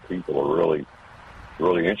that's what the people are really,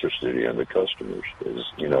 really interested in. The customers is,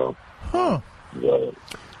 kind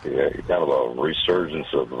of a resurgence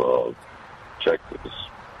of Texas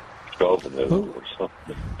chauvinism or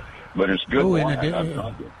something. But it's good wine.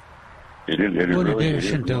 In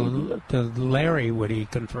addition to Larry, would he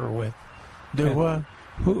confer with? Do what?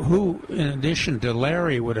 Who, in addition to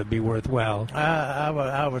Larry, would it be worthwhile?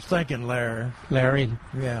 I was thinking Larry. Larry?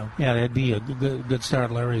 Yeah. Yeah, that'd be a good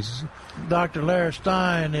start. Larry's. Dr. Larry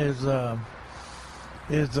Stein is the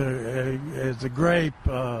grape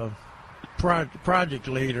project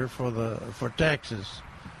leader for Texas,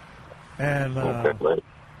 and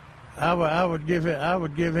I would give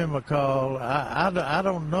him a call. I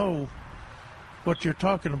don't know what you're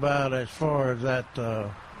talking about as far as that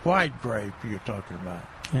white grape you're talking about.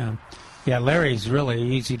 Yeah. Larry's really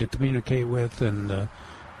easy to communicate with and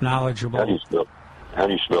knowledgeable. How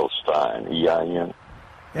do you spell Stein? E-I-N?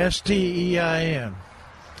 S-T-E-I-N.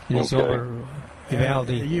 And he's over Uvalde.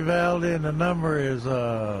 Uvalde, and the number is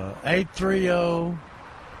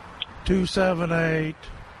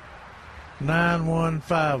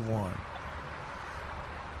 830-278-9151.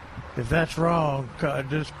 If that's wrong,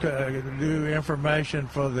 just do information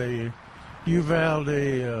for the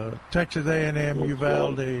Uvalde, Texas A&M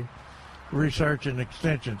Uvalde Research and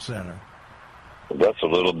Extension Center. That's a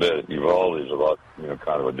little bit. Uvalde is a lot,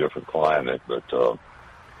 kind of a different climate, but but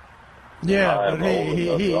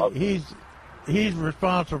he's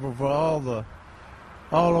responsible for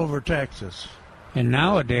all over Texas. And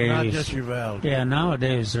nowadays, not just Uvalde. Yeah,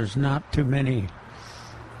 nowadays there's not too many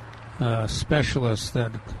specialists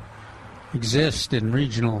that exist in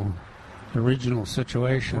the regional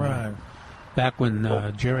situation. Right. Back when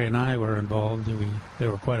Jerry and I were involved,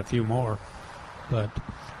 there were quite a few more. But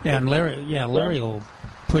and Larry will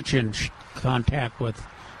put you in contact with,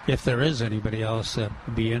 if there is anybody else that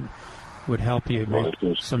would help you make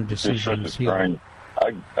some decisions. I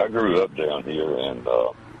grew up down here, and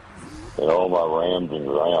in all my ramblings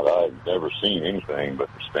around, I'd never seen anything but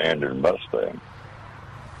the standard Mustang.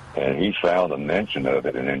 And he found a mention of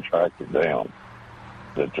it and then tracked it down,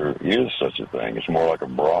 that there is such a thing. It's more like a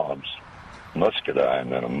bronze muscadine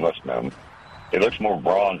than a Mustang. It looks more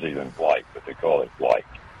bronzy than white, but they call it white.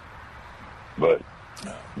 But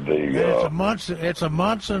it's a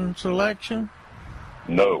Munson selection?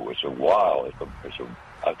 No, it's a wild.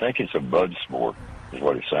 I think it's a bud sport is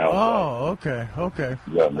what it sounds like. Oh, okay.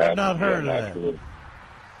 Yeah, I've not heard of that.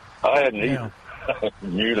 I hadn't either.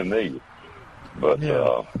 New to me. But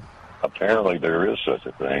apparently there is such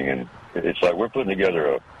a thing, and it's like we're putting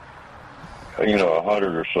together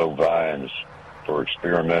 100 or so vines for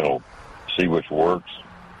experimental, see which works,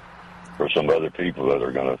 for some other people that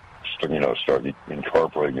are going to start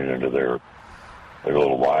incorporating it into their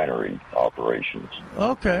little winery operations.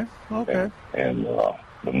 Okay. And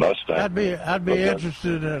The Mustang. I'd be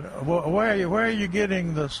interested in where are you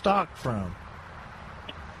getting the stock from?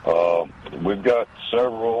 We've got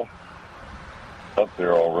several up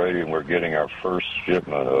there already, and we're getting our first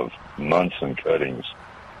shipment of Munson cuttings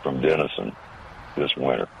from Denison this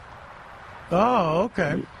winter. Oh,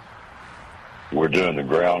 okay. We're doing the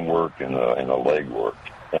groundwork and the leg work,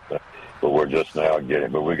 but we're just now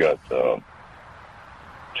getting. But we got 2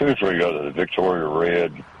 or 3 other, the Victoria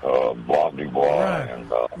Red, Blanc du Bois, right.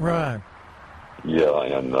 and right. Yeah,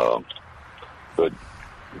 and but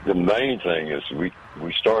the main thing is we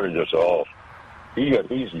started this off.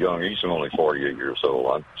 He's young. He's only 48 years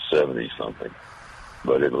old. I'm 70 something,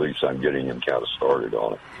 but at least I'm getting him kind of started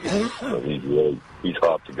on it. So he's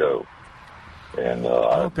hot to go, and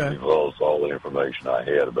I divulged all the information I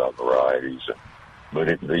had about varieties.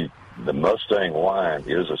 But the Mustang line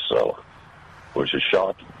is a seller, which is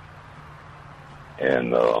shocking,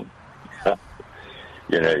 and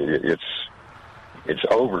it's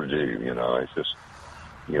overdue. It's just.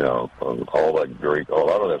 All that great, a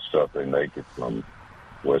lot of that stuff, they make it from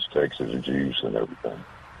West Texas juice and everything.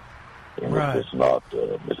 And right. It's not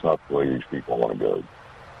the way these people want to go.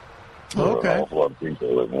 There are an awful lot of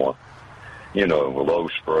people that want, low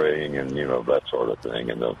spraying and, that sort of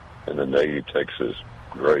thing. And the native Texas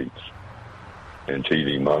grapes. And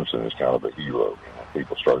T.D. Munson is kind of a hero.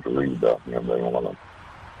 People start to read about him. They want to.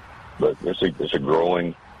 But it's a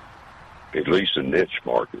growing, at least a niche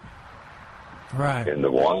market. Right. And the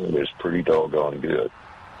wine is pretty doggone good.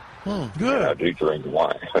 Good. And I do drink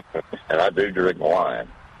wine.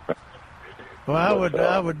 Well, I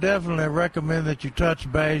would definitely recommend that you touch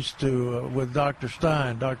base with Dr.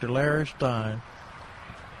 Stein, Dr. Larry Stein,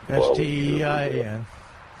 Stein.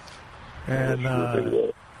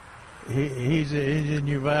 And he's in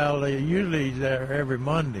Uvalde. Usually he's there every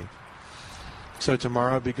Monday. So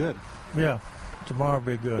tomorrow will be good. Yeah. Tomorrow will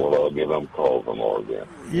be good. Well, I'll give him a call tomorrow then.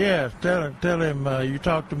 Yeah, tell him you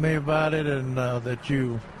talked to me about it, and that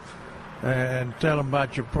you and tell him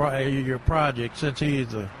about your project. Since he's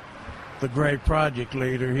the great project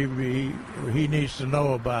leader, he needs to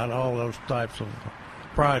know about all those types of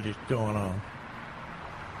projects going on.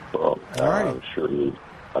 Well, all right. I'm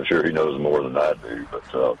sure he knows more than I do, but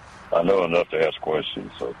I know enough to ask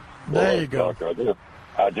questions. So there you go. Doctor,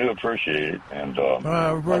 I do appreciate it, and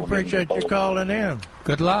we appreciate you calling in.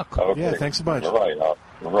 Good luck. Okay. Yeah, thanks a bunch. All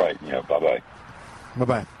right. Yeah, bye-bye.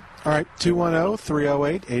 Bye-bye. All right,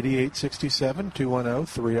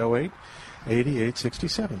 210-308-8867,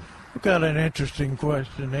 210-308-8867. We've got an interesting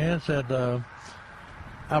question there. It said,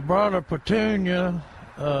 I brought a petunia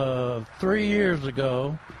 3 years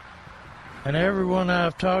ago, and everyone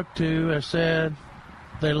I've talked to has said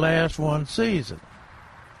they last one season.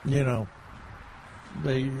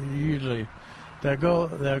 They usually they'll go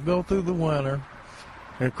through the winter.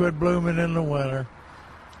 They quit blooming in the winter.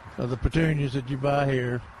 The petunias that you buy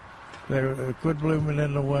here, they quit blooming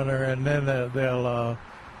in the winter, and then the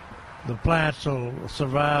plants will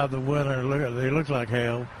survive the winter. They look like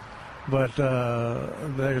hell, but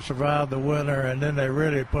they survive the winter, and then they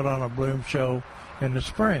really put on a bloom show in the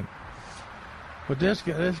spring. But this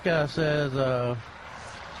guy says.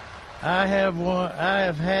 I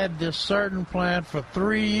have had this certain plant for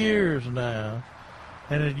 3 years now,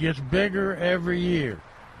 and it gets bigger every year.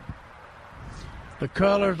 The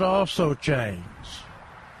colors also change.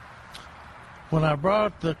 When I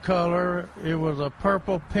brought the color, it was a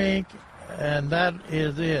purple pink, and that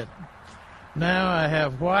is it. Now I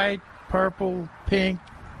have white, purple, pink,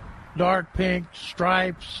 dark pink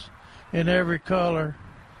stripes in every color.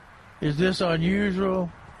 Is this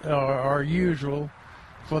unusual or usual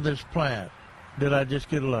for this plant? Did I just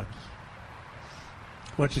get lucky?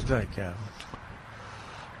 What you think, Calvin?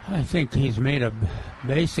 I think he's made a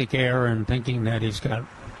basic error in thinking that he's got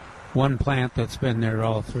one plant that's been there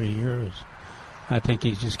all 3 years. I think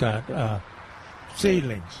he's just got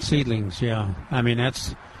seedlings. Seedlings, yeah. I mean,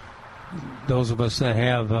 that's those of us that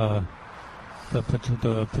have the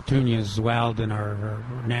petunias wild in our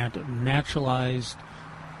naturalized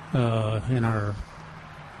in our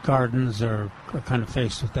gardens are kind of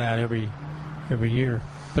faced with that every year.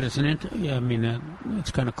 But it's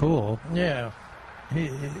it's kind of cool. Yeah,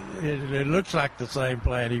 it looks like the same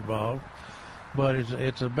plant he bought, but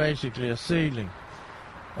it's basically a seedling.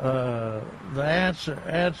 The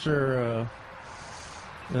answer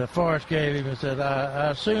that Forrest gave him, said,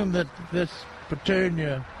 I assume that this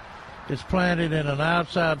petunia is planted in an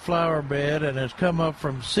outside flower bed and has come up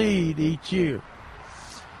from seed each year.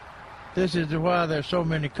 This is why there's so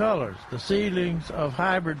many colors. The seedlings of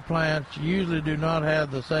hybrid plants usually do not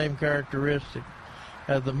have the same characteristic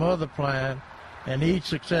as the mother plant and each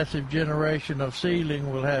successive generation of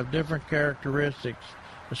seedling will have different characteristics,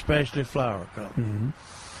 especially flower color. Mm-hmm.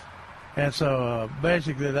 And so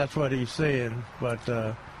basically that's what he's saying. But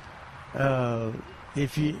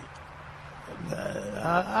if you,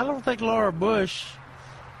 I don't think Laura Bush,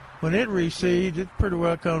 when it reseeds, it pretty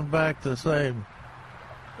well comes back to the same.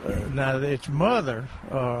 Now, its mother,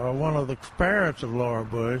 or one of the parents of Laura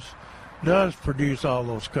Bush, does produce all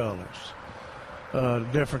those colors,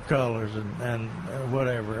 different colors and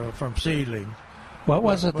whatever from seedling. What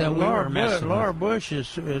was it that we were messing with? Laura Bush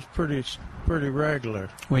is pretty regular.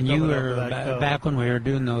 When you were back when we were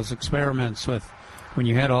doing those experiments with, when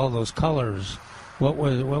you had all those colors, what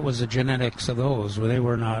was the genetics of those? Well, they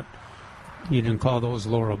were not. You didn't call those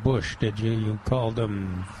Laura Bush, did you? You called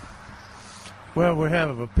them. Well, we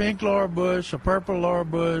have a pink Laura Bush, a purple Laura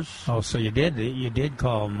Bush. Oh, so you did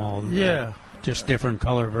call them all. Yeah. Just different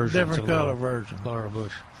color versions. Different color versions. Laura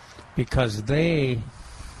Bush, because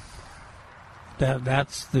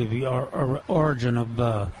that's the origin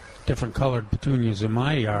of different colored petunias in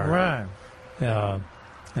my yard. Right.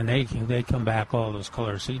 And they come back all those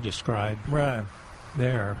colors he described. Right.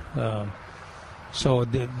 There. So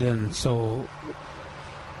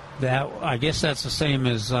that, I guess that's the same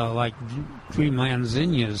as like Dreamland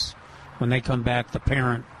zinnias. When they come back, the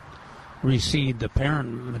parent reseed, the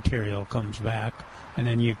parent material comes back, and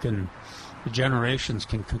then the generations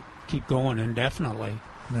can keep going indefinitely.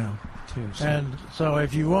 Yeah. Too, so. And so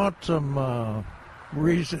if you want some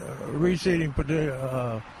reseeding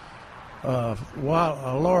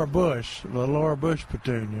Laura Bush, the Laura Bush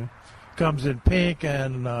petunia comes in pink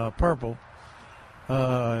and purple.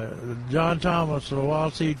 John Thomas of the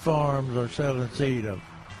Wild Seed Farms are selling seed of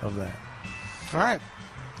that. All right.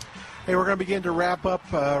 Hey, we're going to begin to wrap up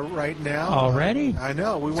right now. Already? I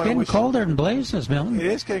know. It's getting colder than blazes, Milton. It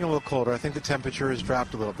is getting a little colder. I think the temperature has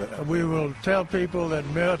dropped a little bit. We will tell people that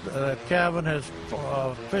Calvin has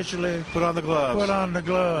officially put on the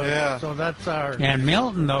gloves. Yeah. So that's our... And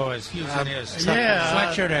Milton, though, is using his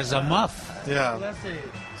sweatshirt as a muff. Yeah. Let's see.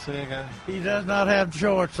 See again? He does not have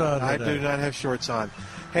shorts on today. I do not have shorts on.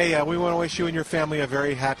 Hey, we want to wish you and your family a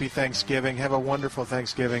very happy Thanksgiving. Have a wonderful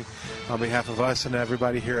Thanksgiving on behalf of us and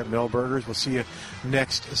everybody here at Millburgers. We'll see you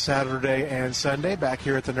next Saturday and Sunday back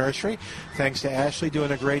here at the nursery. Thanks to Ashley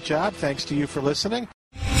doing a great job. Thanks to you for listening.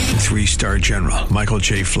 3-star General Michael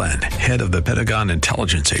J. Flynn, head of the Pentagon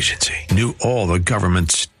Intelligence Agency, knew all the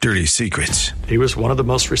government's dirty secrets. He was one of the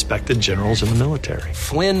most respected generals in the military.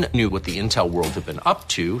 Flynn knew what the intel world had been up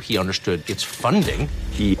to. He understood its funding.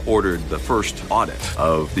 He ordered the first audit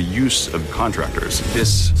of the use of contractors.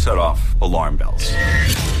 This set off alarm bells.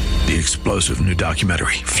 The explosive new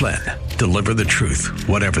documentary, Flynn, Deliver the Truth,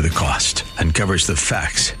 Whatever the Cost, uncovers the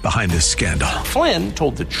facts behind this scandal. Flynn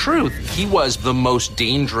told the truth. He was the most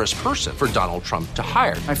dangerous person for Donald Trump to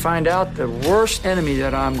hire. I find out the worst enemy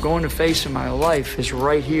that I'm going to face in my life is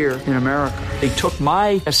right here in America. They took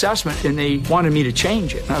my assessment and they wanted me to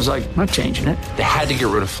change it. And I was like, I'm not changing it. They had to get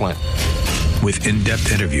rid of Flynn. With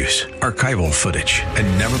in-depth interviews, archival footage,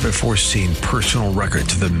 and never-before-seen personal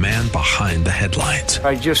records of the man behind the headlines.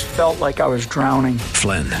 I just felt like I was drowning.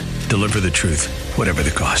 Flynn, Deliver the Truth, Whatever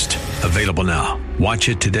the Cost. Available now. Watch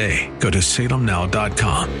it today. Go to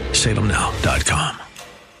salemnow.com. salemnow.com.